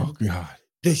 And God!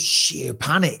 The sheer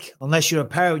panic. Unless you're a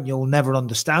parent, you'll never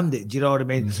understand it. Do you know what I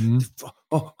mean? And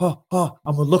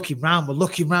we're looking around,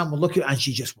 and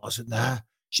she just wasn't there.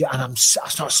 I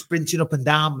start sprinting up and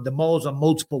down. The mall's on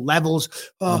multiple levels.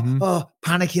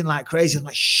 Panicking like crazy. I'm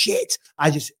like, shit.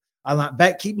 I'm like,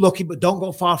 Beck, keep looking, but don't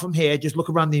go far from here. Just look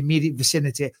around the immediate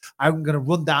vicinity. I'm going to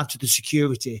run down to the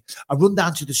security. I run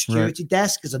down to the security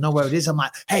desk because I know where it is. I'm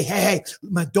like, hey,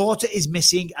 my daughter is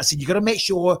missing. I said, you got to make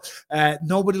sure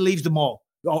nobody leaves the mall.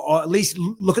 Or at least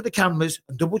look at the cameras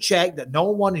and double check that no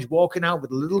one is walking out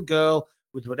with a little girl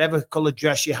with whatever colored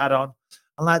dress she had on.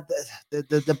 And like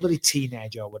the bloody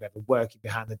teenager or whatever working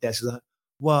behind the desk. Like,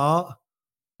 what?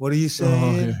 What are you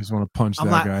saying? I just want to punch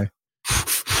that guy.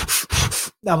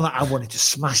 I'm like, I wanted to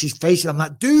smash his face. And I'm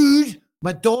like, dude,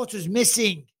 my daughter's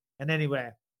missing. And anyway,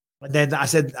 and then I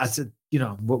said,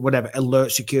 whatever,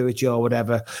 alert security or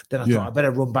whatever. Then I thought I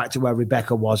better run back to where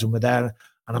Rebecca was, and we're there.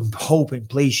 And I'm hoping,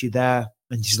 please, she's there.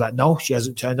 And she's like, no, she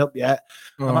hasn't turned up yet.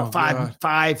 About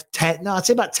 10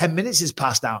 minutes has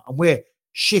passed out, and we're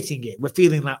shitting it. We're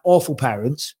feeling like awful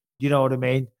parents. You know what I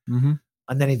mean? Mm-hmm.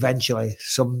 And then eventually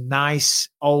some nice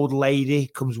old lady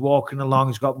comes walking along,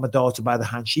 has got my daughter by the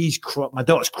hand. My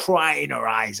daughter's crying her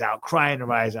eyes out.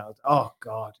 Oh,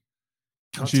 God.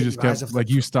 She just kept, like,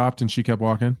 you stopped and she kept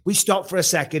walking? We stopped for a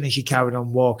second and she carried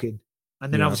on walking.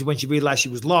 And then obviously when she realized she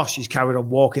was lost, she's carried on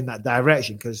walking that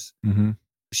direction because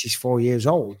she's 4 years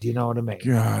old. You know what I mean?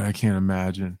 God, I can't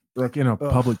imagine. Like in a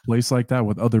public place like that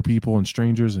with other people and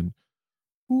strangers and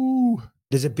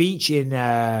There's a beach in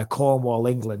Cornwall,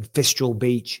 England, Fistral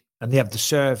Beach, and they have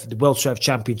the World Surf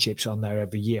Championships on there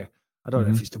every year. I don't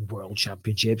know if it's the World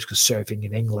Championships because surfing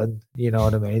in England, you know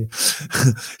what I mean?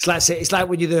 it's like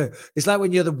when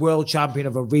you're the world champion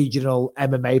of a regional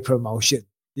MMA promotion.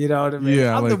 You know what I mean?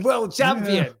 Yeah, I'm the world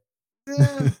champion.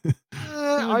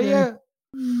 Are you?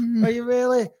 Are you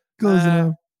really?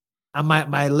 And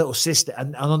my little sister,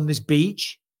 and on this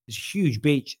beach, this huge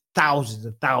beach, thousands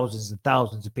and thousands and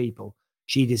thousands of people.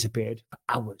 She disappeared for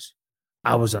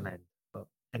hours on end. But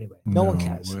anyway, no one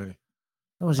cares. No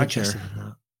one's interested in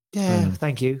that. Yeah,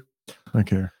 thank you. I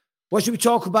care. What should we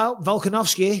talk about?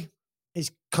 Volkanovski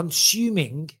is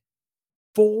consuming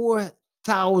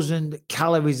 4,000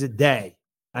 calories a day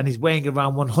and he's weighing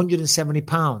around 170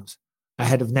 pounds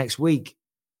ahead of next week.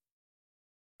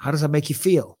 How does that make you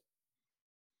feel?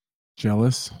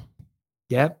 Jealous.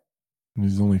 Yep.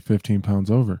 He's only 15 pounds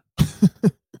over.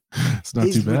 It's not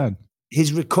too bad.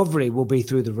 His recovery will be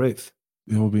through the roof.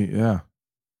 It will be,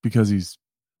 because he's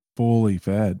fully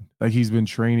fed. Like he's been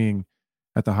training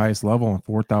at the highest level on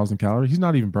 4,000 calories. He's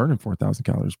not even burning 4,000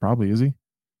 calories, probably, is he?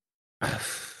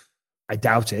 I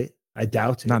doubt it.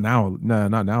 Not now. No,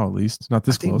 not now, at least. Not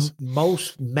this close.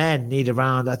 Most men need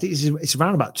around, I think it's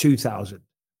around about 2,000.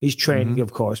 He's training,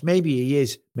 of course. Maybe he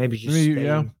is. Maybe just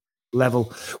staying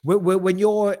level. When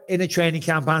you're in a training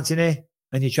camp, Anthony,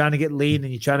 and you're trying to get lean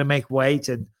and you're trying to make weight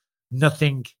and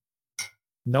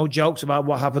no jokes about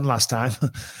what happened last time.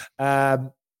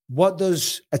 What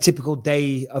does a typical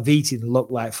day of eating look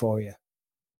like for you?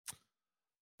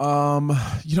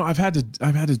 I've had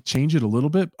to change it a little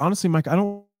bit. Honestly, Mike, I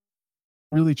don't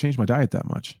really change my diet that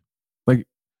much. Like,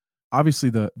 obviously,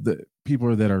 the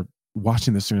people that are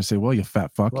watching this are going to say, "Well, you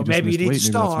fat fuck, Well, you just maybe you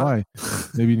missed need weight. to Maybe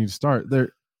that's why. Maybe you need to start."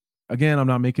 There, again, I'm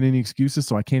not making any excuses,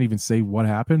 so I can't even say what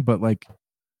happened. But like,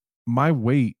 my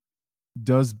weight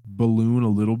does balloon a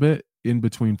little bit in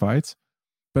between fights,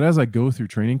 but as I go through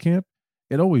training camp,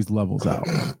 it always levels out.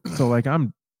 So like,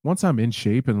 once I'm in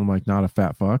shape and I'm like not a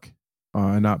fat fuck,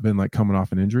 and not been like coming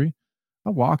off an injury,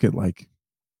 I walk at like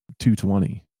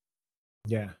 220.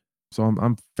 Yeah. So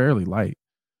I'm fairly light.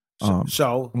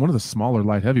 So I'm one of the smaller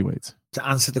light heavyweights. To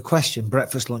answer the question,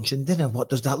 breakfast, lunch, and dinner, what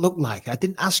does that look like? I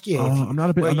didn't ask you. I'm not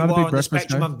a big breakfast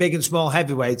spectrum guy. on big and small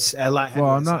heavyweights. Light Well,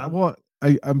 I'm heavyweights, not. Well,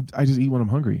 I just eat when I'm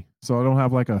hungry, so I don't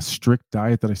have like a strict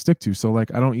diet that I stick to. So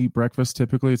like, I don't eat breakfast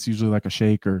typically. It's usually like a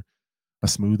shake or a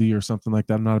smoothie or something like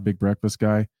that. I'm not a big breakfast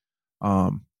guy.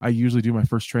 I usually do my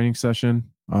first training session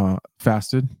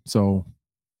fasted. So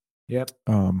yep.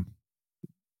 I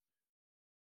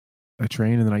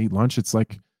train and then I eat lunch. It's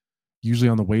like usually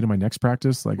on the way to my next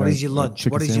practice. Like, what is your lunch?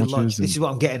 What is your lunch? This is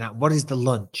what I'm getting at. What is the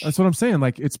lunch? That's what I'm saying.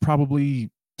 Like, it's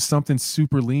probably something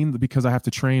super lean because I have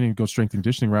to train and go strength and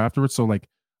conditioning right afterwards. So like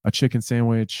a chicken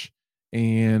sandwich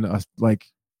and like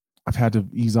I've had to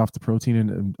ease off the protein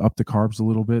and up the carbs a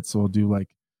little bit. So I'll do like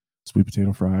sweet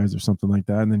potato fries or something like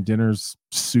that. And then dinner's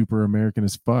super American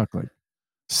as fuck, like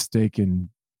steak and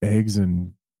eggs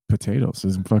and potatoes.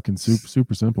 It's fucking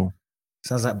super simple.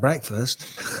 Sounds like breakfast.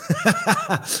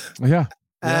 Yeah.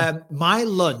 My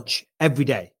lunch every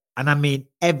day, and I mean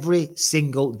every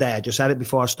single day. I just had it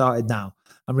before I started now.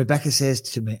 And Rebecca says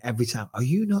to me every time, "Are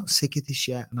you not sick of this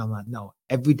yet?" And I'm like, "No,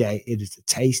 every day it is a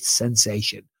taste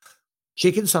sensation."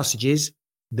 Chicken sausages,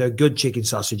 they're good chicken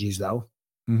sausages though.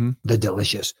 Mm-hmm. They're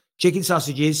delicious. Chicken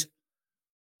sausages,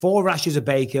 4 rashers of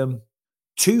bacon,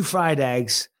 2 fried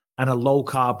eggs, and a low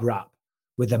carb wrap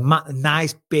with a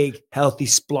nice big healthy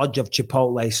splodge of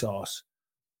chipotle sauce.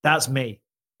 That's me.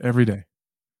 Every day.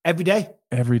 Every day?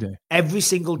 Every day. Every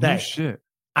single day. No shit.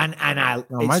 And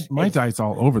my diet's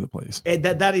all over the place.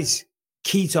 That is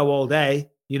keto all day.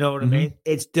 You know what I mean?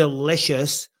 It's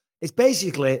delicious. It's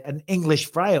basically an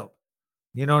English fry up.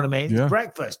 You know what I mean? Yeah. It's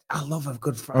breakfast. I love a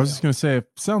good fry. I was just gonna say, it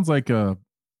sounds like a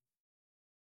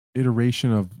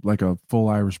iteration of like a full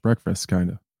Irish breakfast, kind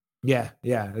of. Yeah.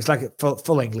 It's like a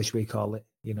full English, we call it.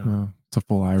 You know, it's a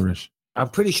full Irish. I'm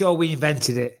pretty sure we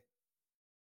invented it.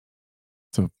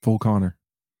 It's a full Connor.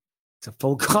 It's a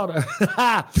full Connor.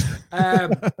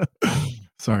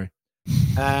 Sorry.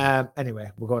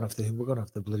 Anyway, we're going off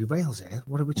the bloody rails here.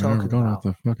 What are we talking We're going about? off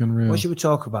the fucking rails. What should we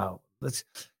talk about?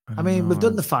 We've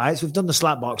done the fights, we've done the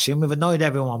slap boxing, we've annoyed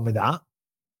everyone with that.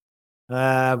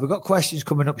 We've got questions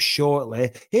coming up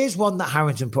shortly. Here's one that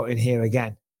Harrington put in here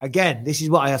again. Again, this is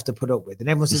what I have to put up with. And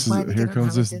everyone says, here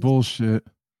comes this bullshit.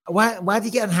 Why do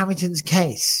you get on Harrington's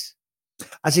case?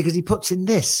 I say, because he puts in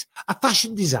this. A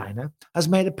fashion designer has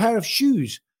made a pair of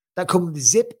shoes that come with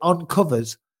zip-on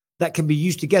covers that can be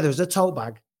used together as a tote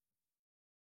bag.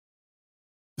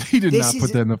 He did not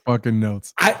put that in the fucking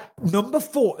notes. Number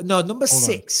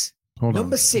 6.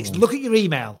 Number 6. Look at your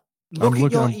email. I'm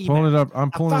pulling it up.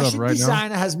 I'm pulling it up right now. A fashion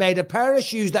designer has made a pair of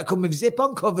shoes that come with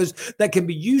zip-on covers that can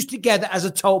be used together as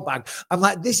a tote bag. I'm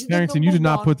like, this is Harrington, you did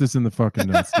not put this in the fucking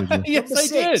notes, did you? Yes, I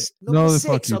did. No, the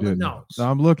fuck you didn't. No,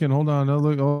 I'm looking. Hold on. No,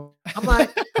 look. Oh, I'm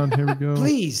like, here we go.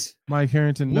 Please. Mike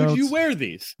Harrington notes. Would you wear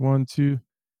these? 1, 2.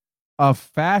 A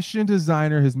fashion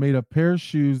designer has made a pair of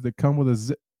shoes that come with a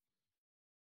zip.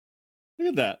 Look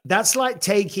at that. That's like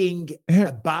taking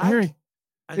a bag.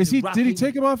 Did he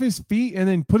take him off his feet and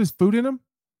then put his food in them?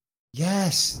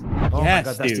 Yes. Oh my God,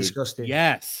 that's disgusting.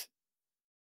 Yes.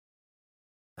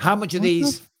 How much are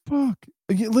these? Fuck.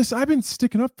 Listen, I've been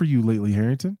sticking up for you lately,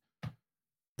 Harrington.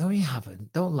 No, you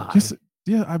haven't. Don't lie.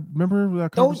 Yeah, I remember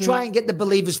that conversation. Don't try and get the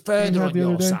believers further on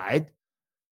your side.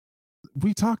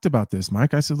 We talked about this,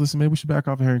 Mike. I said, listen, maybe we should back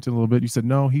off of Harrington a little bit. You said,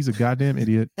 no, he's a goddamn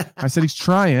idiot. I said, he's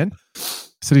trying.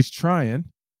 And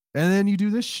then you do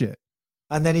this shit.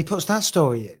 And then he puts that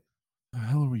story in. What the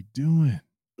hell are we doing?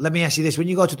 Let me ask you this. When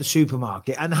you go to the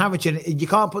supermarket, and Harrington, you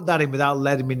can't put that in without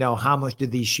letting me know how much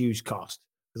did these shoes cost,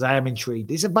 because I am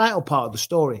intrigued. It's a vital part of the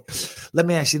story. Let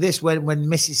me ask you this. When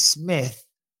Mrs. Smith,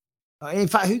 in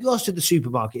fact, who goes to the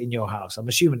supermarket in your house? I'm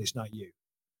assuming it's not you.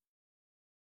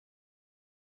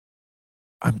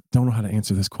 I don't know how to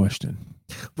answer this question.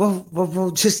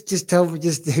 Well, just tell me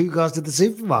who goes to the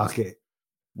supermarket.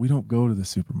 We don't go to the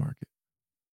supermarket.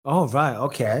 Oh, right.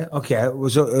 Okay.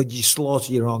 So you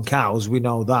slaughter your own cows. We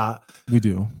know that. We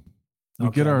do.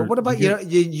 But what about your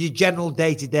general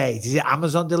day-to-day? Is it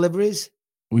Amazon deliveries?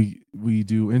 We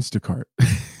do Instacart.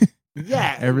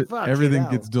 Yeah. Everything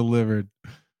gets delivered.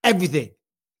 Everything.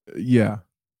 Yeah.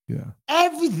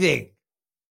 Everything.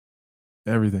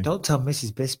 Everything. Don't tell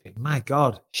Mrs. Bisping. My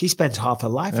God, she spends half her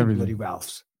life in bloody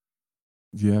Ralph's.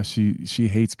 Yeah, she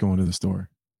hates going to the store.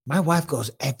 My wife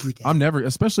goes every day. I'm never,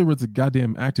 especially with the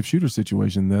goddamn active shooter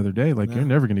situation the other day. Like, you're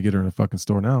never going to get her in a fucking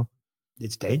store now.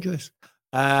 It's dangerous.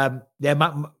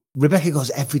 Rebecca goes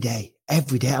every day.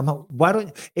 Every day. I'm like, why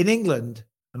don't in England,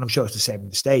 and I'm sure it's the same in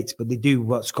the States, but they do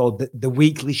what's called the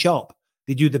weekly shop.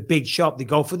 They do the big shop. They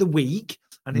go for the week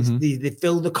and they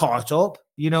fill the cart up.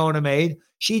 You know what I mean?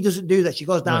 She doesn't do that. She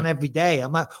goes down every day.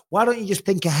 I'm like, why don't you just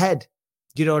think ahead?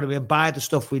 Do you know what I mean? Buy the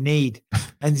stuff we need.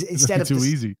 And instead of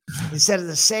instead of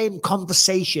the same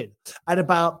conversation at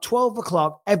about 12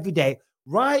 o'clock every day,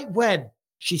 right when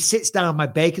she sits down my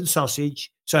chicken sausage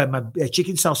and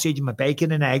my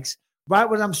bacon and eggs, right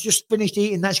when I'm just finished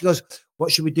eating that, she goes,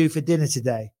 what should we do for dinner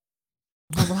today?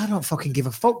 I'm like, well, I don't fucking give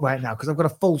a fuck right now because I've got a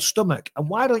full stomach. And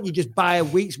why don't you just buy a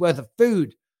week's worth of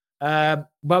food? But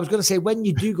I was going to say, when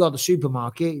you do go to the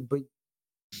supermarket, but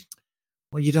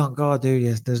well, you don't go, do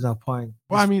you? There's no point.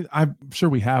 Well, I mean, I'm sure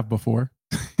we have before.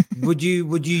 Would you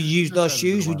use those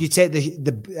shoes? Would you take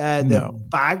the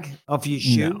bag off your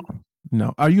shoe?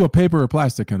 No. Are you a paper or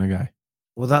plastic kind of guy?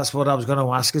 Well, that's what I was going to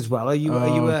ask as well. Are you?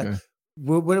 Okay.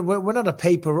 We're not a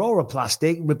paper or a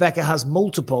plastic. Rebecca has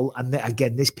multiple, and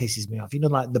again, this pisses me off. You know,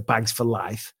 like the bags for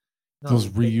life. Those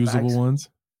reusable ones.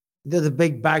 They're the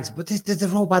big bags, but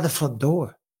they're all by the front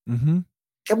door. Mm-hmm.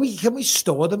 Can we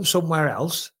store them somewhere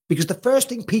else? Because the first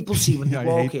thing people see when they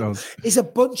walk in is a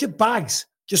bunch of bags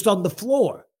just on the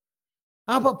floor.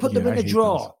 How about put them in a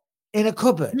drawer, in a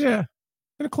cupboard? Yeah,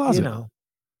 in a closet. You know,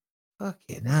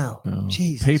 fucking hell.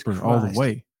 Jesus paper Christ. all the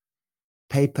way.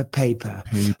 Paper.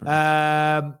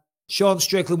 Sean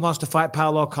Strickland wants to fight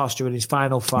Paulo Costa in his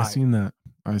final fight.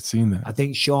 I've seen that. I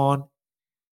think Sean,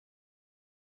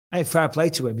 fair play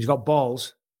to him. He's got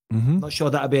balls. Mm-hmm. Not sure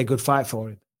that'd be a good fight for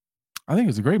him. I think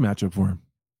it's a great matchup for him.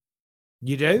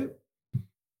 You do?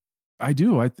 I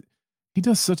do. He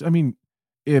does such. I mean,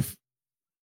 if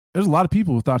there's a lot of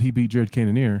people who thought he beat Jared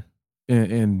Cannonier,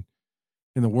 and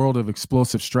in the world of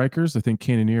explosive strikers, I think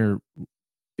Cannonier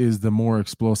is the more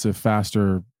explosive,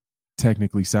 faster,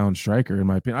 technically sound striker, in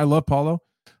my opinion. I love Paulo,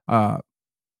 and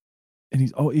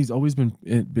he's always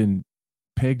been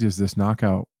pegged as this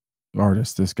knockout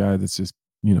artist, this guy that's just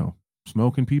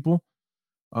smoking people.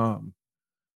 Are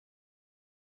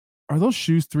those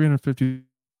shoes $350?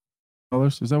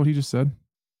 Is that what he just said?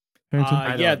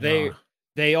 Yeah,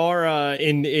 they are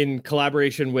in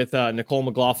collaboration with Nicole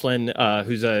McLaughlin,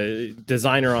 who's a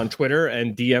designer on Twitter,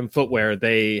 and DM Footwear.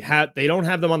 They don't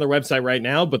have them on their website right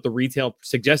now, but the retail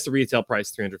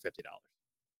price $350.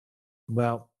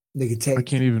 Well, they could take. I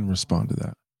can't even respond to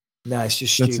that. No, it's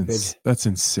just stupid. That's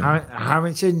insane.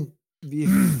 Harrington,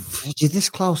 you're this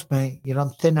close, mate. You're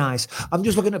on thin ice. I'm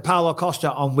just looking at Paulo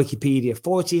Costa on Wikipedia.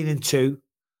 14-2.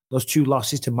 Those 2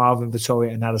 losses to Marvin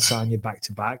Vettori and Adesanya back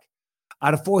to back.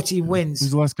 Out of 14 wins.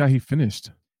 Who's the last guy he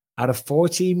finished? Out of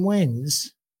 14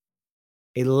 wins,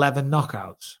 11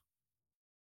 knockouts.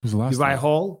 Who's the last? Uriah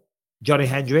Hall, Johnny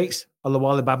Hendricks,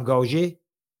 Olawale Bamgoji,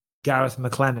 Gareth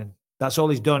McLennan. That's all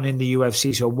he's done in the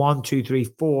UFC. So 1, 2, 3,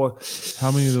 4.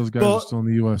 How many of those guys are still in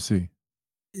the UFC?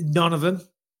 None of them.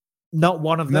 Not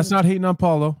one of them. That's not hating on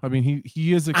Paulo. I mean,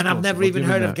 he is explosive. And I've never even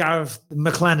heard of Gareth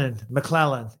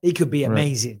McLellan. He could be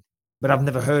amazing, but I've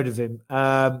never heard of him.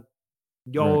 Yoel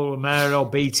Romero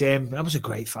beat him. That was a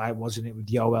great fight, wasn't it, with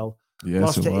Yoel? Yes,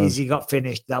 lost to Izzy, got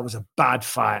finished. That was a bad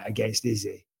fight against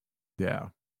Izzy. Yeah.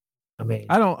 I mean,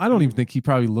 I don't even think he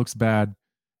probably looks bad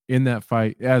in that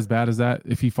fight, as bad as that,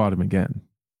 if he fought him again.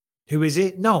 Who is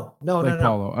it? No.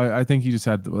 Paulo. I think he just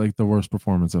had the worst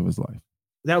performance of his life.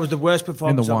 That was the worst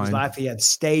performance of his life. He had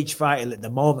stage fright. He let the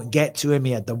moment get to him.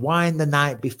 He had the wine the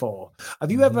night before.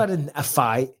 Have you ever had a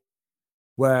fight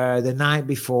where the night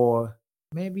before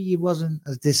maybe he wasn't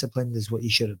as disciplined as what he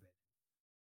should have been?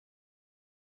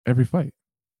 Every fight.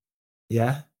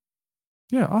 Yeah?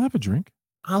 Yeah, I'll have a drink.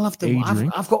 I'll have to.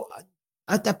 I've got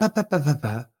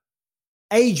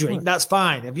a drink. That's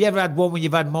fine. Have you ever had one when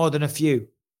you've had more than a few?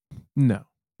 No.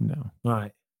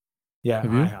 Right. Yeah,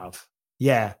 have you? I have.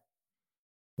 Yeah.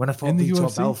 When I fought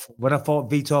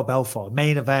Vitor Belfort,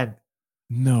 main event.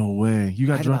 No way. You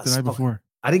got drunk the night before.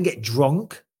 I didn't get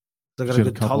drunk. I got a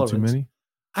good tolerance. Too many?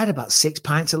 I had about 6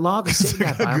 pints of lager sitting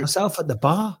there by myself at the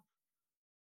bar.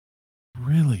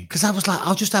 Really? Because I was like,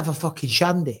 I'll just have a fucking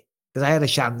shandy. because I had a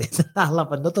shandy. I'll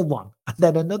have another one and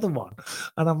then another one.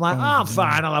 And I'm like, I'm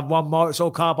fine. I'll have one more. It's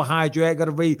all carbohydrate. Got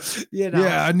to read,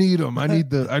 Yeah, I need them. I need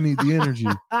the energy.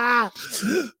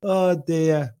 Oh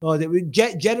dear.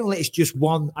 Generally, it's just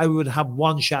one. I would have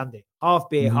one shandy, half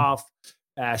beer, half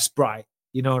Sprite.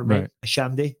 You know what I mean? Right. A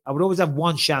shandy. I would always have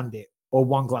one shandy or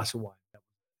one glass of wine.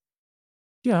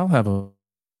 Yeah, I'll have a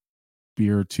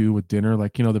beer or two with dinner,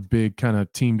 like, the big kind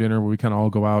of team dinner where we kind of all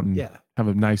go out and have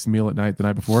a nice meal at night the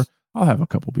night before. I'll have a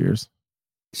couple beers,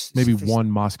 maybe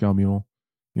one Moscow Mule,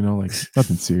 like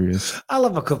nothing serious. I'll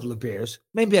have a couple of beers,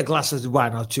 maybe a glass of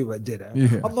wine or two at dinner.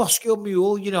 Yeah. A Moscow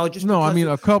Mule, just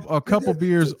a couple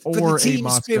beers or a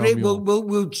Moscow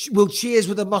Mule. We'll cheers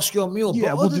with a Moscow Mule.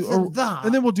 Yeah, we'll do that,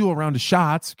 and then we'll do a round of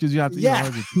shots because you have to, as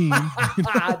a team.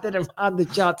 Then a round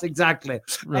of shots, exactly.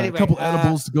 Right. Anyway, a couple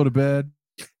edibles to go to bed.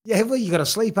 Yeah, well, you got to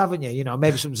sleep, haven't you?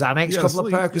 Maybe some Xanax, a couple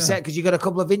of Percocet because you got a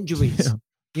couple of injuries. Yeah.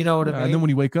 You know what I mean? And then when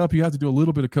you wake up, you have to do a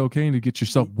little bit of cocaine to get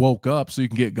yourself woke up so you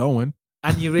can get going.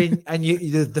 And you're in, and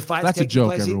the fight's That's a joke,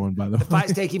 place everyone, by the way. The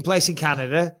fight's taking place in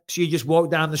Canada, so you just walk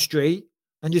down the street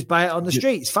and just buy it on the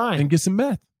street. It's fine. And get some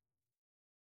meth.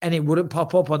 And it wouldn't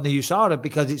pop up on the USADA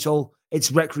because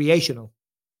it's recreational.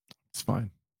 It's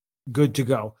fine. Good to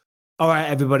go. All right,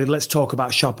 everybody, let's talk about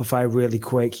Shopify really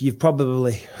quick. You've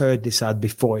probably heard this ad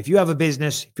before. If you have a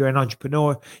business, if you're an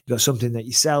entrepreneur, you've got something that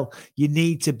you sell, you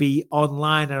need to be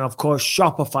online. And of course,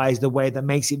 Shopify is the way that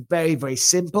makes it very, very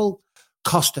simple,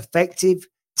 cost effective,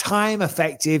 time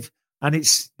effective, and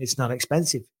it's not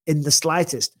expensive in the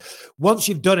slightest. Once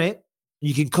you've done it,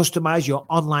 you can customize your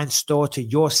online store to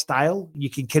your style. You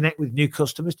can connect with new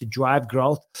customers to drive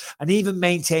growth and even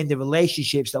maintain the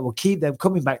relationships that will keep them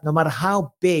coming back no matter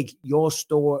how big your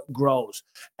store grows.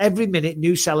 Every minute,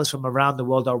 new sellers from around the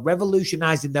world are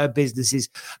revolutionizing their businesses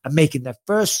and making their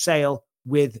first sale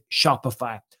with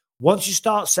Shopify. Once you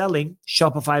start selling,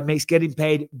 Shopify makes getting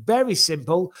paid very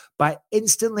simple by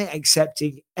instantly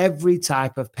accepting every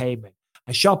type of payment.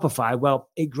 And Shopify,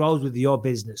 well, it grows with your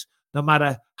business, no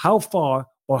matter how far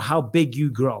or how big you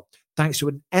grow, thanks to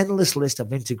an endless list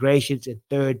of integrations and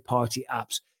third-party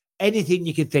apps. Anything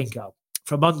you can think of,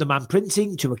 from on-demand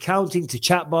printing to accounting to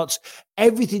chatbots,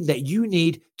 everything that you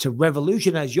need to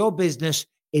revolutionize your business,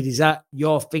 it is at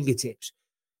your fingertips.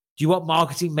 Do you want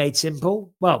marketing made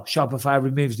simple? Well, Shopify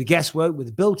removes the guesswork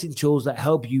with built-in tools that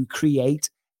help you create,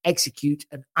 execute,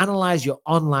 and analyze your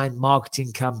online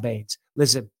marketing campaigns.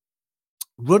 Listen,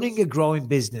 running a growing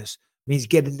business means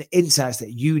getting the insights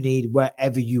that you need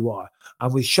wherever you are.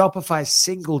 And with Shopify's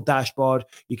single dashboard,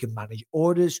 you can manage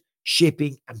orders,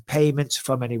 shipping, and payments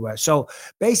from anywhere. So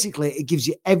basically, it gives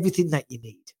you everything that you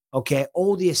need, okay?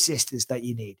 All the assistance that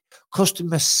you need.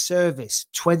 Customer service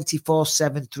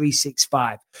 24/7,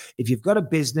 365. If you've got a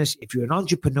business, if you're an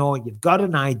entrepreneur, you've got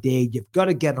an idea, you've got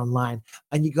to get online,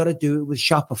 and you got to do it with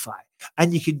Shopify.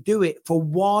 And you can do it for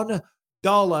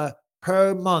 $1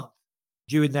 per month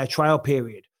during their trial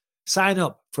period. Sign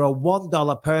up for a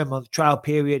 $1 per month trial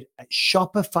period at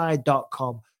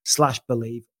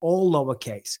shopify.com/believe, all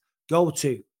lowercase. Go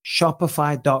to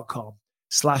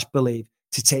shopify.com/believe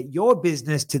to take your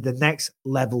business to the next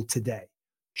level today.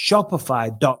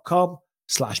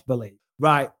 Shopify.com/believe.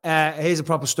 Right. Here's a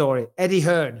proper story. Eddie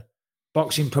Hearn,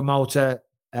 boxing promoter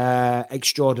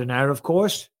extraordinaire, of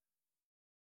course.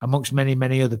 Amongst many,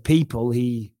 many other people,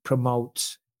 he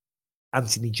promotes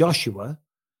Anthony Joshua.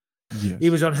 Yes. He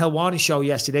was on Helwani's show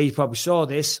yesterday. You probably saw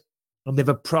this. And they've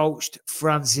approached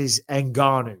Francis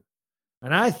Ngannou.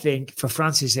 And I think for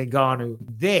Francis Ngannou,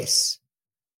 this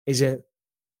is a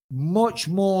much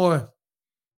more,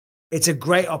 it's a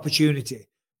great opportunity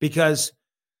because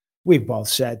we've both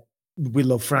said we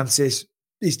love Francis.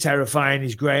 He's terrifying.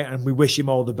 He's great. And we wish him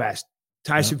all the best.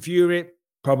 Tyson Fury,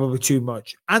 probably too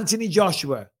much. Anthony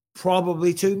Joshua,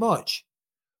 probably too much.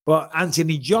 But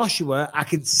Anthony Joshua, I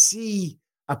can see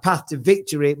a path to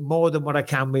victory more than what I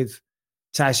can with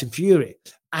Tyson Fury.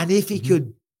 And if he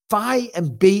could fight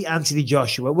and beat Anthony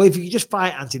Joshua, well, if he could just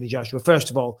fight Anthony Joshua, first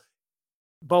of all,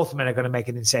 both men are going to make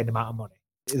an insane amount of money.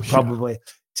 It'll probably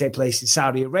take place in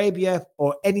Saudi Arabia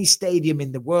or any stadium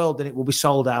in the world, and it will be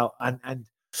sold out. And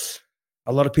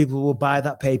a lot of people will buy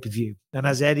that pay-per-view. And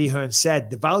as Eddie Hearn said,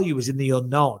 the value is in the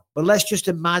unknown. But let's just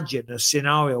imagine a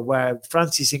scenario where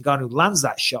Francis Ngannou lands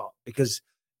that shot, because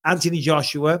Anthony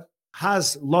Joshua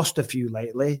has lost a few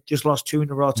lately, just lost 2 in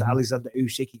a row to Alexander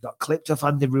Usyk. He got clipped off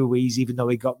Andy Ruiz, even though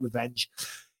he got revenge.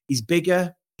 He's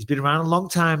bigger. He's been around a long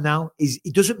time now. He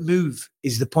doesn't move,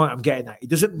 is the point I'm getting at. He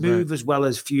doesn't move as well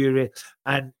as Fury,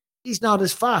 and he's not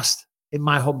as fast, in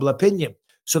my humble opinion.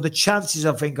 So the chances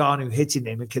of Ngannou hitting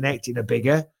him and connecting are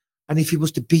bigger. And if he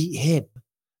was to beat him,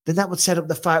 then that would set up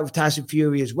the fight with Tyson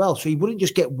Fury as well. So he wouldn't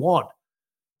just get one.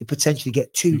 He'd potentially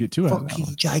get two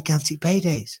fucking gigantic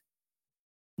paydays.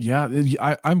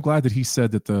 Yeah, I'm glad that he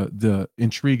said that the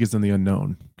intrigue is in the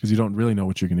unknown because you don't really know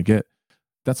what you're going to get.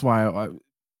 That's why, I,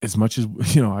 as much as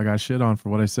I got shit on for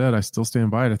what I said, I still stand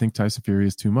by it. I think Tyson Fury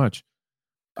is too much.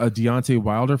 A Deontay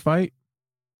Wilder fight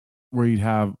where you'd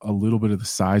have a little bit of the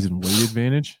size and weight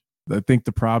advantage. I think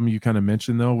the problem you kind of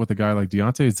mentioned though with a guy like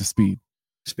Deontay is the speed.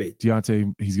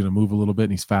 Deontay, he's going to move a little bit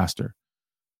and he's faster.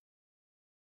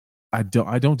 I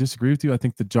don't disagree with you. I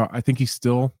think he's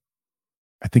still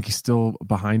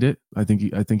behind it. I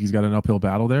think he's got an uphill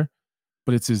battle there,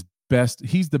 but it's his best.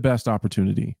 He's the best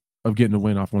opportunity of getting a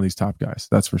win off one of these top guys.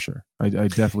 That's for sure. I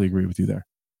definitely agree with you there.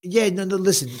 Yeah, no,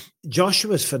 listen,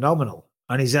 Joshua's phenomenal,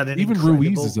 and he's had an even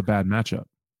Ruiz is a bad matchup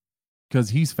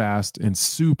because he's fast and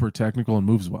super technical and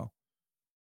moves well.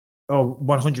 Oh,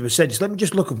 100%. Just let me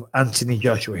just look at Anthony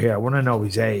Joshua here. I want to know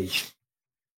his age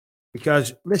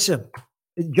because listen.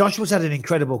 Joshua's had an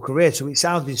incredible career, so it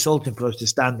sounds insulting for us to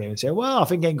stand there and say, well, I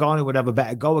think Ngannou would have a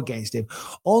better go against him,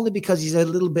 only because he's a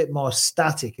little bit more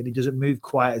static and he doesn't move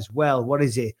quite as well. What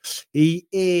is he? He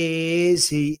is.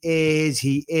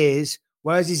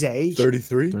 Where's his age?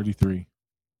 33.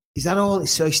 Is that all?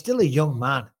 So he's still a young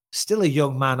man.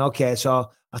 Okay,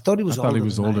 so I thought he was older. I thought he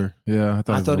was older. Yeah,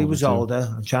 I thought he was older.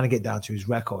 I'm trying to get down to his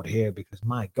record here because,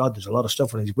 my God, there's a lot of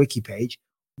stuff on his wiki page.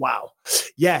 Wow.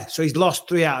 Yeah, so he's lost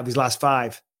 3 out of his last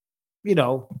 5.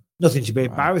 Nothing to be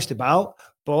embarrassed about,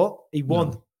 but he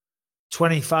won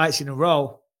 20 fights in a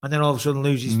row and then all of a sudden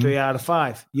loses 3 out of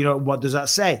 5. What does that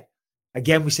say?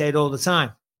 Again, we say it all the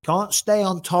time. Can't stay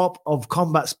on top of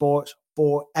combat sports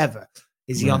forever.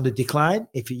 Is he on the decline?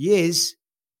 If he is,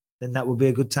 then that would be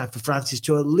a good time for Francis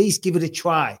to at least give it a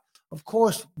try. Of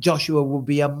course, Joshua will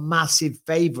be a massive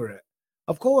favorite.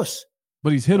 Of course.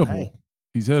 But he's hittable. Hey,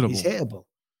 he's hittable. He's hittable.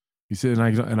 He said,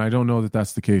 and I don't know that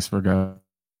that's the case for a guy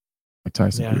like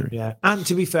Tyson Fury. Yeah, and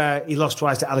to be fair, he lost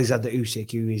twice to Alexander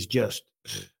Usyk, who is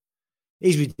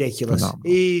he's ridiculous. Phenomenal.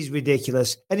 He's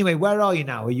ridiculous. Anyway, where are you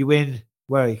now? Are you in?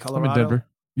 Where are you? Colorado? I'm in Denver.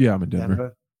 Yeah, I'm in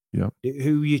Denver. Yeah.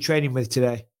 Who are you training with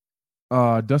today?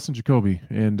 Dustin Jacoby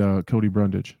and Cody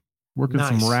Brundage. Working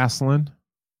some wrestling.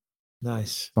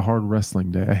 Nice. The hard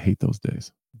wrestling day. I hate those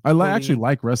days. I actually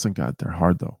like wrestling. God, they're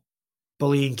hard though.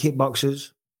 Bullying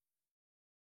kickboxers.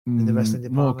 In the wrestling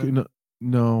department?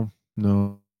 No.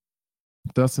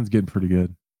 Dustin's getting pretty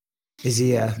good. Is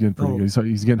he? He's getting pretty good.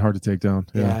 He's getting hard to take down.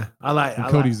 Yeah.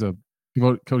 Cody's a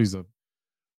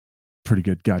pretty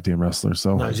good goddamn wrestler.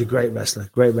 So no, he's a great wrestler.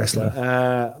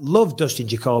 Yeah. Love Dustin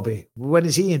Jacoby. When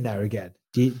is he in there again?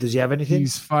 Does he have anything?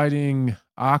 He's fighting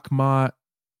Akhmat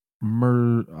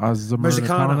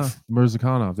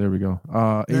Mirzakhanov. There we go.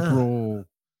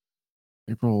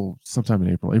 April, sometime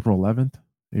in April 11th.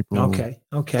 Okay.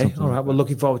 All right. We're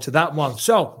looking forward to that one.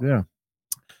 So, yeah,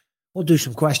 we'll do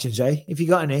some questions, eh? If you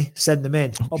got any, send them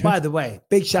in. Okay. Oh, by the way,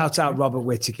 big shout out Robert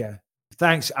Whittaker.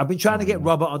 Thanks. I've been trying to get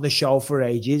Robert on the show for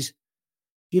ages.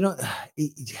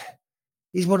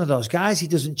 He's one of those guys. He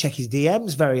doesn't check his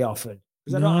DMs very often.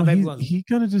 No, he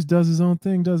kind of just does his own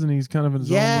thing, doesn't he? He's kind of in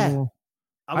his own little...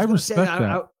 I respect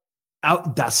that.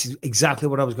 That's exactly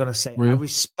what I was going to say. Really? I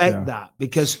respect that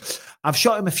because I've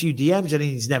shot him a few DMs and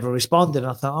he's never responded.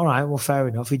 And I thought, all right, well, fair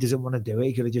enough. He doesn't want to do it.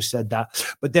 He could have just said that.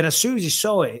 But then as soon as he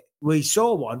saw it, we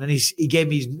saw one and he gave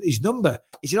me his number.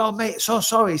 He said, oh, mate, so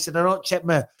sorry. He said, I don't check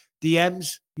my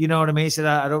DMs. You know what I mean? He said,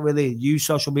 I don't really use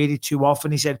social media too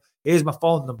often. He said, here's my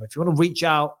phone number. If you want to reach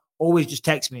out, always just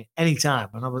text me anytime.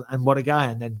 And what a guy.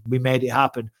 And then we made it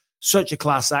happen. Such a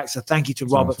class act. So thank you to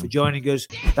Robert for joining us.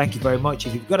 Thank you very much.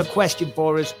 If you've got a question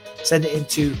for us, send it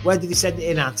into, where did he send it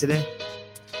in, Anthony?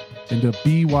 Into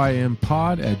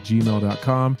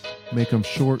bympod@gmail.com. Make them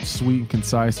short, sweet, and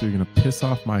concise. So you're going to piss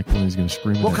off Michael and he's going to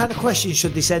scream. What kind of questions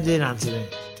should they send in, Anthony?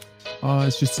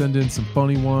 Let's just send in some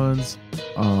funny ones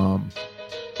and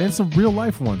some real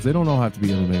life ones. They don't all have to be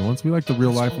MMA ones. We like the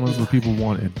real life ones where people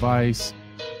want advice.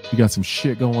 You got some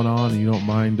shit going on and you don't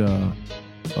mind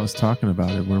us talking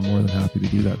about it. We're more than happy to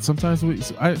do that. Sometimes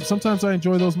I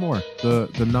enjoy those more.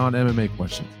 The non-MMA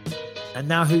questions. And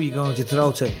now who are you going to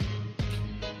throw to?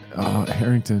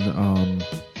 Harrington.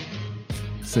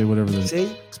 Say whatever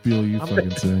the spiel you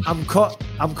fucking say.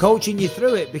 I'm coaching you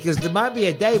through it because there might be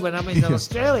a day when I'm in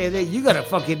Australia that you got to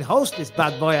fucking host this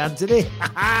bad boy, Anthony.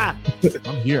 I'm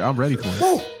here. I'm ready for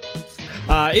it.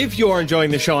 If you are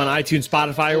enjoying the show on iTunes,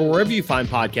 Spotify, or wherever you find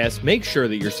podcasts, make sure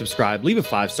that you're subscribed. Leave a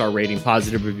 5-star rating,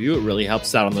 positive review. It really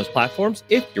helps out on those platforms.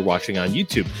 If you're watching on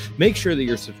YouTube, make sure that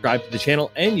you're subscribed to the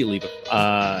channel and you leave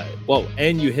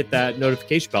and you hit that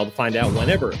notification bell to find out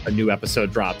whenever a new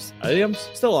episode drops. I'm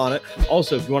still on it.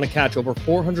 Also, if you want to catch over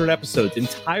 400 episodes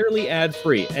entirely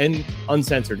ad-free and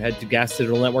uncensored, head to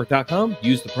gasdigitalnetwork.com.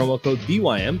 Use the promo code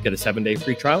BYM. Get a 7-day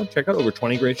free trial. Check out over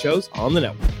 20 great shows on the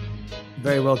network.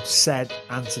 Very well said,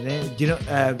 Anthony. Do you know,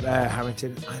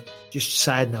 Harrington, just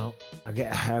side note, I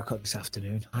get a haircut this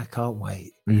afternoon. I can't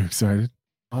wait. Are you excited?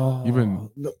 Oh,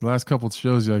 the last couple of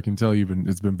shows, I can tell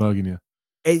it's been bugging you.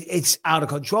 It's out of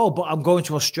control, but I'm going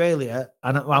to Australia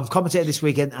and I'm commentating this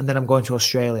weekend and then I'm going to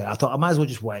Australia. I thought I might as well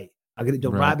just wait. I'll get it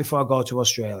done right before I go to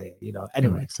Australia, Anyway.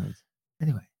 That makes sense.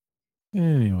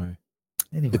 Anyway.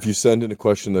 If you send in a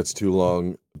question that's too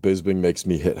long, Bisbing makes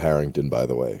me hit Harrington, by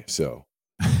the way. So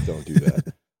don't do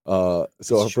that.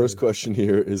 So our first question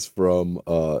here is from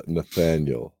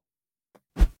Nathaniel.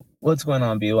 What's going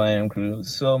on, BYM crew?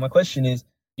 So my question is,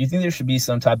 do you think there should be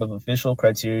some type of official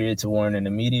criteria to warrant an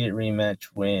immediate rematch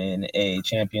when a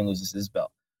champion loses his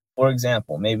belt? For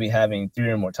example, maybe having 3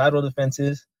 or more title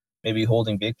defenses, maybe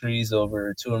holding victories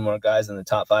over 2 or more guys in the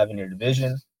top 5 in your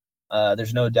division.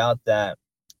 There's no doubt that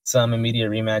some immediate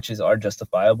rematches are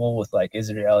justifiable with like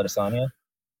Israel Adesanya.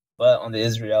 But on the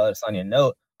Israel Adesanya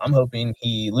note, I'm hoping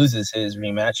he loses his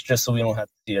rematch just so we don't have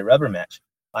to see a rubber match.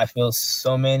 I feel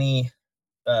so many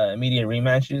immediate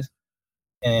rematches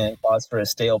and cause for a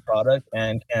stale product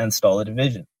and can stall a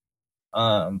division.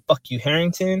 Fuck you,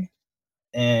 Harrington.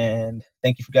 And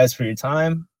thank you guys for your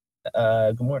time.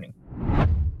 Good morning.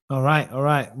 All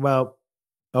right. Well,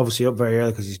 obviously up very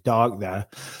early because it's dark there.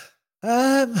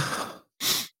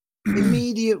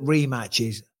 Immediate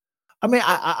rematches. I mean,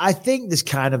 I think there's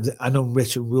kind of an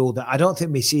unwritten rule that I don't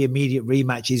think we see immediate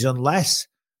rematches unless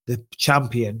the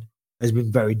champion has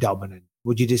been very dominant.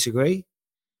 Would you disagree?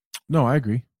 No, I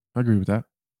agree. I agree with that.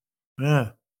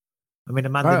 Yeah. I mean,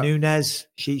 Amanda Nunes,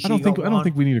 I don't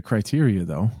think we need a criteria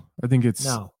though. I think it's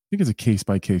a case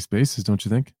by case basis, don't you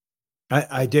think?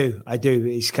 I do.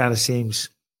 It kind of seems,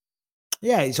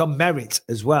 it's on merit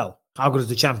as well. How good has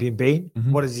the champion been?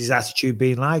 Mm-hmm. What has his attitude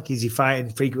been like? Is he fighting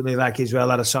frequently like Israel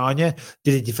Adesanya?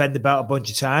 Did he defend the belt a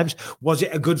bunch of times? Was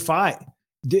it a good fight?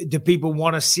 Do people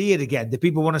want to see it again? Do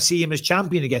people want to see him as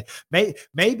champion again?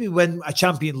 Maybe when a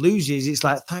champion loses, it's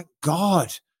like, thank God.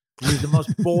 He's the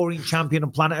most boring champion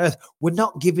on planet Earth. We're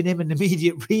not giving him an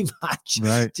immediate rematch.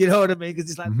 Right. Do you know what I mean? Because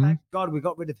it's like, thank God we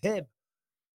got rid of him.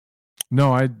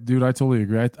 No, I totally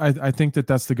agree. I think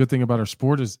that's the good thing about our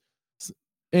sport is,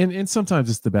 and sometimes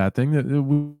it's the bad thing that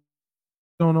we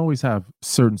don't always have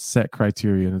certain set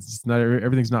criteria, and it's not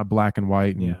everything's not black and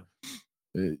white, and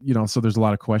so there's a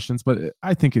lot of questions. But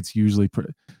I think it's usually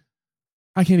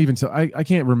I can't even tell. I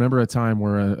can't remember a time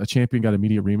where a champion got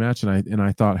immediate rematch, and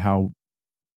I thought how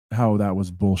that was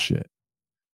bullshit.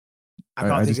 I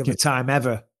can't think of a time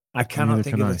ever. I cannot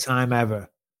think of a time ever.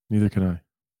 Neither can I.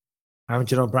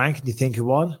 Harrington O'Brien, can you think of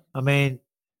one? I mean,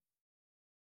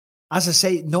 as I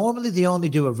say, normally they only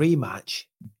do a rematch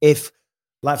if,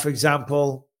 like, for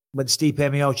example, when Stipe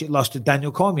Miocic lost to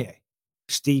Daniel Cormier,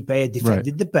 Stipe had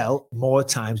defended the belt more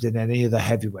times than any other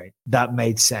heavyweight. That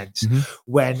made sense. Mm-hmm.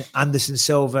 When Anderson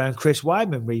Silva and Chris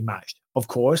Weidman rematched, of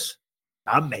course,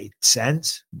 that made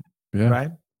sense. Yeah.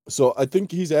 Right? So I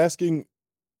think he's asking,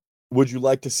 would you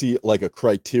like to see like a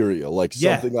criteria, like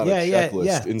something on a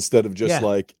checklist instead of just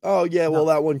like, well,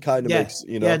 that one kind of makes,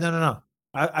 Yeah, no.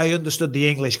 I understood the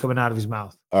English coming out of his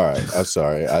mouth. All right. I'm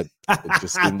sorry. It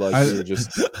just seemed like you were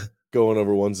just going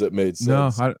over ones that made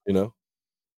sense. No,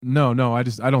 No, I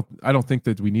don't think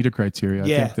that we need a criteria. I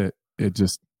think that it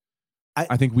just,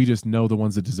 I think we just know the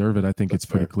ones that deserve it. I think it's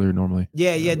pretty clear normally.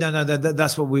 No,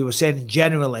 that's what we were saying.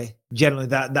 Generally,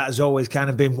 that has always kind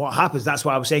of been what happens. That's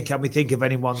why I was saying, can we think of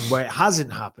anyone where it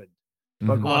hasn't happened?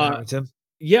 But go on, Harrington.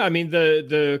 Yeah, I mean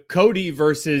the Cody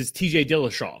versus TJ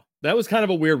Dillashaw. That was kind of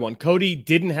a weird one. Cody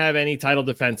didn't have any title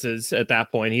defenses at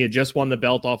that point. He had just won the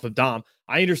belt off of Dom.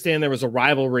 I understand there was a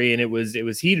rivalry and it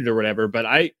was heated or whatever, but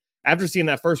after seeing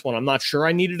that first one, I'm not sure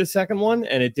I needed a second one,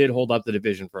 and it did hold up the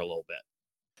division for a little bit.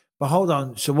 But hold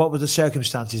on. So what were the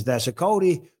circumstances there? So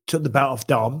Cody took the belt off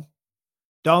Dom.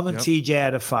 Dom and TJ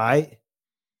had a fight.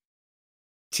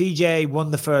 TJ won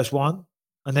the first one,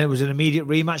 and then it was an immediate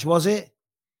rematch, was it?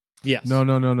 Yes.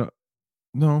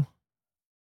 No.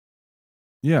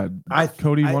 Yeah,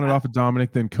 Cody won it off of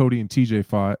Dominic. Then Cody and TJ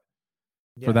fought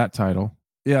for that title.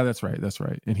 Yeah, that's right.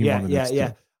 And he won the next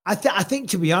two. I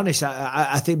think, to be honest,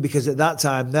 I think because at that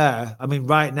time there, I mean,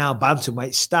 right now,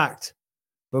 bantamweight's stacked.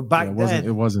 But back then...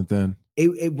 It wasn't then.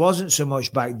 it wasn't so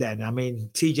much back then. I mean,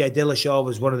 TJ Dillashaw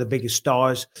was one of the biggest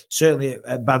stars, certainly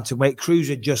at bantamweight. Cruz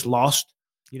had just lost.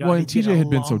 You know, well, and TJ had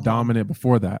been so dominant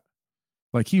before that.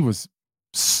 Like, he was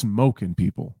smoking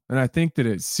people. And I think that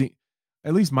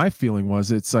at least my feeling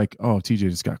was, it's like, oh, TJ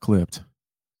just got clipped.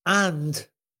 And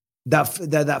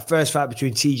that first fight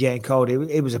between TJ and Cody,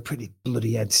 it was a pretty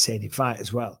bloody entertaining fight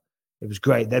as well. It was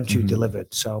great. Them two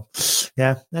delivered. So,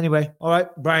 yeah. Anyway, all right,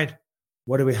 Brian,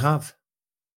 what do we have?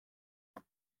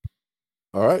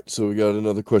 All right, so we got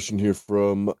another question here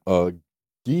from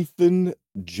Ethan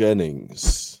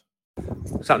Jennings.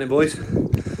 What's happening, boys?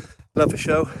 Love the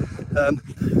show.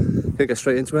 Gonna get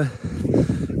straight into it.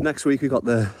 Next week we got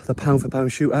the pound for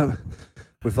pound shootout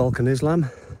with Volk and Islam,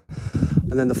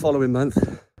 and then the following month,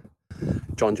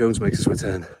 John Jones makes his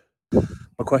return.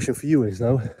 My question for you is,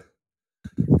 though,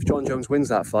 if John Jones wins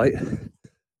that fight,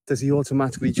 does he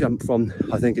automatically jump from,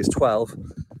 I think it's 12,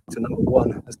 to number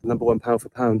 1 as the number 1 pound for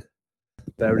pound?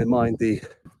 Bearing in mind the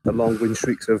long win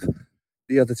streaks of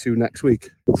the other two next week.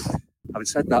 Having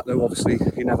said that, though, obviously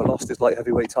he never lost his light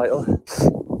heavyweight title,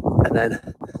 and then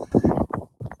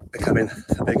becoming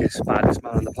the biggest, baddest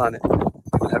man on the planet,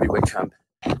 heavyweight champ.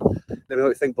 Let me know what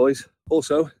you think, boys.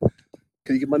 Also,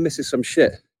 can you give my missus some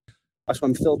shit? That's why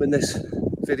I'm filming this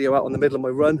video out on the middle of my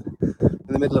run, in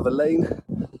the middle of a lane,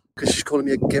 because she's calling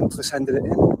me a gimp for sending it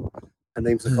in. Her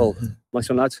name's Nicole. Nice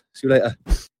one, lads. See you later.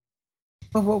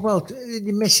 Well,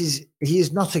 the missus, he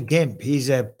is not a gimp. He's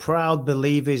a proud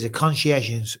believer. He's a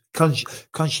conscientious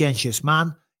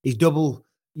man. He's double,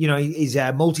 he's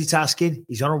multitasking.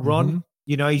 He's on a run.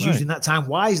 He's using that time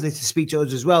wisely to speak to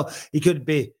us as well. He could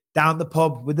be down the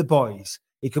pub with the boys.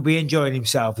 He could be enjoying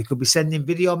himself. He could be sending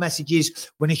video messages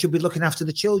when he should be looking after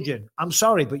the children. I'm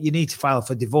sorry, but you need to file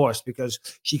for divorce because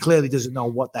she clearly doesn't know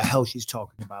what the hell she's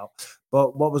talking about.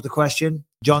 But what was the question?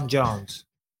 John Jones.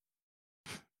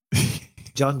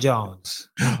 John Jones.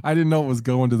 I didn't know it was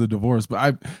going to the divorce,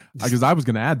 but because I was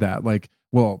going to add that. Like,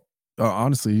 well,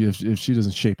 honestly, if she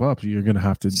doesn't shape up, you're going to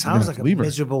have to. Sounds like a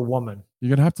miserable woman. You're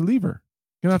going to have to leave her.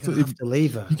 You're going to have to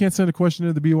leave her. You can't send a question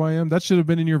to the BYM. That should have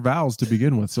been in your vows to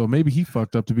begin with. So maybe he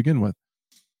fucked up to begin with.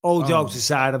 All jokes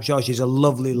aside, I'm sure she's a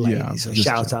lovely lady. Yeah, so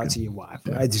shout out to your wife.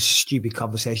 Yeah. I had this stupid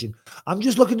conversation. I'm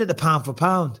just looking at the pound for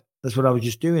pound. That's what I was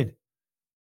just doing.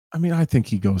 I mean, I think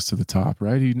he goes to the top,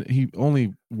 right? He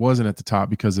only wasn't at the top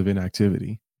because of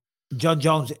inactivity. John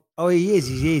Jones. Oh, he is.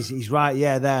 He's right.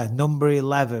 Yeah, there. Number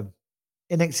 11.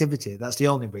 Inactivity. That's the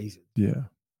only reason. Yeah.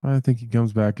 I think he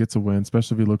comes back, gets a win,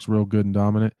 especially if he looks real good and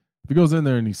dominant. If he goes in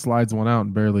there and he slides one out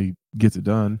and barely gets it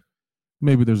done,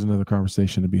 maybe there's another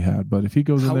conversation to be had. But if he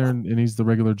goes in there and he's the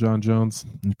regular John Jones,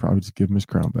 you probably just give him his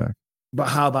crown back. But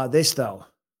how about this, though?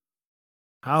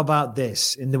 How about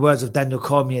this? In the words of Daniel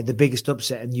Cormier, the biggest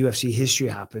upset in UFC history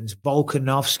happens.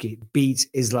 Volkanovski beats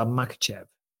Islam Makhachev.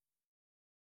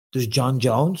 Does John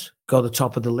Jones go to the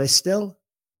top of the list still?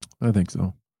 I think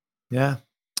so. Yeah.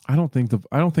 I don't think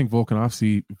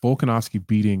Volkanovski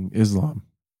beating Islam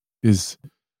is.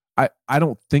 I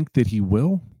don't think that he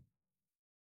will.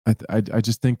 I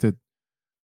just think that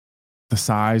the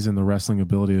size and the wrestling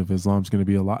ability of Islam is going to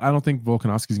be a lot. I don't think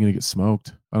Volkanovski is going to get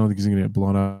smoked. I don't think he's going to get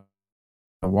blown out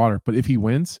of water. But if he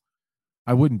wins,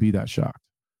 I wouldn't be that shocked.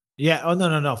 Yeah. Oh,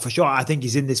 no, for sure. I think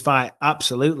he's in this fight.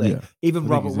 Absolutely. Yeah, even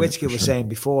Robert Whittaker was saying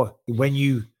before, he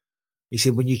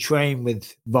said, when you train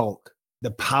with Volk, the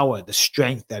power, the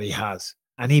strength that he has,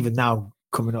 and even now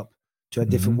coming up to a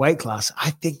different weight class,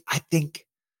 I think, I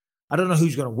don't know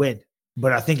who's going to win,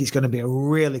 but I think it's going to be a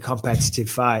really competitive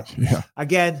fight. Yeah.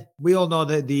 Again, we all know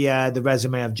that the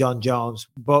resume of John Jones,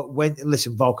 but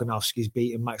Volkanovski's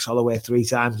beaten Max Holloway 3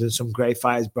 times and some great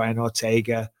fighters, Brian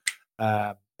Ortega,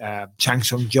 Chang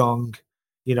Sung Jung,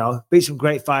 beat some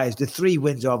great fighters. The 3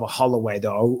 wins over Holloway,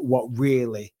 though, what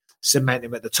really cement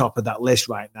him at the top of that list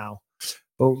right now.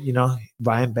 But,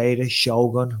 Ryan Bader,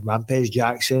 Shogun, Rampage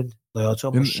Jackson,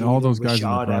 Lyoto Machida, all those guys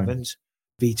Rashad Evans,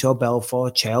 Vitor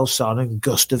Belfort, Chael Sonnen,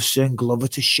 Gustafsson, Glover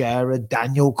Teixeira,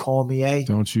 Daniel Cormier.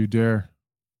 Don't you dare.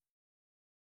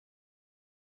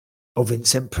 Oh,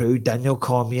 Vincent Prue, Daniel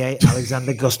Cormier,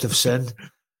 Alexander Gustafsson,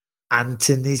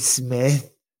 Anthony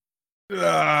Smith,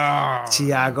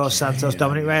 Thiago Santos,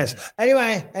 Dominic Reyes.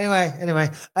 Anyway.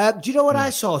 Do you know what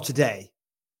I saw today?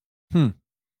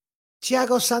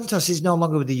 Thiago Santos is no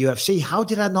longer with the UFC. How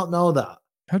did I not know that?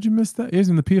 How'd you miss that? He's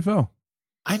in the PFL.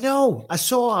 I know. I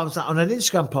was on an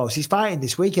Instagram post. He's fighting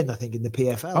this weekend, I think, in the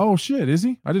PFL. Oh, shit. Is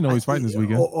he? I didn't know he's fighting this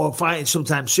weekend. Or fighting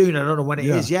sometime soon. I don't know when it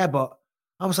is. Yeah, but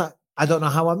I was like, I don't know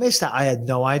how I missed that. I had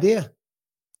no idea.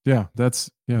 Yeah,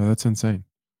 that's insane.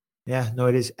 Yeah, no,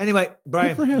 it is. Anyway,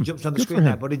 Brian, you jumped on the screen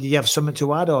there, but did you have something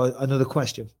to add or another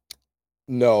question?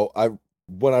 No,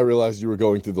 when I realized you were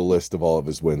going through the list of all of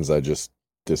his wins, I just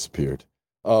disappeared.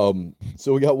 So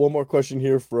we got one more question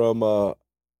here from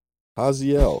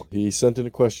Haziel. He sent in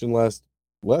a question last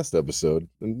episode,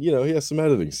 and he has some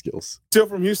editing skills. Still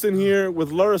from Houston here,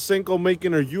 with Laura Senko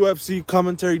making her UFC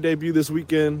commentary debut this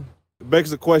weekend. It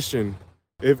begs the question: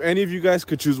 if any of you guys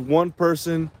could choose one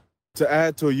person to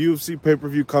add to a UFC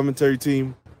pay-per-view commentary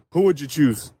team, who would you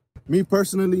choose? Me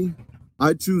personally,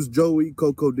 I choose Joey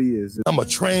Coco Diaz. I'm a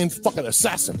trained fucking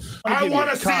assassin. I want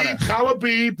to see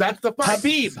Khabib. That's the fight.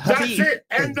 Habib. That's it.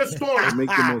 End the story. Make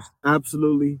the most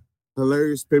absolutely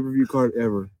hilarious pay-per-view card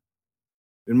ever,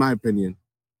 in my opinion.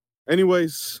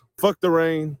 Anyways, fuck the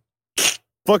rain.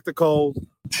 Fuck the cold.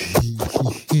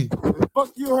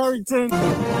 Fuck you, Harrington.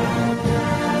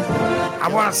 I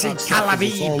want to see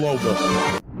Khabib. All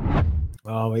over.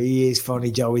 Oh, he is funny,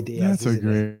 Joey Diaz. That's a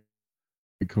great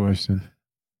question.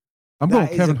 I'm going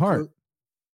Kevin Hart.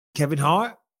 Kevin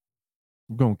Hart?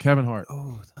 I'm going Kevin Hart.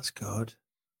 Oh, that's good.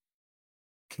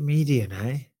 Comedian,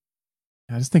 eh?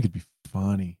 I just think it'd be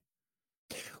funny.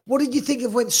 What did you think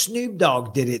of when Snoop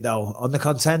Dogg did it, though, on The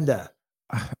Contender?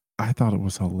 I thought it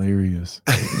was hilarious.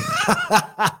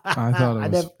 I thought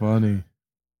it was funny.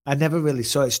 I never really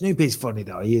saw it. Snoop is funny,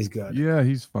 though. He is good. Yeah,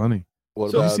 he's funny.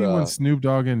 What Have you seen when Snoop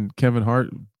Dogg and Kevin Hart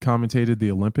commentated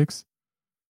the Olympics?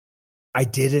 I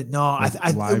didn't know.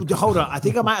 Hold on. I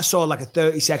think I might have saw like a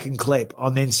 30-second clip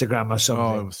on Instagram or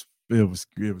something. Oh, it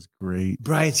was great.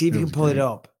 Brian, see if you can pull it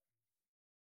up.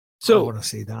 So I want to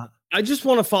see that. I just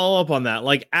want to follow up on that.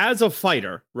 Like, as a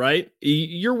fighter, right?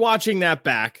 You're watching that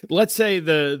back. Let's say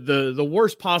the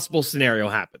worst possible scenario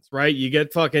happens, right? You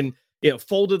get fucking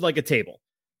folded like a table.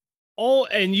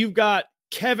 And you've got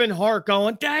Kevin Hart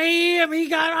going, damn, he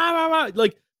got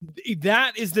like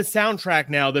that is the soundtrack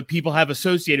now that people have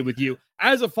associated with you.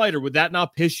 As a fighter, would that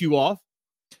not piss you off?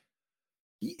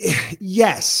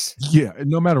 Yes. Yeah,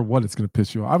 no matter what, it's going to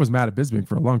piss you off. I was mad at Bisping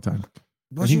for a long time.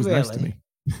 Was he was really? nice to me.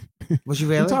 Was you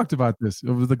really? We talked about this.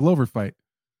 It was the Glover fight.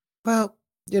 Well,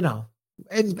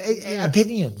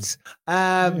 opinions.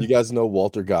 You guys know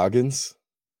Walter Goggins?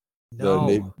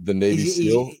 No. The Navy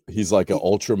SEAL. He's like an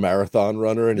ultra marathon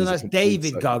runner. And that's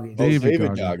David Goggins.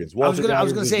 David Goggins. I was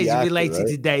going to say he's related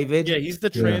to David. Yeah, he's the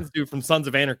trans dude from Sons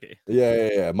of Anarchy.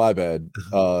 Yeah. My bad.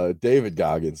 David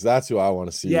Goggins. That's who I want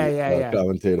to see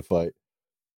commentate a fight.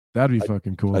 That'd be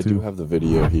fucking cool, I too. do have the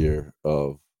video here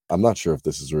of, I'm not sure if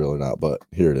this is real or not, but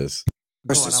here it is.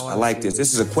 I like this.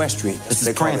 This is equestrian. This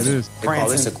is prancing. They call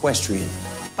this equestrian.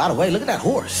 By the way, look at that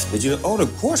horse. Did you? Oh, the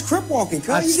horse crip walking.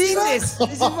 I've seen this.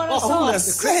 This is what I saw.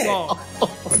 That's the crip walk.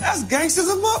 That's gangsters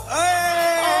of up.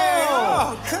 Hey!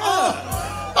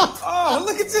 Oh,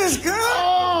 look at this, girl.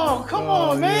 Oh, come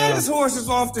on, man. This horse is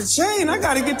off the chain. I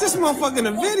got to get this motherfucker in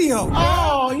a video.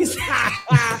 Oh,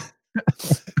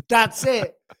 that's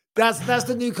it. That's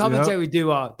the new commentary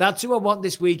duo. That's who I want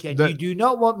this weekend. You do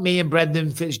not want me and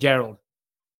Brendan Fitzgerald.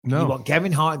 No. You want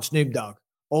Kevin Hart and Snoop Dogg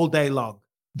all day long.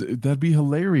 That'd be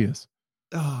hilarious.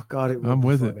 Oh, God. I'm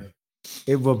with it.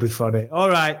 It would be funny. All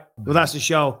right. Well, that's the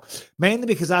show. Mainly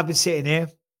because I've been sitting here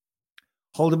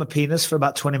holding my penis for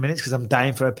about 20 minutes because I'm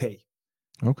dying for a pee.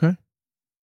 Okay.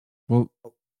 Well,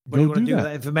 what do you want to do with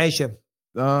that information?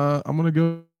 I'm going to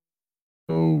go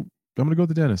to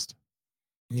the dentist.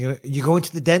 You're going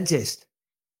to the dentist?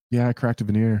 Yeah, I cracked a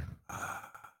veneer.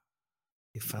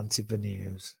 You fancy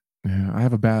veneers. Yeah, I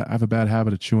have a bad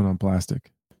habit of chewing on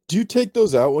plastic. Do you take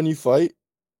those out when you fight?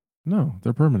 No,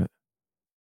 they're permanent.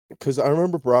 Because I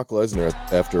remember Brock Lesnar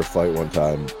after a fight one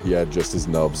time, he had just his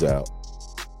nubs out.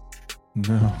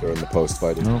 No. During the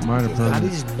post-fight. No, mine are permanent. How did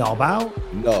his knob out?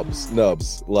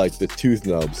 Nubs, like the tooth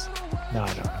nubs. No,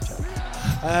 I don't.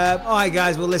 All right,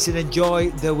 guys. Well, listen,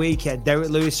 enjoy the weekend. Derek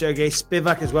Lewis, Sergey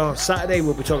Spivak as well on Saturday.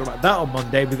 We'll be talking about that on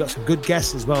Monday. We've got some good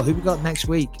guests as well. Who we got next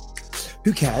week?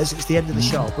 Who cares? It's the end of the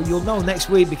show. But you'll know next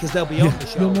week because they'll be on the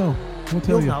show. You'll know. We'll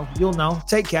tell you. You'll know.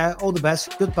 Take care. All the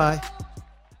best. Goodbye.